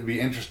 it'd be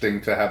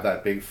interesting to have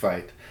that big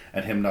fight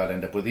and him not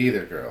end up with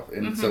either girl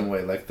in some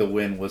way, like the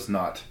win was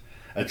not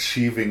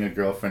achieving a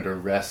girlfriend or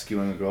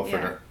rescuing a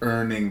girlfriend or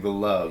earning the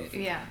love.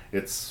 Yeah.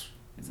 It's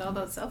all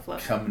about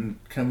self-love.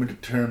 Coming to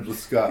terms with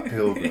Scott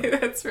Pilgrim.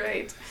 That's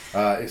right.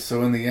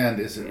 So in the end,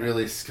 is it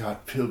really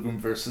Scott Pilgrim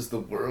versus the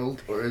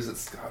world, or is it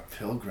Scott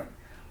Pilgrim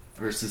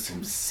versus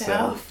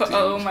himself?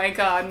 Oh my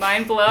God,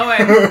 mind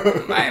blowing.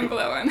 Mind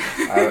blowing.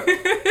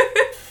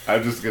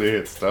 I'm just gonna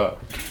hit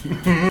stop.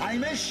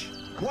 Hamish,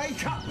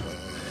 wake up.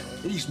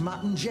 He's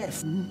mutton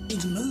Jeff.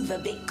 He'd move a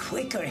bit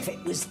quicker if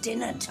it was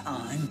dinner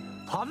time.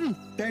 Pardon?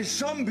 There's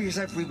zombies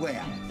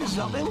everywhere.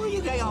 Zombie? What are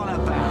you going on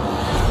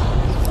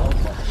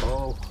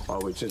about?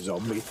 Oh, it's a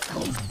zombie.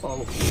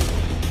 Oh.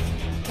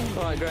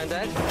 All right,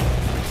 Grandad.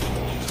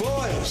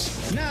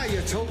 Boys, now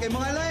you're talking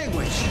my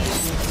language.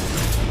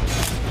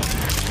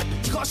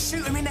 You gotta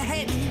shoot him in the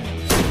head.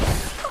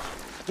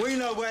 We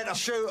know where to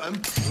shoot him.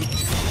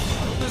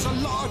 There's a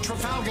lot of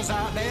Trafalgars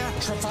out there.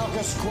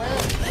 Trafalgar Square,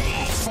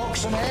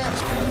 Fox and Hare,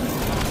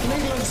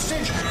 Needle and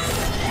Stitch,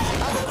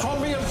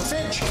 Abercrombie and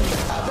Fitch,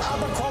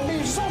 Abercrombie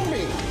and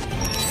Zombie.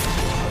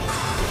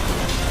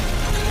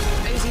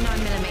 Uzi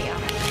 9mm.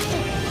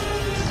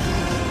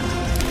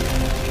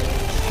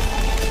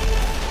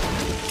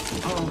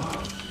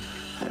 Oh,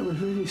 that was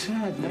really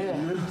sad,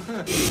 man.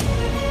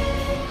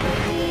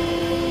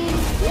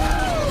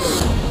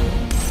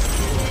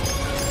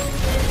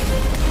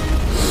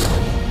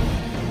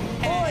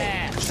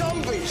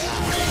 Zombies!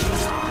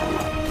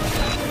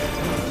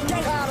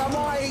 Get out of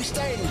my East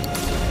End!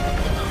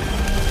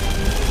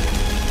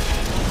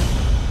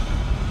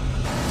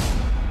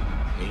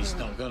 He's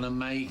not gonna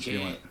make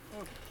it.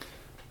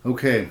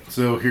 Okay,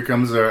 so here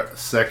comes our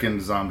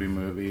second zombie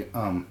movie.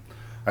 I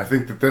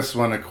think that this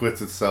one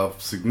acquits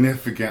itself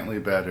significantly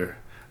better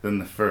than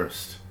the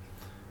first.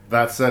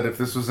 That said, if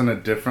this was in a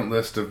different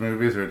list of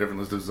movies or a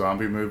different list of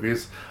zombie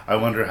movies, I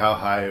wonder how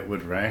high it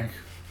would rank.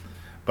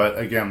 But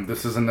again,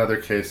 this is another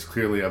case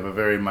clearly of a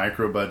very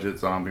micro-budget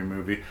zombie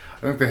movie.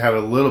 I think they had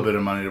a little bit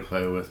of money to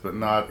play with, but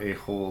not a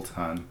whole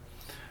ton.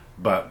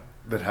 But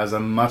that has a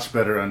much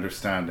better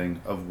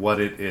understanding of what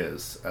it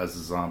is as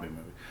a zombie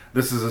movie.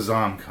 This is a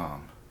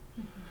zom-com.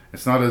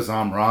 It's not a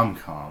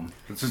rom-com.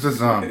 It's just a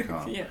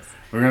zom-com. Yes.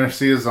 We're going to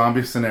see a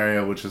zombie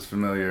scenario, which is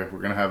familiar. We're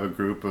going to have a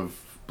group of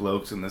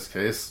blokes, in this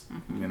case,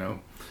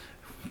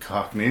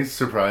 Cockneys,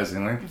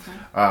 surprisingly,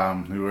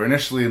 who were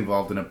initially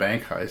involved in a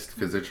bank heist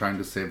because they're trying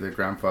to save their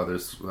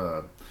grandfather's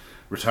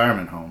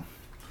retirement home.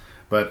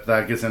 But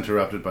that gets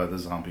interrupted by the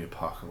zombie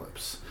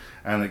apocalypse.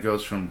 And it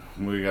goes from,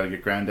 we got to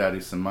get Granddaddy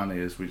some money,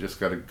 is we just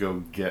got to go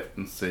get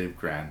and save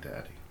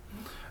Granddaddy.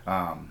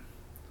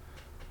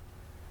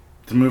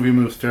 The movie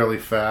moves fairly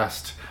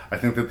fast. I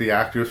think that the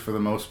actors, for the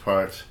most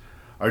part,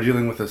 are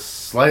dealing with a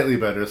slightly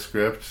better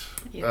script,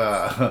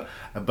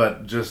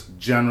 but just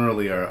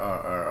generally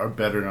are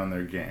better on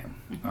their game.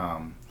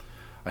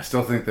 I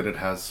still think that it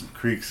has some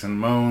creaks and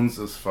moans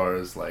as far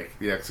as like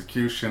the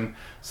execution.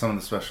 Some of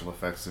the special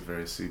effects are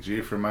very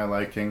CG for my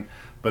liking,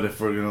 but if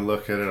we're going to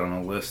look at it on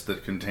a list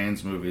that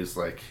contains movies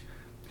like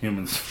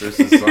Humans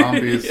vs.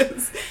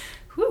 Zombies,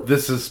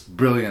 this is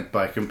brilliant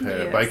by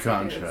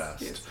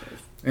contrast. Yes.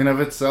 In of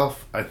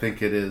itself, I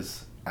think it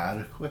is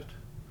adequate,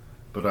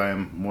 but I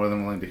am more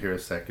than willing to hear a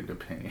second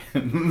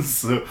opinion.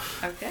 So.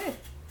 Okay.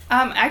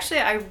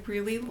 Actually, I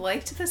really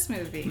liked this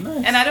movie.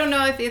 Nice. And I don't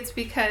know if it's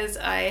because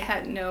I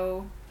had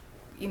no,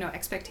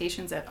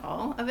 expectations at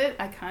all of it.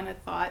 I kind of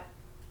thought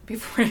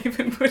before I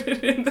even put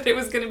it in that it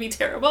was going to be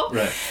terrible.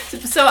 Right.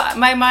 So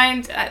my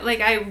mind,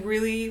 I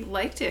really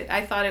liked it.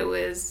 I thought it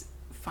was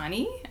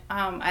funny.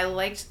 I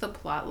liked the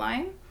plot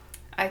line.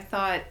 I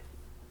thought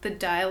the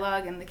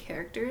dialogue and the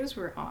characters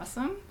were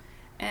awesome.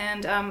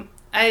 And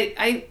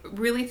I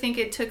really think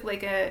it took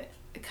like a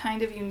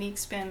kind of unique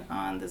spin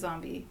on the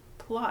zombie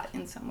plot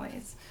in some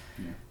ways.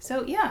 Yeah.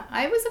 So yeah,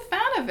 I was a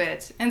fan of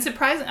it, and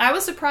I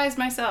was surprised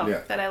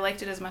myself that I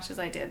liked it as much as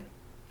I did.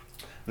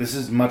 This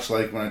is much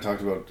like when I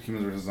talked about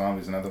Humans vs.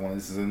 Zombies, another one.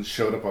 This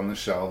showed up on the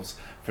shelves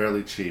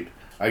fairly cheap.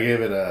 I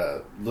gave it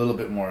a little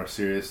bit more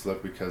serious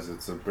look because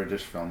it's a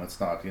British film. It's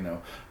not,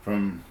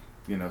 from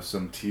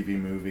some TV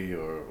movie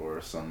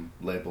or some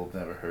label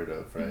never heard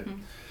of, right?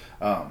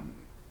 Mm-hmm.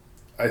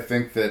 I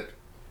think that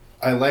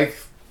I like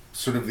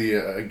sort of the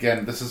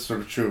again, this is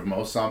sort of true of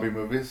most zombie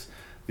movies.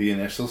 The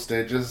initial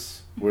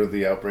stages where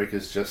the outbreak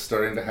is just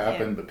starting to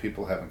happen, but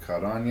people haven't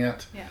caught on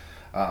yet. Yeah.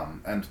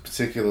 And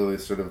particularly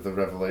sort of the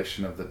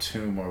revelation of the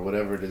tomb or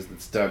whatever it is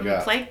that's dug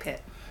up. Plague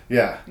pit.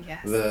 Yeah.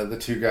 Yes. The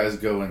two guys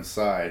go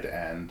inside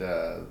and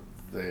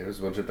there's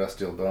a bunch of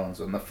bestial bones,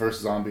 and the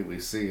first zombie we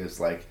see is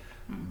like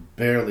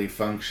barely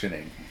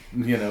functioning.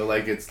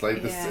 It's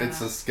like this.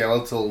 It's a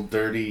skeletal,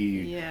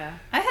 dirty. Yeah,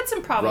 I had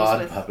some problems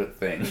rod with puppet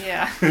thing.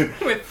 Yeah,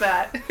 with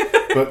that.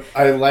 But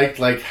I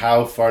liked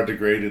how far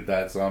degraded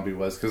that zombie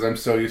was, because I'm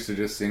so used to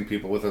just seeing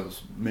people with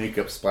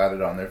makeup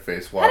splattered on their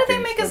face walking. How did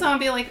they make a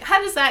zombie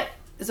how does that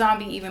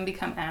zombie even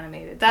become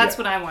animated? That's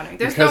what I'm wondering.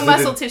 There's no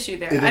muscle tissue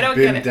there. I don't get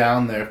it. It had been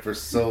down there for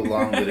so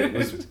long that it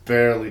was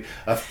barely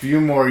a few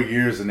more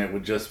years and it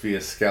would just be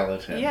a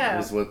skeleton. Yeah.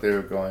 Was what they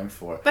were going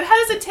for. But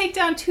how does it take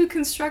down 2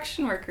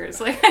 construction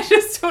workers? I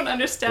just don't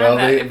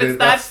understand if it's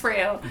that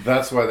frail.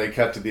 That's why they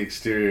cut to the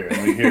exterior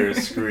and we hear a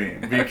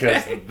scream,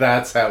 because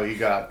that's how he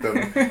got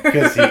them.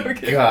 Because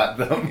he got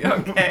them.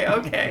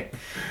 Okay.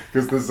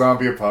 Because the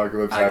zombie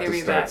apocalypse had to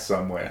start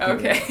somewhere.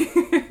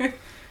 Okay.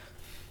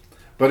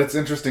 But it's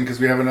interesting because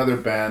we have another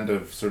band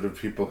of sort of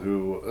people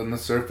who, on the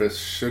surface,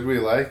 should we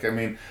like? I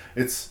mean,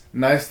 it's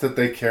nice that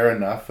they care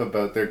enough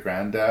about their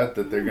granddad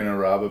that they're going to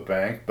rob a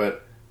bank,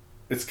 but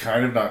it's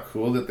kind of not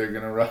cool that they're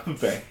going to rob a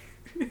bank.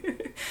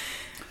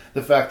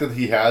 The fact that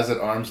he has at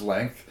arm's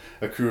length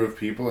a crew of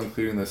people,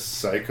 including this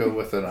psycho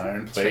with an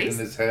iron plate in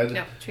his head.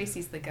 No,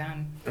 Tracy's the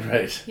gun.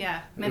 Right.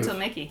 Yeah, Mental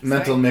Mickey.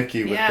 Mental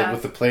Mickey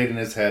with the plate in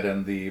his head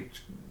and the,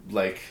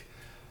 what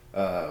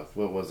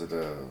was it,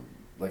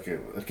 like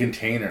a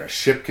container, a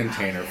ship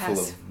container full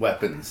of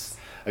weapons.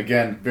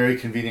 Again, very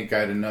convenient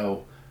guy to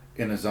know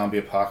in a zombie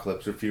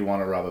apocalypse if you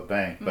want to rob a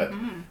bank. But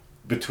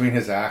between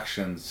his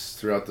actions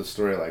throughout the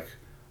story,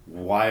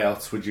 why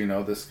else would you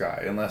know this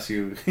guy unless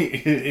you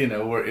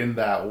were in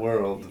that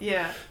world?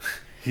 Yeah.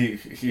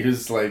 He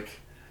was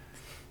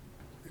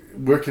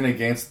working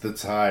against the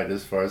tide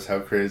as far as how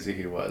crazy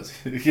he was.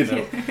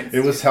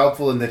 It was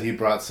helpful in that he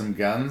brought some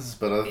guns,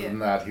 but other than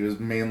that, he was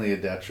mainly a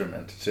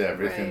detriment to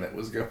everything that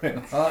was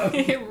going on.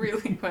 It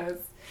really was.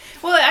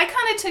 Well, I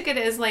kind of took it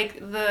as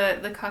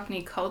the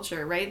Cockney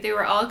culture, right? They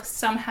were all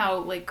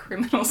somehow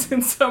criminals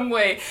in some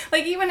way.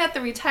 Even at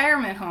the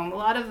retirement home, a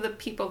lot of the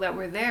people that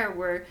were there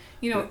were,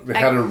 they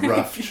had a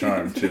rough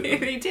charm to them.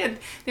 They did.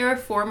 They were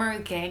former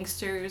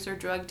gangsters or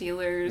drug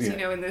dealers,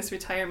 in this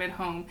retirement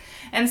home.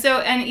 And so,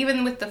 and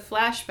even with the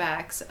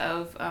flashbacks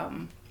of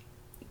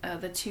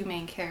the 2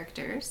 main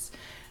characters,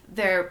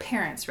 their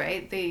parents,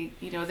 right? They,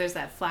 there's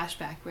that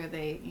flashback where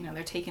they,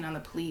 they're taking on the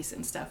police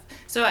and stuff.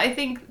 So I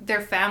think their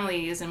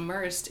family is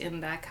immersed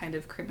in that kind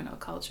of criminal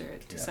culture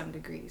to some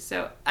degree.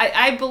 So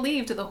I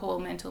believed the whole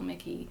Mental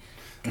Mickey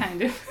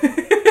kind of.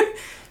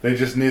 They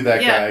just knew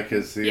that guy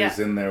because he was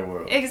in their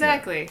world.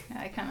 Exactly.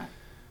 Yeah.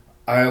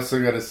 I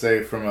also got to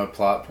say, from a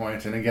plot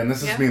point, and again,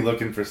 this is Yeah. me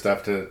looking for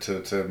stuff to,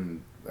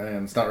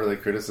 and it's not really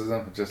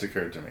criticism, it just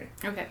occurred to me.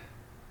 Okay.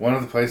 One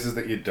of the places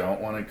that you don't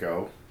want to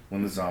go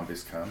when the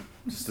zombies come,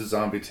 just a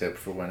zombie tip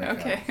for when it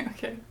comes.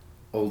 Okay.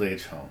 Old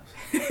age homes.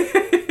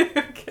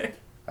 Okay.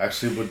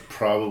 Actually would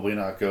probably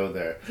not go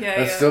there. Yeah,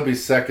 That'd still be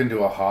second to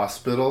a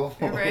hospital.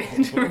 Right.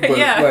 But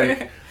Yeah.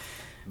 like,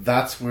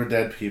 that's where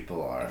dead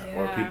people are,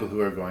 or Yeah. people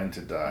who are going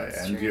to die.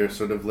 That's and true. you're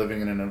sort of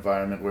living in an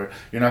environment where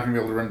you're not going to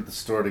be able to run to the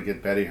store to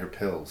get Betty her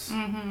pills.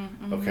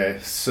 Okay?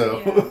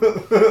 So,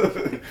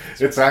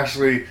 it's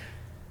actually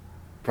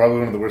probably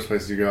one of the worst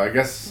places you go. I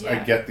guess I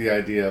get the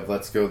idea of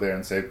let's go there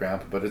and save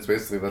Grandpa, but it's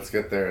basically let's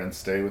get there and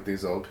stay with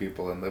these old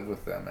people and live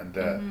with them. And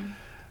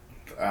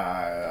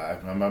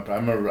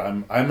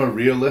I'm a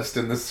realist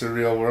in this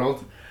surreal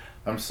world.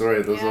 I'm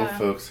sorry, those old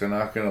folks are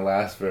not going to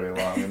last very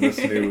long in this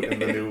in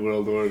the new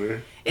world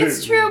order.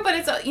 It's true, but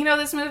it's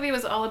this movie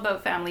was all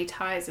about family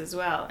ties as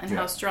well, and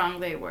how strong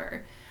they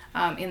were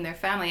in their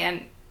family,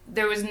 and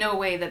there was no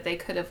way that they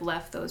could have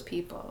left those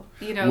people.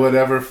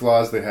 Whatever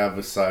flaws they have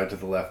aside to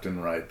the left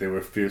and right, they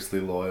were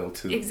fiercely loyal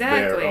to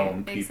their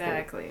own people.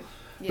 Exactly.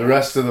 Yeah. The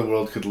rest of the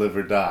world could live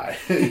or die.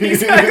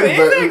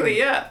 Exactly.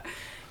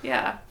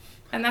 Yeah.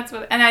 And that's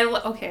what, and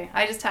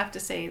I just have to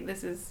say,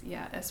 this is,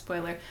 a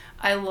spoiler.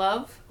 I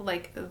love,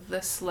 like,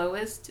 the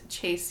slowest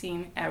chase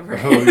scene ever.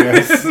 Oh,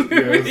 yes,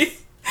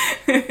 yes.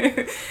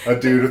 A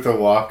dude with a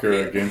walker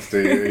against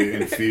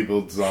a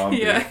enfeebled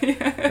zombie. Yeah.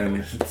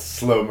 And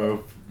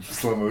slow-mo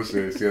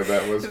chase. Yeah,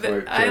 that was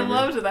quite I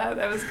loved that.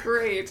 That was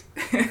great.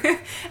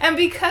 And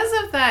because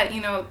of that,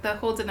 the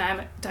whole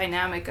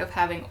dynamic of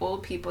having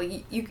old people,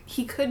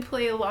 he could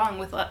play along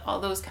with all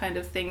those kind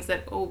of things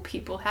that old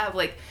people have,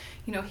 like,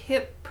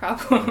 hip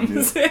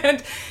problems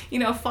and,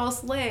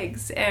 false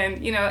legs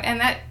and, and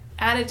that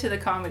added to the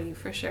comedy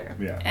for sure.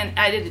 Yeah. And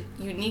added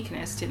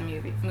uniqueness to the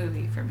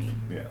movie for me.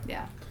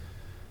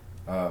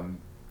 Yeah.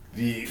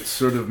 The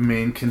sort of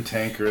main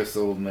cantankerous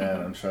old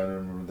man, I'm trying to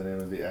remember the name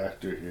of the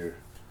actor here,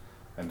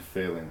 and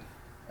failing.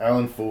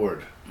 Alan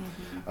Ford.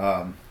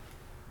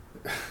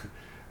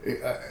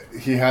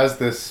 He has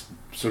this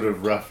sort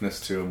of roughness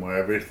to him where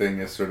everything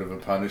is sort of a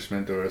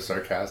punishment or a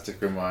sarcastic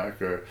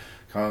remark or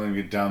calling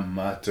you dumb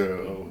mutt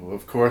or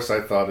of course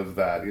I thought of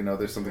that.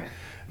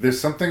 There's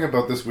something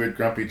about this weird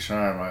grumpy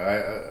charm.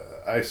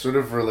 I sort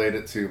of relate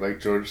it to like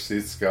George C.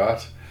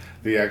 Scott,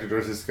 the actor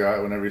George C.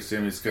 Scott. Whenever you see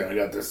him, he's kind of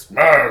got this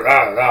rawr,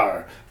 rawr,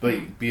 rawr.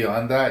 But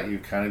beyond that, you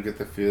kind of get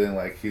the feeling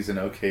like he's an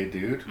okay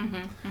dude.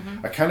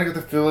 I kind of get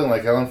the feeling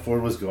like Alan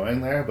Ford was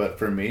going there, but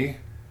for me,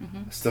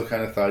 I still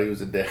kind of thought he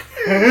was a dick.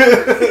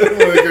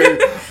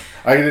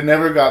 I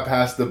never got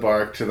past the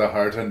bark to the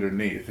heart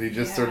underneath. He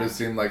just sort of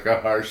seemed like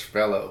a harsh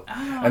fellow.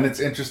 Oh. And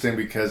it's interesting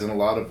because in a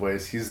lot of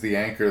ways, he's the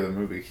anchor of the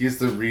movie. He's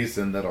the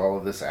reason that all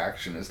of this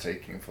action is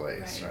taking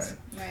place,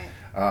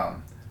 right?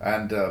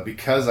 And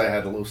because I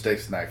had low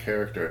stakes in that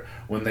character,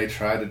 when they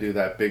try to do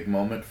that big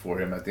moment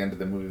for him at the end of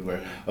the movie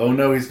where, oh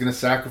no, he's going to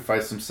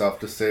sacrifice himself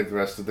to save the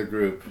rest of the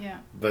group,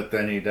 but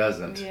then he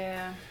doesn't.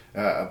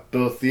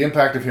 Both the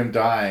impact of him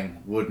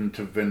dying wouldn't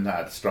have been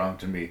that strong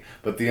to me,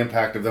 but the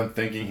impact of them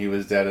thinking he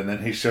was dead and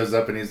then he shows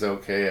up and he's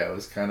okay, I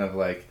was kind of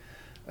like,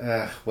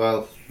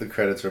 well, the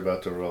credits are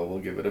about to roll, we'll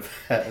give it a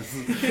pass.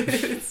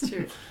 It's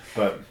true.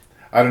 But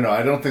I don't know,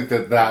 I don't think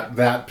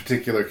that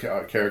particular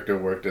character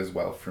worked as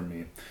well for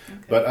me. Okay.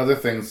 But other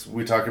things,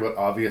 we talk about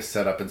obvious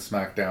setup in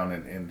SmackDown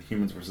in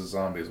Humans vs.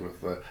 Zombies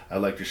with I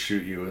like to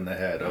shoot you in the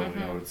head, oh, you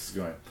know where this is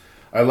going.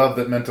 I love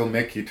that Mental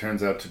Mickey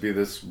turns out to be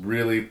this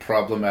really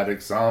problematic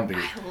zombie.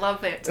 I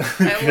love it.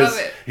 I love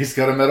it. He's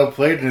got a metal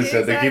plate in his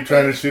head. They keep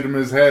trying to shoot him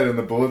in his head, and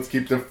the bullets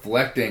keep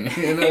deflecting.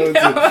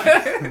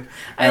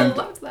 I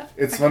loved that.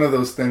 It's one of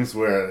those things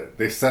where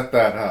they set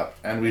that up,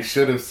 and we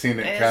should have seen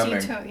it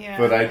coming,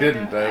 but I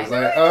didn't. I was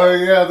like, oh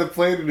yeah, the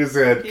plate in his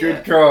head.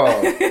 Good call.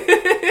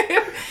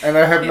 And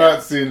I have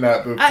not seen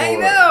that before. I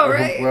know,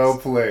 right? Well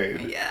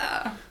played.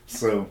 Yeah.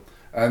 So...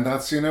 And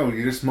that's,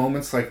 you just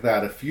moments like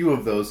that. A few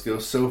of those go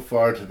so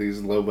far to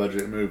these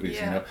low-budget movies,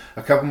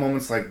 A couple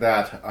moments like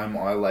that, I'm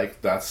on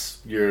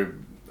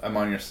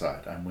your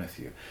side. I'm with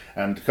you.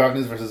 And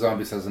Cockneys vs.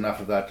 Zombies has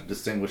enough of that to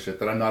distinguish it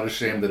that I'm not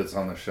ashamed that it's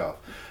on the shelf.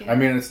 Yeah. I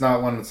mean, it's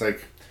not one that's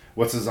like,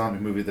 what's a zombie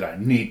movie that I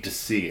need to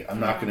see? I'm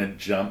not going to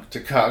jump to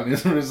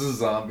Cockneys vs.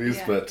 Zombies,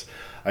 but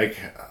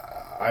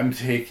I'm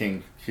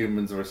taking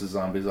Humans vs.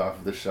 Zombies off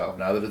of the shelf.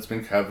 Now that it's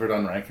been covered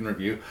on Rank and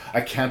Review,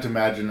 I can't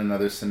imagine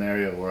another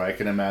scenario where I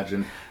can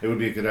imagine it would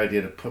be a good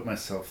idea to put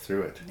myself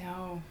through it.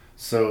 No.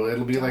 So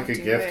it'll be like a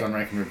gift on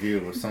Rank and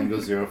Review. If someone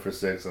goes 0 for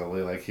 6, I'll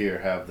be like, here,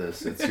 have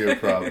this. It's your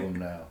problem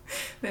now.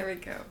 There we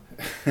go.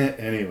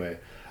 Anyway,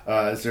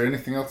 is there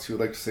anything else you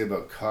would like to say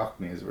about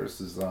Cockneys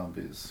versus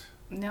Zombies?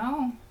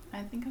 No,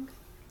 I think I'm good.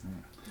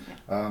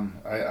 Yeah.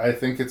 I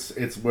think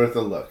it's worth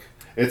a look.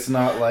 It's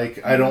not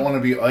like I don't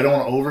want to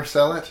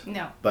oversell it.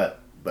 No.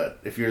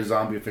 But if you're a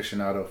zombie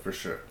aficionado, for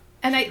sure.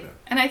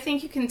 And I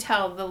think you can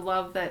tell the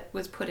love that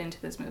was put into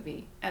this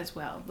movie as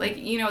well. Like,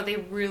 you know, they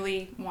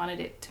really wanted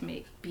it to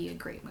be a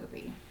great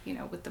movie, you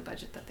know, with the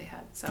budget that they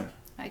had. So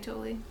I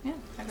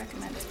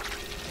recommend it.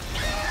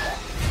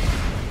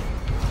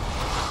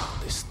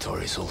 This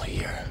story's all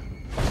here.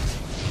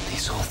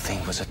 This whole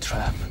thing was a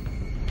trap.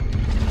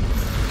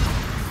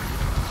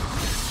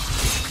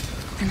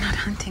 They're not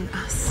hunting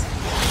us.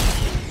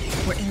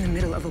 We're in the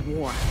middle of a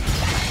war.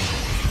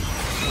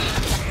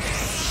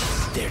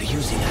 They're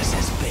using us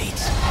as bait.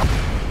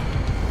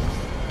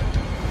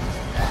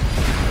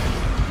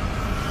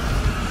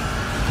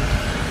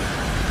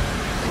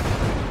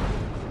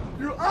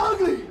 You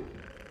ugly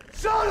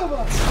son of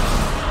a...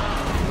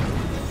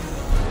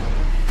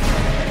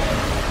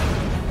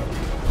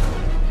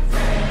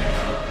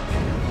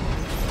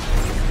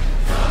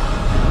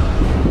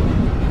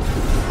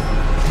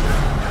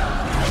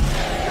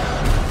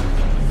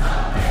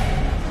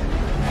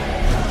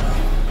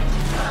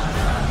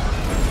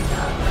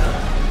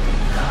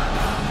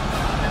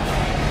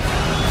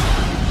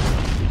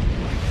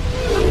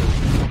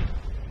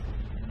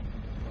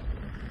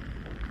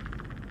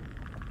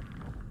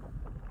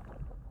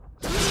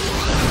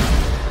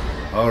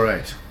 All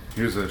right,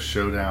 here's a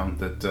showdown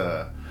that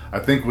I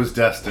think was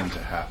destined to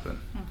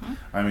happen. Mm-hmm.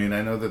 I mean,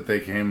 I know that they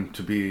came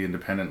to be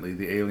independently.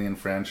 The Alien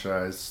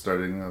franchise,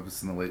 starting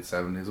obviously in the late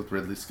 70s with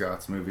Ridley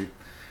Scott's movie.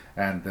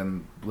 And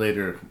then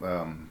later,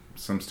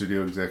 some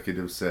studio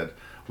executives said,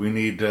 we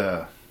need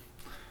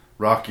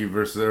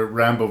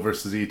Rambo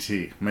versus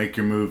E.T. Make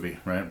your movie,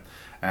 right?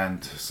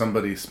 And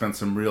somebody spent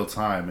some real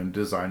time in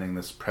designing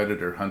this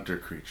predator hunter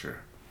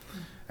creature.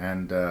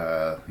 And,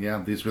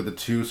 these were the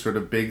two sort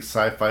of big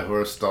sci-fi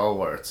horror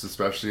stalwarts,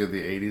 especially of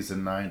the 80s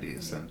and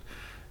 90s. Yeah. And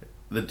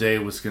the day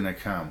was going to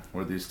come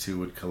where these two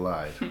would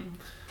collide.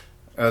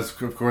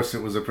 As, of course,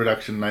 it was a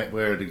production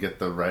nightmare to get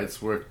the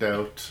rights worked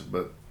out,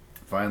 but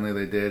finally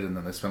they did, and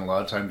then they spent a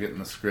lot of time getting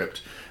the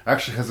script.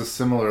 Actually has a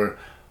similar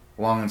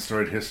long and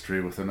storied history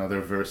with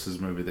another Versus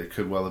movie that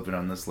could well have been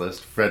on this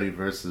list, Freddy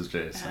vs.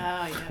 Jason,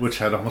 which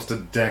had almost a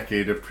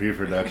decade of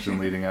pre-production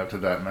leading out to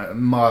that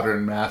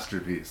modern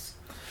masterpiece.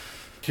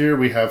 Here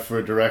we have for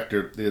a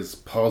director is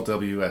Paul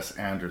W.S.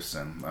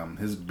 Anderson.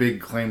 His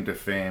big claim to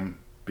fame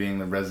being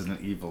the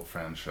Resident Evil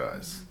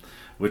franchise,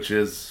 which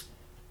is,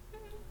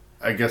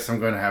 I guess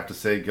I'm going to have to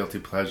say, guilty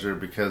pleasure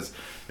because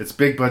it's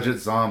big budget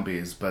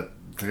zombies, but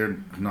they're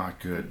not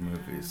good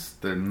movies.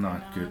 They're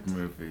not good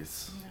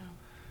movies. No.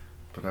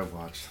 But I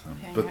watched them.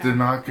 Yeah, but they're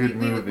not good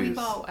movies. We've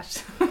all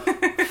watched them.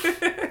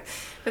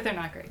 But they're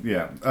not great.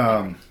 Yeah.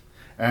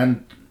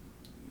 And,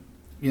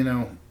 you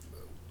know,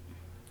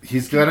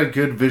 he's got a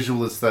good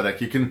visual aesthetic.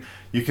 You can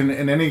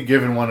in any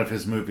given one of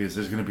his movies,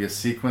 there's going to be a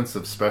sequence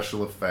of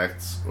special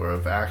effects or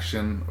of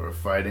action or of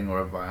fighting or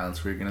of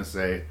violence where you're going to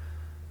say,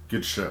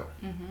 good show.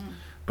 Mm-hmm.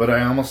 But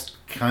I almost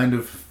kind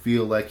of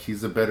feel like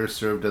he's a better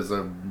served as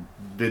a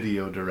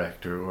video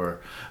director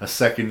or a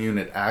second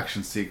unit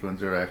action sequence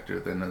director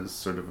than as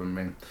sort of a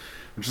main,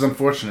 which is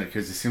unfortunate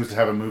because he seems to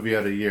have a movie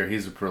out a year.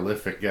 He's a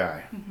prolific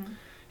guy. Mm-hmm.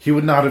 He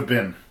would not have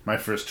been my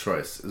first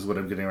choice, is what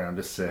I'm getting around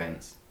to saying,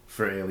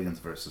 for Aliens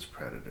versus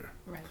Predator.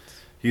 Right.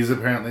 He's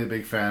apparently a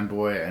big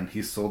fanboy, and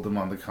he sold them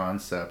on the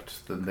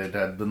concept that they'd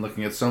had been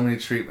looking at so many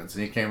treatments,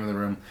 and he came in the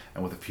room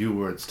and with a few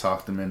words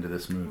talked them into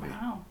this movie.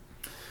 Wow.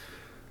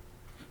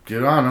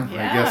 Good on him.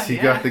 Yeah, I guess he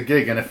got the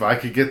gig, and if I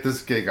could get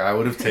this gig, I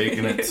would have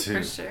taken it too.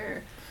 For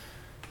sure.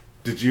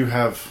 Did you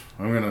have...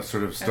 I'm going to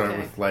sort of start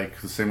with, like,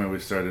 the same way we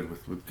started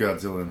with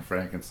Godzilla and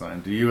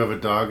Frankenstein. Do you have a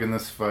dog in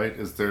this fight?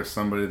 Is there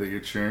somebody that you're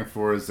cheering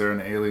for? Is there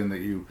an alien that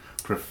you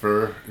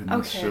prefer in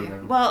this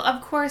showdown? Well,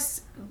 of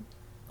course,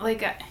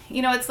 like,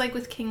 you know, it's like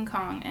with King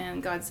Kong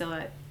and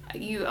Godzilla.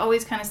 You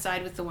always kind of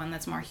side with the one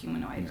that's more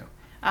humanoid.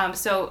 Yeah.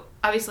 So,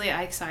 obviously,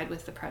 I side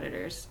with the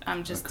Predators.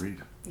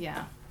 Agreed.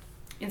 Yeah.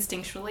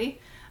 Instinctually.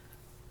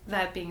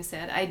 That being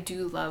said, I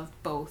do love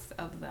both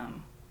of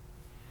them.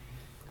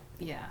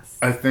 Yes.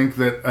 I think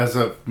that as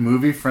a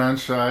movie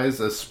franchise,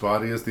 as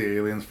spotty as the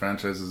Aliens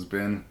franchise has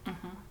been,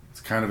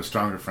 it's kind of a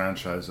stronger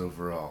franchise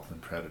overall than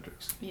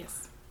Predators.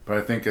 Yes. But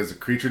I think as a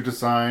creature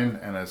design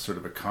and as sort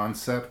of a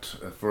concept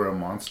for a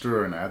monster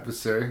or an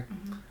adversary,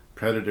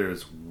 Predator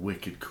is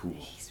wicked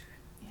cool.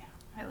 Yeah,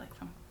 I like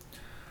them.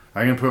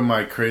 I'm going to put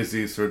my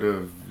crazy sort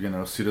of, you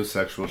know,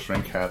 pseudosexual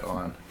shrink hat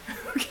on.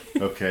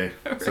 Okay.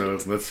 Right. So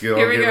let's get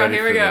ready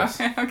for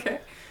this. Okay.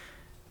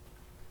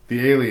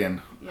 The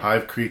alien,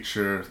 hive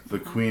creature, the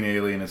queen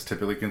alien is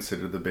typically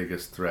considered the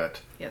biggest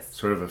threat. Yes.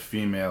 Sort of a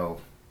female,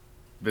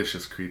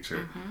 vicious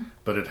creature.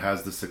 But it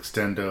has this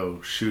extendo,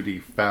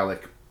 shooty,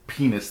 phallic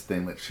penis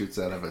thing that shoots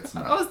out of its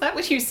mouth. Oh, is that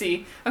what you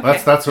see?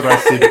 Okay. That's what I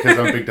see because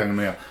I'm a big dumb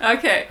male.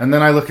 Okay. And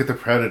then I look at the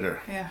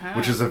Predator,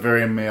 which is a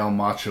very male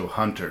macho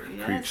hunter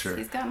creature.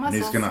 He's got muscles.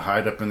 And he's going to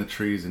hide up in the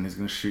trees and he's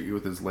going to shoot you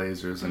with his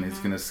lasers and he's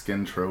going to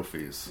skin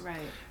trophies. Right.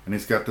 And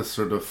he's got this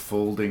sort of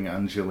folding,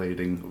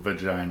 undulating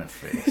vagina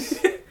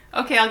face.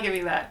 Okay, I'll give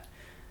you that.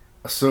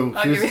 So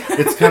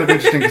it's kind of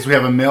interesting because we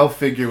have a male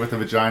figure with a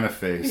vagina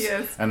face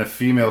and a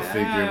female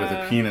figure with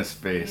a penis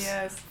face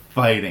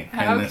fighting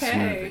in this movie.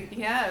 Okay,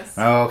 yes.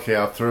 Okay,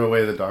 I'll throw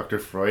away the Dr.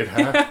 Freud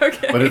hat.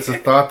 Okay. But it's a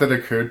thought that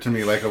occurred to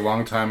me like a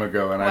long time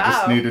ago, and I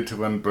just Wow. needed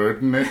to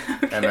unburden it,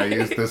 and I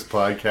used this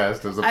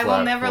podcast as a I platform.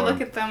 will never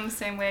look at them the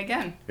same way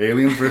again.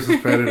 Aliens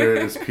versus Predator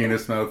is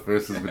penis mouth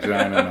versus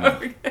vagina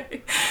mouth.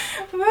 Okay.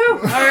 Woo! All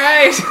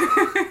right.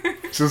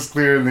 Just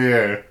clear in the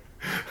air.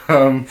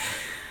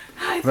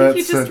 I think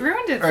you just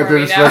ruined it for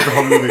me just now. read the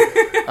whole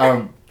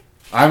movie.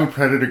 I'm a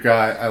Predator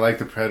guy. I like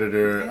the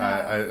Predator.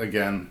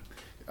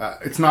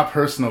 It's not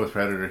personal with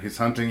Predator. He's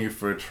hunting you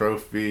for a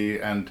trophy,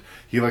 and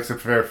he likes a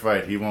fair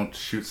fight. He won't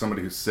shoot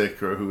somebody who's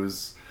sick or who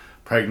is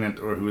pregnant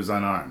or who is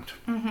unarmed.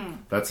 Mm-hmm.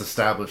 That's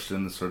established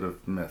in the sort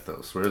of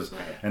mythos. Whereas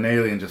an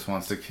alien just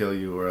wants to kill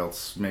you or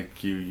else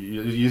make you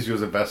use you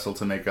as a vessel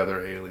to make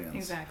other aliens.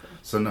 Exactly.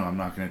 So no, I'm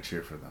not going to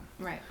cheer for them.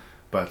 Right.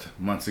 But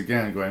once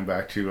again, going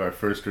back to our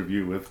first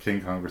review with King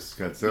Kong vs.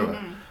 Godzilla,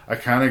 Mhm. I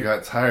kind of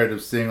got tired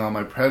of seeing all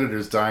my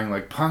predators dying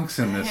like punks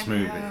in this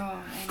movie.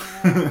 I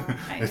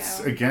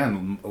It's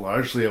again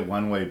largely a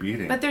one-way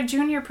beating. But they're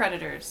junior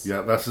predators.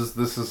 Yeah, this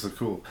is a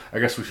cool. I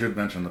guess we should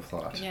mention the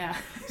plot. Yeah.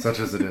 Such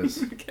as it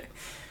is. Okay.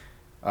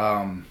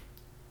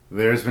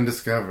 There's been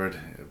discovered,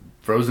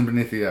 frozen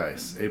beneath the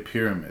ice, a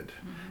pyramid.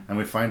 And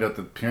we find out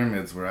that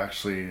pyramids were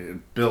actually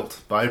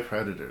built by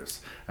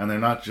predators. And they're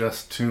not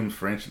just tombs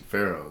for ancient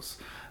pharaohs.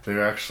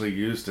 They're actually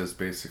used as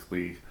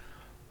basically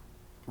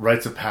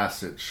rites of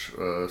passage,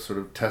 sort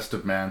of test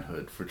of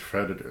manhood for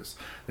predators.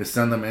 They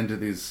send them into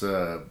these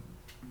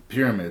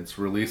pyramids,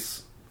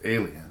 release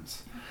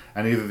aliens.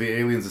 And either the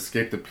aliens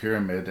escape the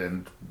pyramid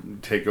and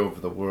take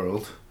over the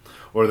world,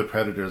 or the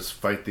predators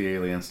fight the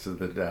aliens to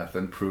the death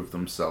and prove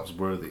themselves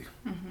worthy.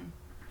 Mm-hmm.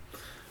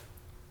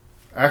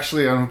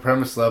 Actually, on a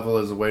premise level,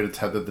 as a way to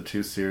tether the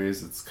two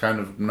series, it's kind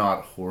of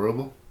not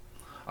horrible.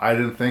 I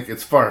didn't think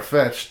it's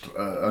far-fetched,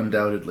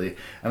 undoubtedly,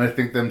 and I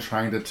think them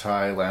trying to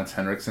tie Lance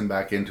Henriksen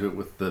back into it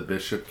with the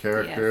Bishop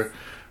character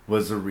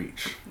was a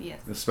reach.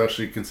 Yes.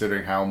 Especially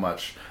considering how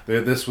much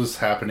this was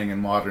happening in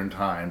modern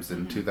times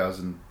in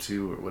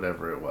 2002 or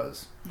whatever it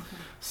was. Mm-hmm.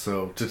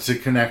 So to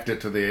connect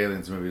it to the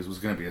Aliens movies was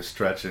going to be a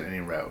stretch in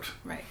any route.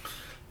 Right.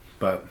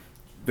 But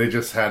they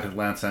just had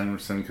Lance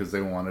Henriksen because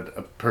they wanted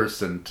a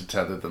person to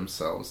tether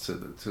themselves to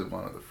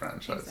one of the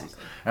franchises.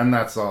 Exactly. And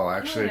that's all,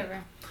 actually.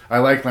 Whatever. I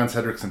like Lance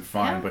Henriksen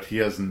fine, Yeah. but he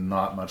has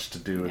not much to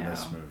do in No.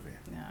 this movie.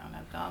 No,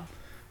 not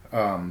at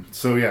all.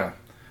 So yeah,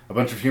 a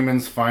bunch of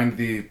humans find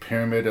the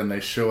pyramid and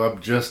they show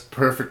up just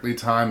perfectly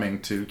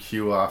timing to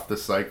cue off the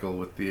cycle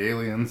with the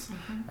aliens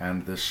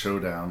and this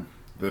showdown.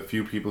 The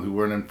few people who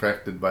weren't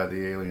infected by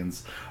the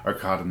aliens are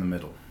caught in the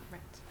middle.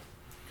 Right.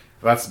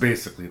 That's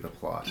basically the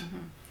plot.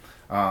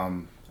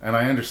 And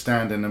I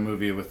understand in a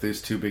movie with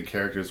these two big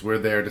characters, we're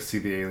there to see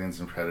the aliens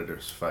and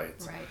predators fight.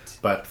 Right.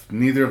 But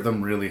neither of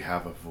them really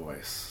have a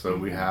voice, so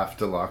we have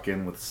to lock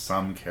in with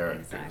some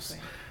characters.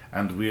 Exactly.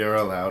 And we are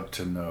allowed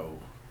to know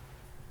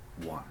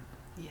one.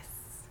 Yes.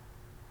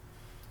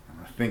 And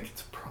I think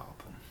it's a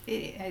problem.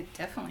 It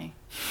definitely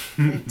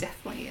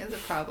is a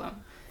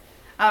problem.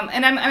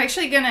 And I'm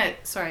actually gonna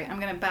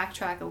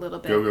backtrack a little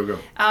bit. Go.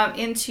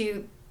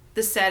 Into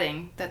the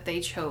setting that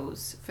they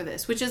chose for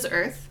this, which is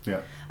Earth.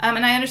 Yeah.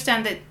 And I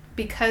understand that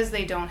because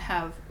they don't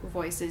have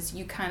voices,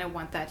 you kind of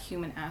want that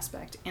human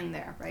aspect in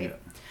there, right?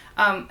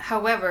 Yeah.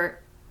 However,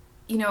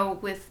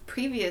 with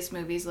previous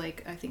movies,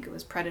 like I think it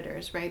was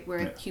Predators, right,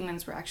 where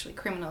humans were actually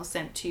criminals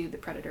sent to the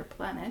Predator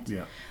planet.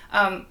 Yeah.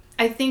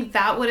 I think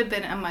that would have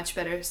been a much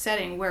better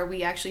setting where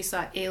we actually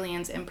saw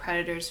aliens and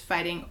predators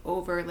fighting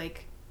over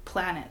like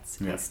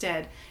planets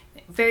instead.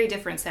 Very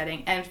different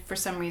setting, and for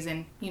some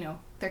reason,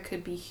 there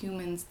could be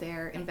humans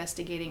there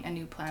investigating a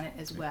new planet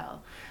as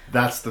well.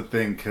 That's the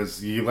thing,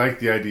 because you like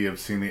the idea of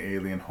seeing the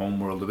alien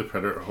homeworld or the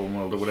predator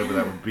homeworld or whatever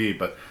that would be,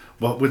 but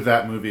what would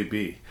that movie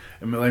be?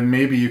 I mean, like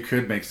maybe you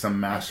could make some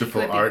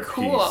masterful art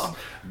piece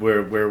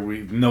where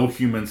we no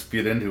humans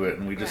fit into it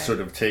and we just sort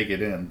of take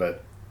it in,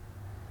 but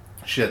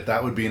shit,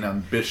 that would be an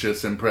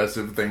ambitious,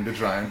 impressive thing to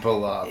try and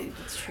pull off.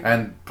 It's true.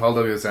 And Paul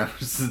W.S.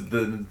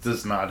 Anderson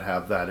does not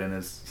have that in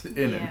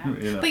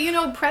it.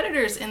 But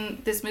Predators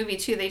in this movie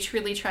too, they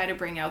truly try to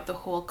bring out the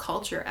whole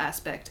culture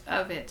aspect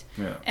of it.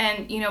 Yeah.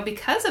 And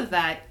because of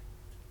that,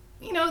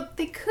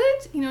 they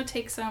could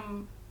take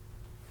some,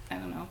 I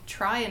don't know,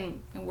 try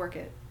and work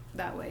it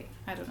that way.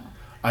 I don't know.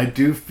 I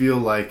do feel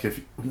like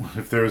if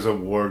there's a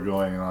war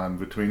going on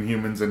between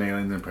humans and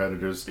aliens and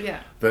predators,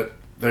 that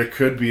there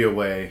could be a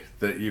way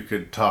that you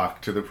could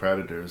talk to the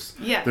predators.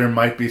 Yeah. There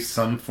might be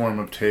some form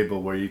of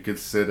table where you could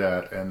sit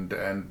at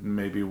and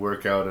maybe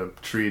work out a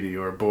treaty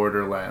or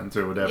borderlands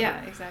or whatever.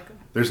 Yeah, exactly.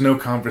 There's no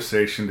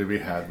conversation to be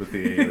had with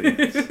the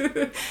aliens.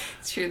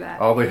 It's true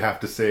that. All they have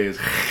to say is...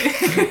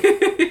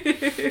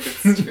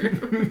 It's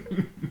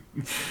true.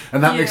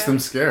 And that makes them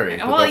scary.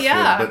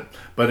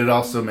 But it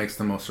also makes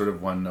them sort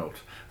of one note.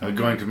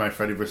 Going to my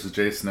Freddy vs.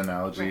 Jason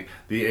analogy,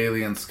 the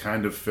aliens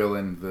kind of fill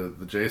in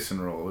the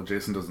Jason role.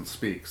 Jason doesn't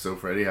speak, so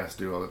Freddy has to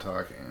do all the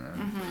talking.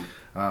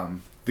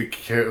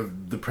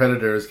 The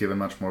Predator is given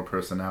much more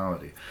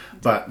personality.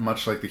 But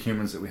much like the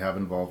humans that we have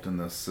involved in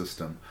this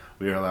system,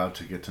 we are allowed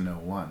to get to know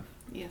one.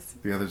 Yes.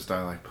 The others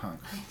die like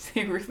punks.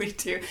 They really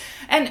do.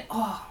 And,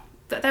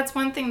 that's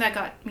one thing that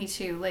got me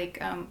too.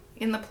 Like,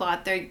 in the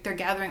plot, they're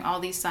gathering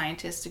all these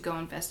scientists to go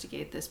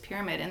investigate this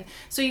pyramid. And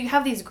so you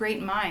have these great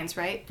minds,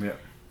 right? Yeah.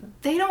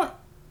 They don't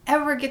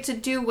ever get to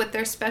do what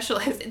their special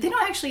is. They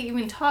don't actually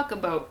even talk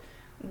about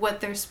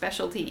what their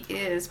specialty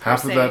is, per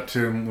Half se. of that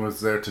tomb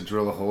was there to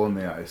drill a hole in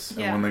the ice.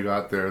 Yeah. And when they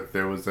got there,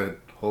 there was a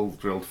hole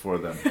drilled for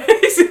them.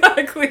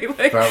 Exactly.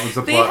 Like, that was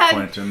a plot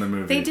point in the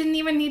movie. They didn't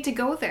even need to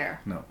go there.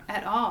 No.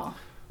 At all.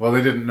 Well,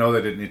 they didn't know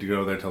they didn't need to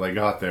go there till they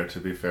got there, to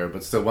be fair.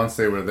 But still, once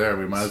they were there,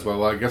 we might as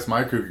well, I guess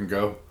my crew can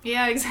go.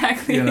 Yeah,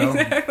 exactly. You know?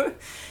 Exactly.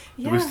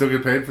 Yeah. Do we still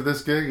get paid for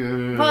this gig?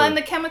 Well, and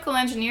the chemical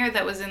engineer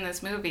that was in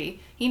this movie,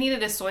 he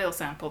needed a soil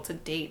sample to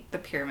date the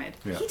pyramid.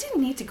 Yeah. He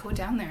didn't need to go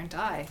down there and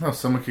die. No,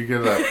 someone could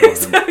get that for him.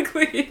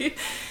 Exactly.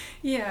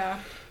 Yeah.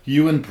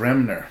 Ewan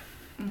Bremner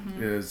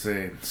is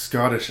a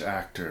Scottish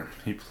actor.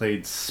 He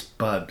played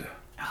Spud,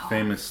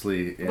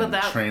 famously in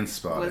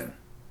Trainspotting. Was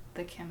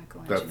the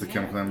chemical engineer. That's the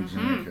chemical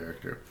engineer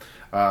character.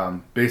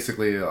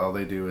 Basically, all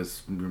they do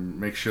is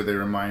make sure they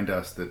remind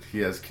us that he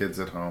has kids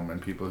at home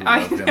and people who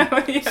love him,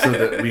 so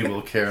that we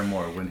will care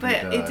more when he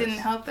dies. But it didn't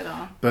help at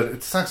all. But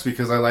it sucks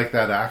because I like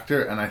that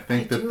actor, and I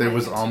think that there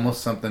was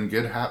almost something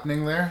good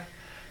happening there,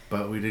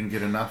 but we didn't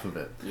get enough of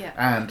it. Yeah.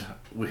 And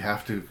we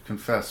have to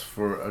confess,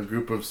 for a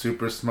group of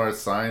super smart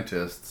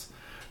scientists,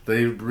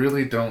 they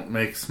really don't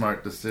make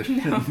smart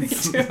decisions. No, they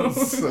don't.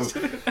 So,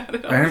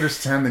 I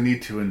understand the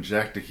need to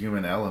inject a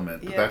human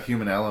element, but that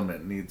human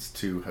element needs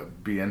to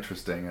be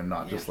interesting and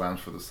not just lambs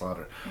for the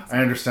slaughter. Exactly.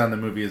 I understand the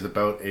movie is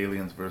about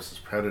aliens versus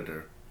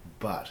Predator,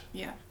 but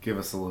give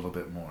us a little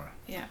bit more.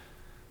 Yeah.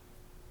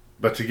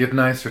 But to get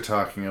nicer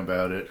talking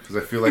about it, because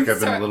I feel like I've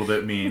been a little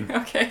bit mean.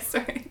 Okay,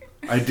 sorry.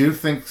 I do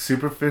think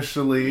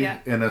superficially,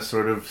 in a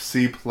sort of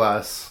C+,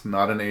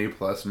 not an A+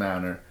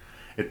 manner,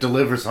 it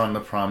delivers on the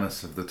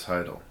promise of the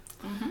title.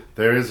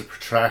 There is a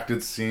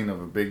protracted scene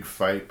of a big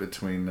fight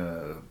between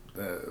a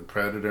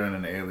predator and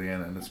an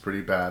alien, and it's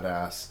pretty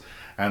badass.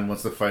 And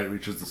once the fight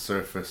reaches the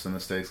surface and the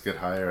stakes get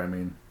higher, I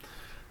mean,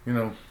 you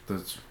know,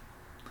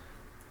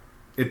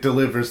 it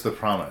delivers the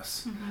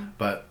promise.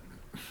 But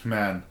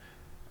man,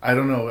 I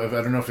don't know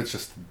if it's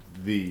just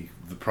the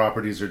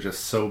properties are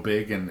just so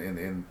big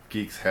in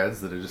geeks'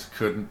 heads that it just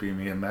couldn't be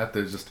me and Matt.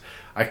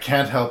 I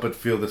can't help but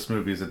feel this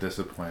movie is a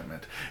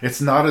disappointment. It's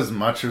not as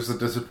much as a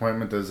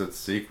disappointment as its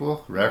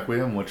sequel,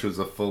 Requiem, which was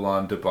a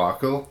full-on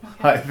debacle,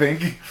 I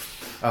think.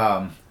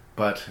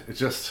 But it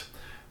just...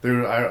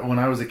 when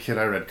I was a kid,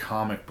 I read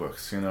comic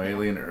books,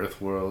 Alien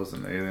Earthworlds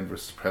and Alien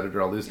vs.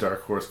 Predator, all these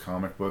Dark Horse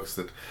comic books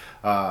that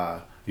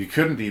you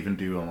couldn't even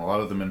do, and a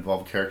lot of them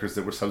involved characters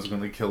that were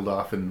subsequently killed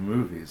off in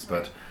movies,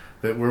 but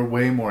that were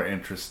way more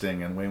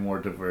interesting and way more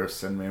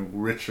diverse and way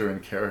richer in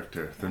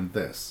character than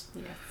this.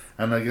 Yes.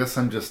 And I guess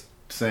I'm just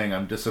saying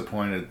I'm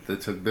disappointed that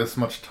it took this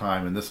much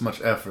time and this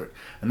much effort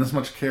and this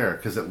much care,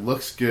 because it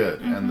looks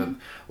good, and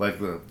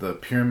the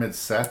pyramid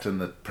set and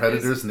the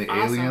predators and the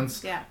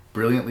aliens,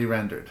 brilliantly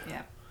rendered.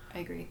 Yeah, I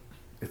agree.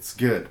 It's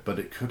good, but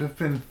it could have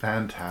been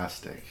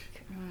fantastic.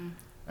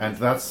 And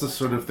that's the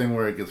sort of thing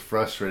where it gets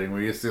frustrating,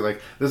 where you see,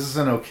 like, this is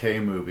an okay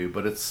movie,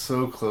 but it's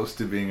so close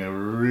to being a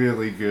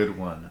really good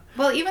one.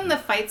 Well, even the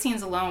fight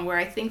scenes alone, where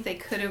I think they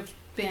could have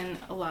been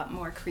a lot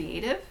more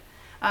creative.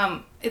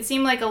 It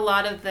seemed like a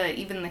lot of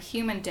even the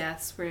human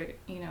deaths were,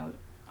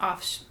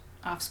 off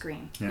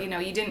screen. Yeah.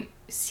 You didn't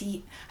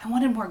see... I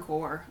wanted more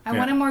gore. I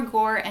wanted more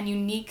gore and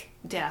unique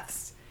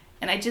deaths.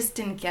 And I just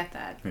didn't get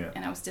that. Yeah.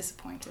 And I was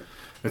disappointed.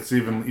 It's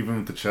even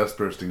with the chest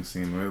bursting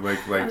scene.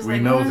 Like we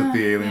know that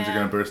the aliens are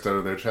going to burst out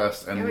of their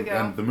chest.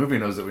 And the movie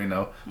knows that we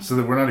know. So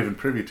that we're not even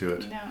privy to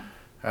it. No.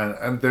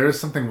 And there is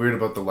something weird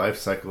about the life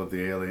cycle of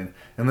the alien.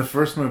 In the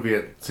first movie,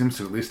 it seems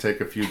to at least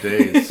take a few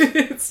days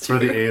for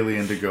the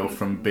alien to go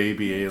from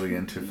baby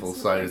alien to full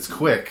size. It's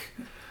quick,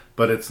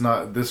 but it's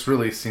not. This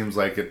really seems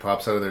like it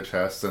pops out of their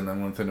chest and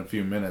then within a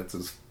few minutes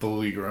is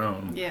fully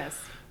grown. Yes.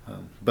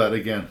 But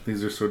again,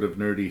 these are sort of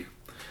nerdy.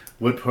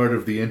 What part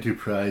of the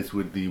Enterprise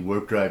would the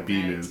warp drive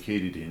be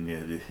located in?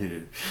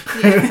 And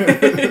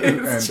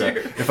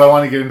if I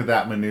want to get into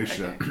that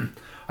minutia. Okay.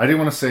 I do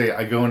want to say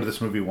I go into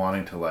this movie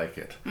wanting to like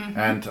it,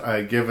 and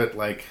I give it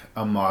like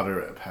a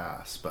moderate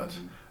pass, but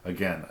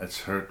again,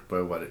 it's hurt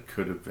by what it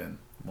could have been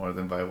more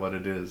than by what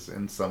it is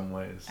in some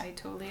ways. I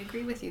totally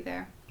agree with you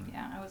there.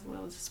 Yeah, I was a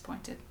little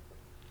disappointed.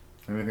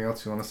 Anything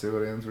else you want to say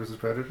about Aliens vs.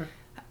 Predator?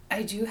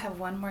 I do have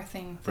one more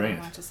thing that I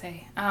want to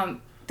say.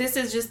 This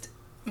is just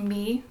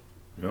me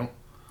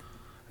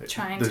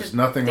trying to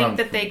think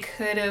that they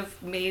could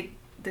have made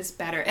this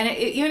better, and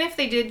even if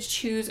they did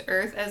choose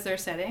Earth as their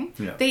setting,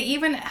 they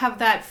even have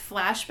that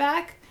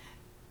flashback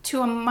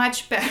to a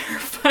much better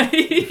fight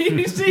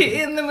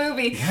in the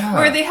movie,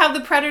 where they have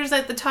the predators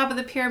at the top of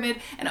the pyramid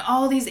and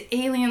all these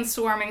aliens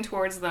swarming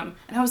towards them,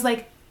 and I was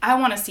like, I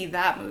want to see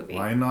that movie.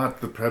 Why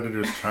not the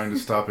predators trying to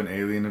stop an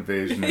alien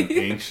invasion in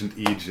ancient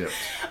Egypt?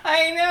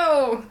 I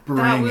know.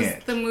 That was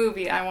the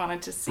movie I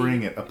wanted to see.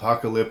 Bring it.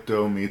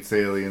 Apocalypto meets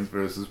Aliens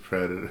versus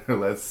Predator.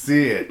 Let's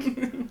see it.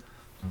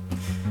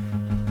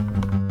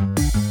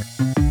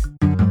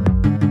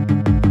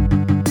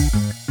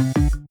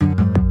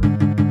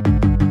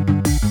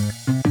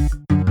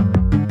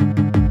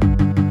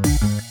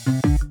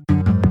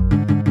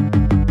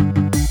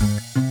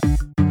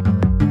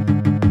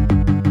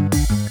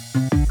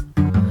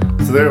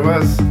 So there it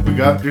was. We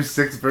got through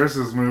 6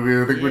 versus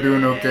movie. I think we're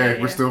doing okay.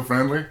 Yeah. We're still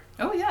friendly?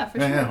 Oh, yeah, for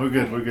sure. Yeah, we're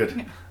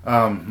good.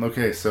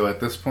 Okay, so at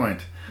this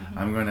point,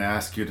 I'm going to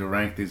ask you to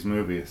rank these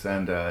movies,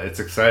 and it's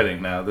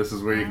exciting now. This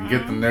is where you can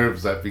get the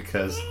nerves up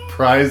because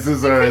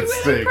prizes are at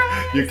stake.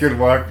 You can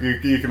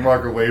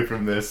walk away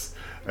from this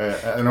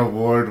an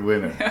award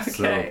winner. Okay.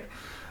 So,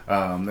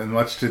 and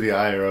much to the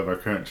ire of our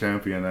current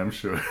champion, I'm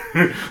sure.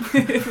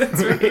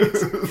 That's right.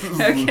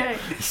 Okay.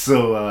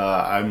 So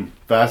I'm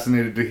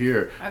fascinated to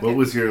hear. Okay. What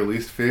was your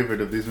least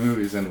favorite of these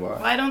movies and why?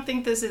 Well, I don't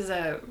think this is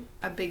a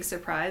big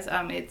surprise.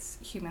 It's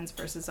Humans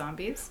versus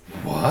Zombies.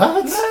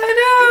 What?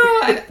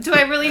 I know. Do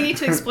I really need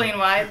to explain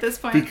why at this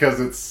point?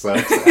 Because it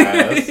sucks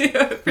ass.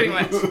 Yeah, pretty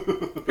much.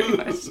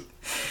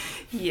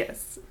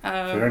 Yes.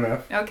 Fair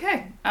enough.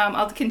 Okay.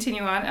 I'll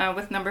continue on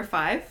with number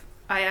 5.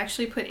 I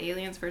actually put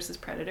Aliens versus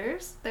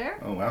Predators there.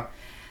 Oh, wow.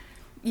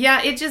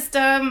 Yeah, it just...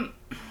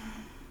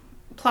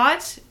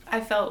 plot, I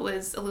felt,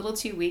 was a little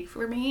too weak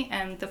for me,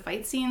 and the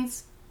fight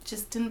scenes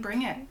just didn't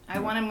bring it. I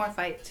wanted more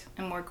fight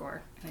and more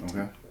gore.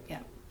 Okay. Yeah.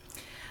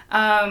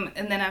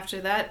 And then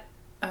after that,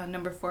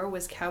 number 4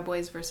 was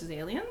Cowboys versus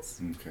Aliens.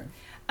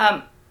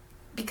 Okay.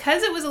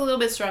 Because it was a little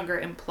bit stronger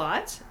in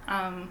plot,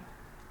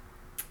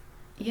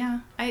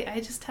 yeah,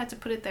 I just had to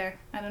put it there.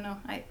 I don't know.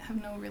 I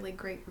have no really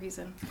great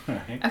reason.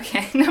 Right.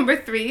 Okay, number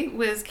 3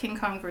 was King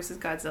Kong versus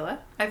Godzilla.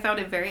 I found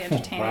it very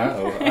entertaining.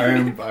 Wow,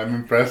 I'm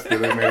impressed that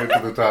it made it to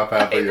the top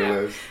half of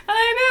your list.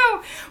 I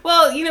know.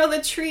 Well,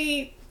 the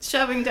tree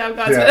shoving down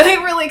Godzilla,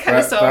 it really kind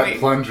of saw me. That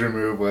plunger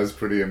move was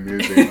pretty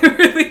amusing. It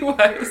really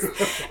was.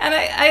 And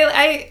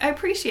I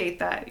appreciate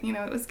that.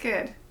 It was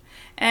good.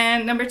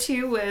 And number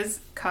 2 was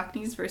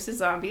Cockneys versus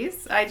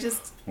Zombies. I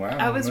was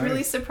nice.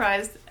 really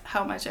surprised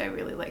how much I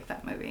really liked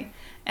that movie.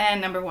 And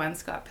number 1,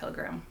 Scott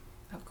Pilgrim,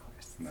 of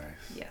course. Nice.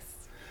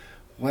 Yes.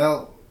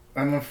 Well,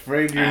 I'm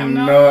afraid you're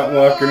not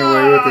walking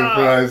away with a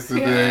prize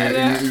today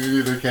in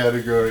either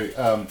category.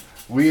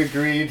 We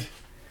agreed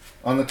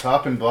on the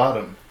top and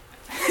bottom.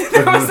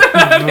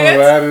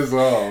 That is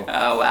all.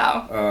 Oh,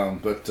 wow.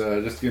 But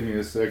just give me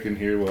a second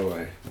here while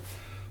I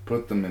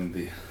put them in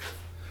the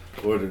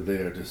order they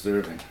are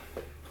deserving.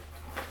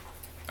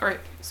 Or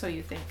so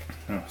you think.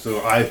 Oh,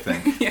 so I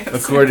think, Yes.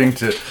 according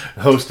to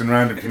host and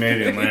random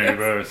Canadian Larry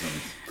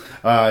Parsons.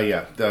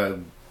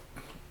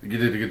 You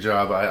did a good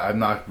job. I'm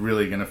not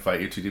really going to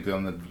fight you too deeply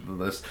on the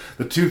list.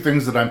 The 2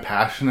 things that I'm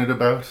passionate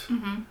about,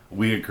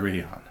 we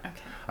agree on. Okay.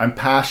 I'm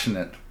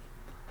passionate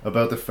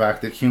about the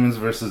fact that Humans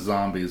vs.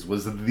 Zombies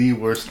was the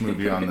worst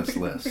movie on this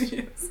list.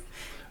 Yes.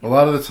 A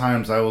lot of the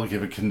times I will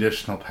give a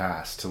conditional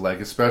pass to,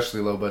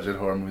 especially low-budget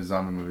horror movies,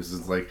 zombie movies.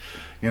 It's like,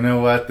 you know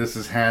what? This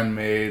is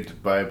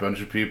handmade by a bunch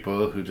of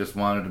people who just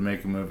wanted to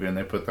make a movie and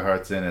they put their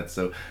hearts in it.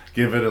 So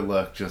give it a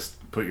look. Just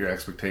put your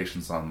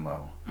expectations on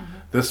low.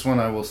 This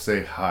one I will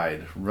say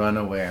hide. Run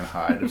away and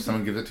hide. If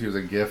someone gives it to you as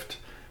a gift,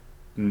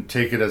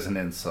 take it as an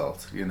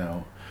insult,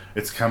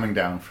 It's coming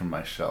down from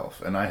my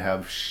shelf. And I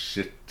have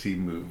shitty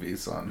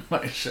movies on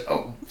my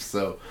shelf.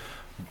 So,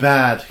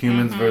 bad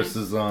Humans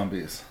versus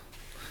Zombies.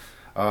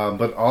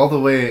 But all the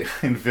way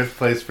in 5th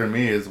place for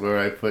me is where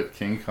I put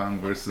King Kong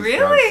versus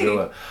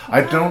Godzilla. Wow.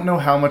 I don't know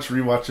how much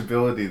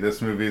rewatchability this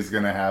movie is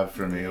going to have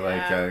for me.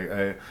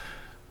 Yeah.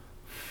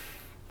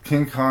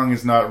 King Kong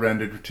is not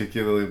rendered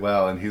particularly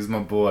well, and he's my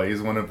boy.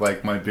 He's one of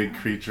my big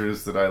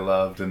creatures that I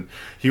loved, and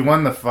he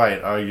won the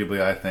fight,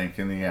 arguably, I think,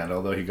 in the end.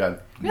 Although he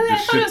got I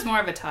thought it was more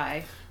of a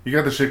tie. He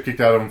got the shit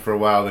kicked out of him for a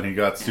while, then he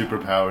got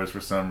superpowers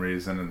for some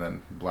reason, and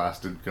then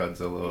blasted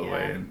Godzilla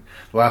away. And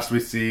last we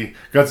see,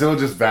 Godzilla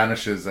just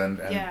vanishes, and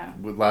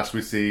last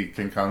we see,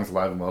 King Kong's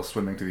alive and well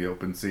swimming to the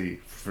open sea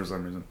for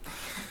some reason.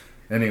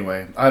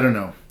 Anyway, I don't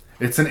know.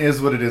 It's an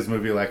is what it is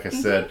movie, like I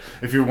said.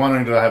 If you're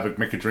wanting to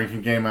make a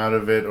drinking game out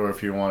of it, or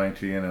if you're wanting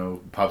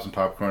to, pop some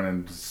popcorn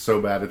and so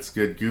bad it's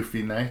good,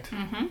 Goofy night,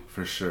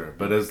 for sure.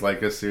 But as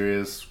a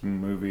serious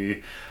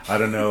movie, I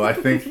don't know. I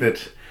think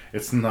that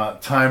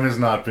time has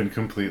not been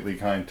completely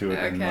kind to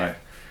it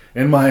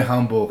in my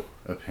humble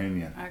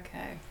opinion.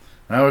 Okay.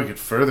 Now we get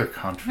further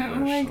controversial.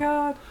 Oh my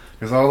god.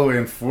 Because all the way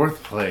in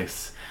 4th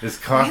place is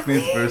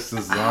Cockneys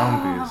versus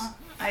Zombies. Oh,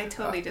 I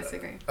totally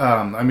disagree.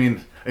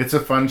 It's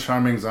a fun,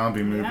 charming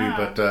zombie movie,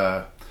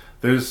 but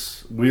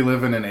we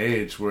live in an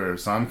age where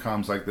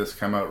rom-coms like this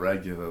come out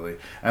regularly.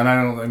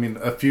 And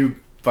a few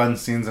fun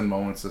scenes and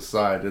moments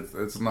aside,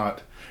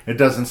 it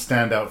doesn't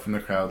stand out from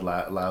the crowd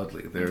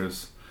loudly.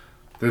 There's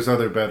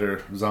other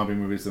better zombie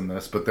movies than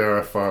this, but there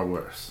are far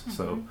worse.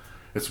 So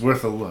it's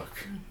worth a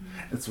look.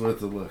 It's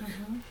worth a look.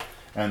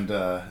 And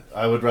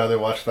I would rather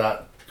watch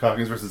that,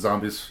 Cockneys vs.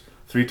 Zombies,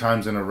 3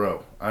 times in a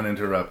row,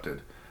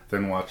 uninterrupted,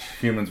 than watch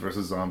Humans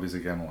vs. Zombies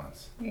again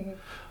once.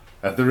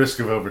 At the risk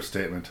of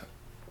overstatement,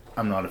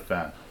 I'm not a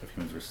fan of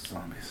Humans vs.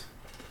 Zombies.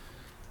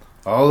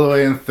 All the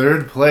way in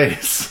 3rd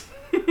place,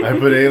 I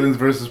put Aliens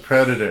vs.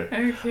 Predator.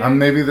 Okay.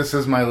 Maybe this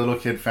is my little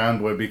kid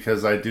fanboy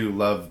because I do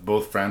love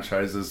both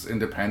franchises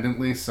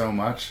independently so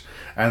much,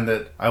 and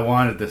that I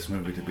wanted this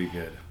movie to be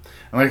good.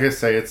 And like I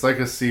say, it's like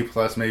a C+,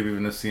 maybe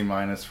even a C-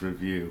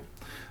 review.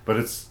 But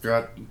it's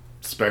got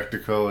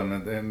spectacle,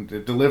 and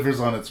it delivers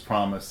on its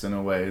promise in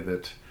a way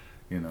that,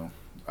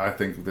 I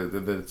think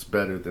that it's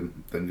better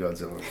than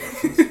Godzilla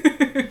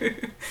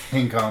versus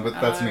King Kong, but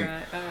that's me.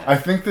 Right. I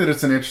think that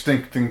it's an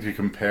interesting thing to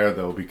compare,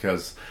 though,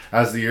 because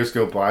as the years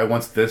go by,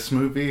 once this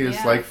movie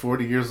is like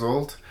 40 years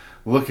old,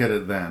 look at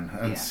it then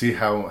and see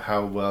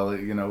how well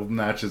it,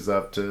 matches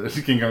up to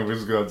King Kong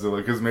vs. Godzilla,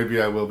 because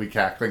maybe I will be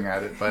cackling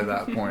at it by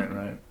that point,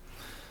 right?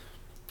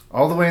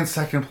 All the way in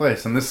second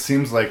place, and this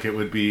seems like it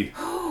would be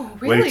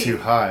way too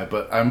high,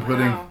 but I'm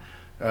putting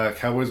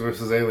Cowboys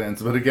vs.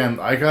 Aliens. But again,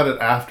 I got it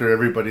after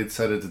everybody had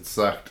said it had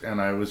sucked,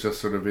 and I was just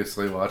sort of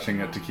basically watching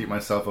it to keep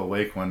myself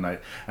awake one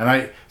night.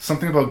 And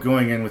something about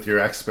going in with your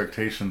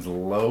expectations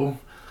low,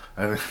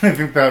 I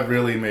think that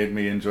really made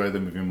me enjoy the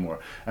movie more.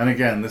 And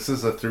again, this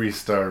is a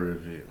 3-star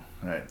review,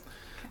 right?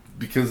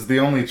 Because the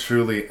only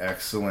truly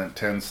excellent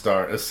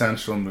 10-star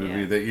essential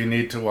movie that you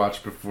need to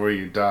watch before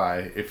you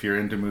die, if you're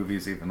into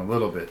movies even a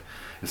little bit,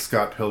 is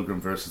Scott Pilgrim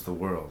vs. the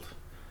World.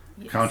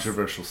 Yes.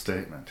 Controversial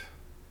statement.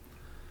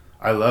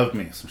 I love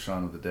me some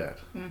Shaun of the Dead.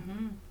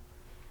 Mm-hmm.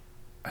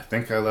 I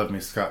think I love me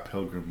Scott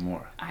Pilgrim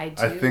more. I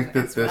do. I think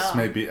that this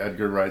may be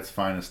Edgar Wright's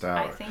finest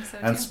hour. I think so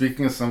too. And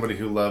speaking of somebody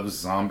who loves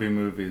zombie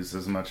movies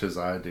as much as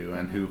I do,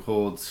 and who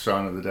holds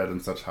Shaun of the Dead in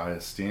such high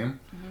esteem,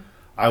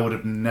 I would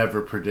have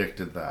never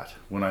predicted that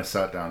when I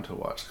sat down to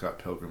watch Scott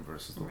Pilgrim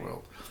vs. the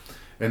World.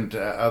 And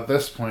at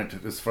this point,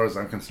 as far as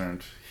I'm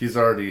concerned, he's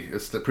already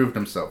proved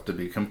himself to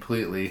be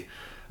completely...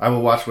 I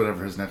will watch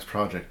whatever his next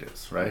project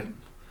is, right?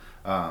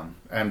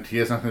 And he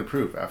has nothing to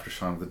prove after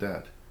Shaun of the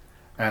Dead.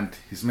 And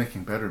he's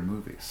making better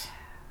movies.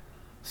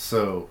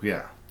 So,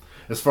 yeah.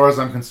 As far as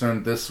I'm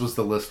concerned, this was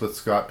the list with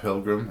Scott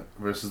Pilgrim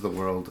vs. the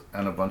World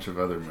and a bunch of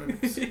other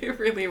movies. It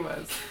really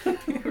was.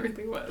 It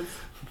really was.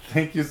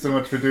 Thank you so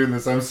much for doing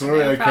this. I'm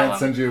sorry I can't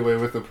send you away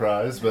with a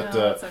prize, but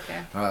it's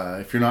okay.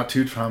 If you're not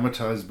too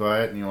traumatized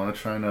by it and you want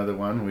to try another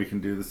one, we can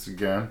do this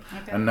again.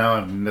 Okay. And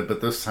now,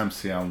 but this time,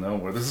 see, I'll know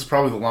more. This is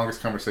probably the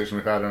longest conversation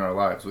we've had in our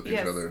lives with each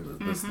other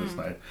this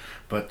night.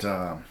 But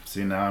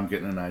see, now I'm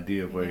getting an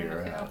idea of where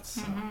you're at.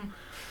 So.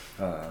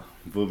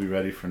 We'll be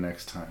ready for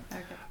next time.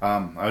 Okay.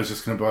 I was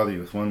just going to bother you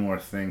with one more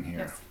thing here.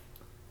 Yes.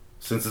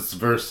 Since it's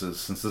versus,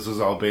 since this was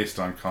all based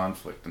on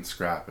conflict and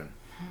scrapping,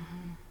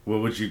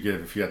 what would you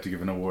give if you had to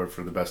give an award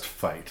for the best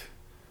fight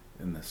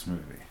in this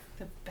movie?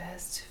 The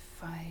best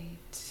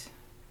fight.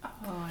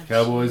 Oh,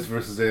 Cowboys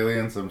versus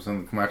Aliens. I'm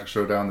saying the Climactic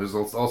Showdown. There's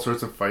all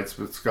sorts of fights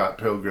with Scott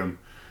Pilgrim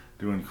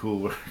doing cool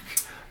work.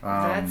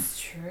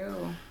 That's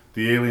true.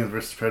 The Aliens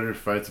versus Predator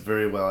fight's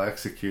very well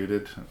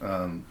executed.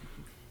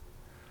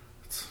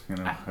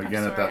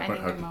 Again, at that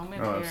point,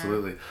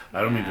 absolutely. I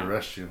don't mean to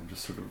rush you. I'm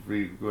just sort of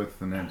going through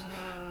the names,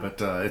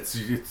 but it's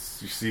you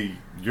see,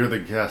 you're the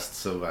guest,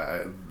 so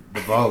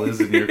the ball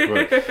is in your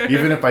court.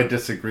 Even if I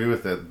disagree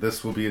with it,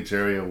 this will be a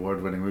Jerry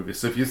Award-winning movie.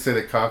 So if you say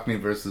that Cockney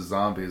versus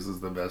Zombies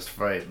is the best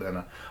fight,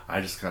 then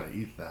I just gotta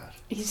eat that.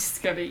 You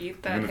just gotta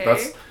eat that.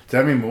 Hey?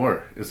 Demi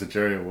Moore is a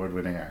Jerry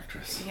Award-winning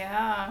actress.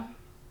 Yeah.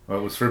 Well,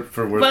 it was for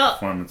worst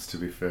performance, to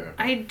be fair.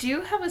 I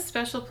do have a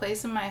special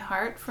place in my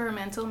heart for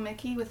Mental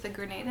Mickey with the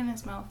grenade in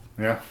his mouth.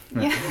 Yeah.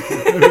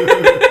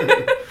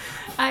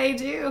 I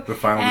do. The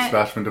final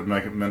dispatchment of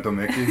Mental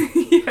Mickey?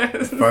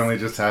 Yes. Finally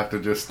just have to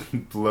just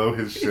blow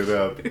his shit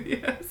up.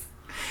 Yes.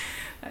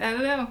 I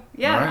don't know.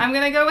 Yeah, right. I'm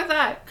going to go with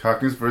that.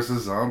 Cockneys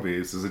vs.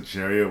 Zombies is a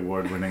Jerry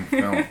Award-winning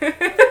film.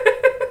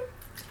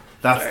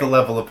 That's the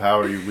level of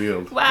power you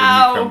wield when you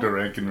come to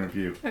Rank and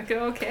Review.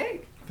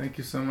 Okay. Thank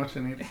you so much,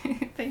 Anita.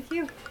 Thank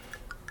you.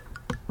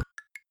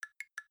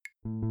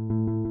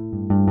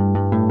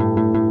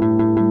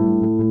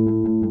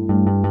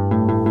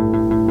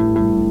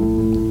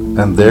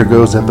 And there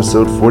goes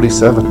episode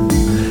 47.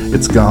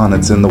 It's gone,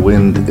 it's in the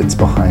wind, it's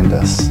behind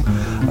us.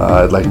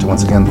 I'd like to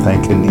once again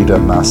thank Anita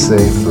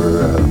Massey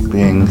for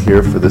being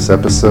here for this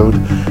episode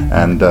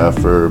and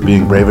for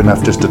being brave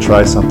enough just to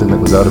try something that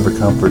was out of her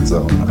comfort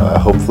zone.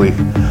 Hopefully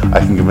I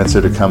can convince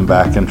her to come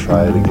back and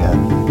try it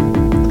again.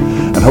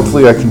 And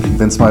hopefully I can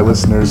convince my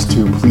listeners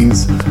to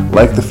please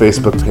like the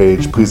Facebook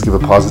page, please give a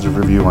positive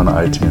review on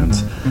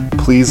iTunes,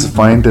 please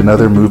find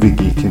another movie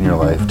geek in your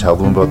life, tell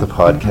them about the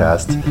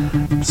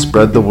podcast,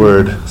 spread the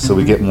word so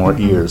we get more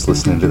ears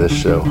listening to this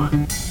show.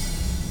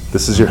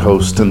 This is your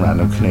host and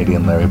random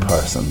Canadian, Larry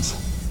Parsons.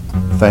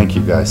 Thank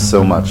you guys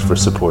so much for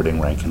supporting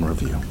Rank and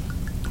Review.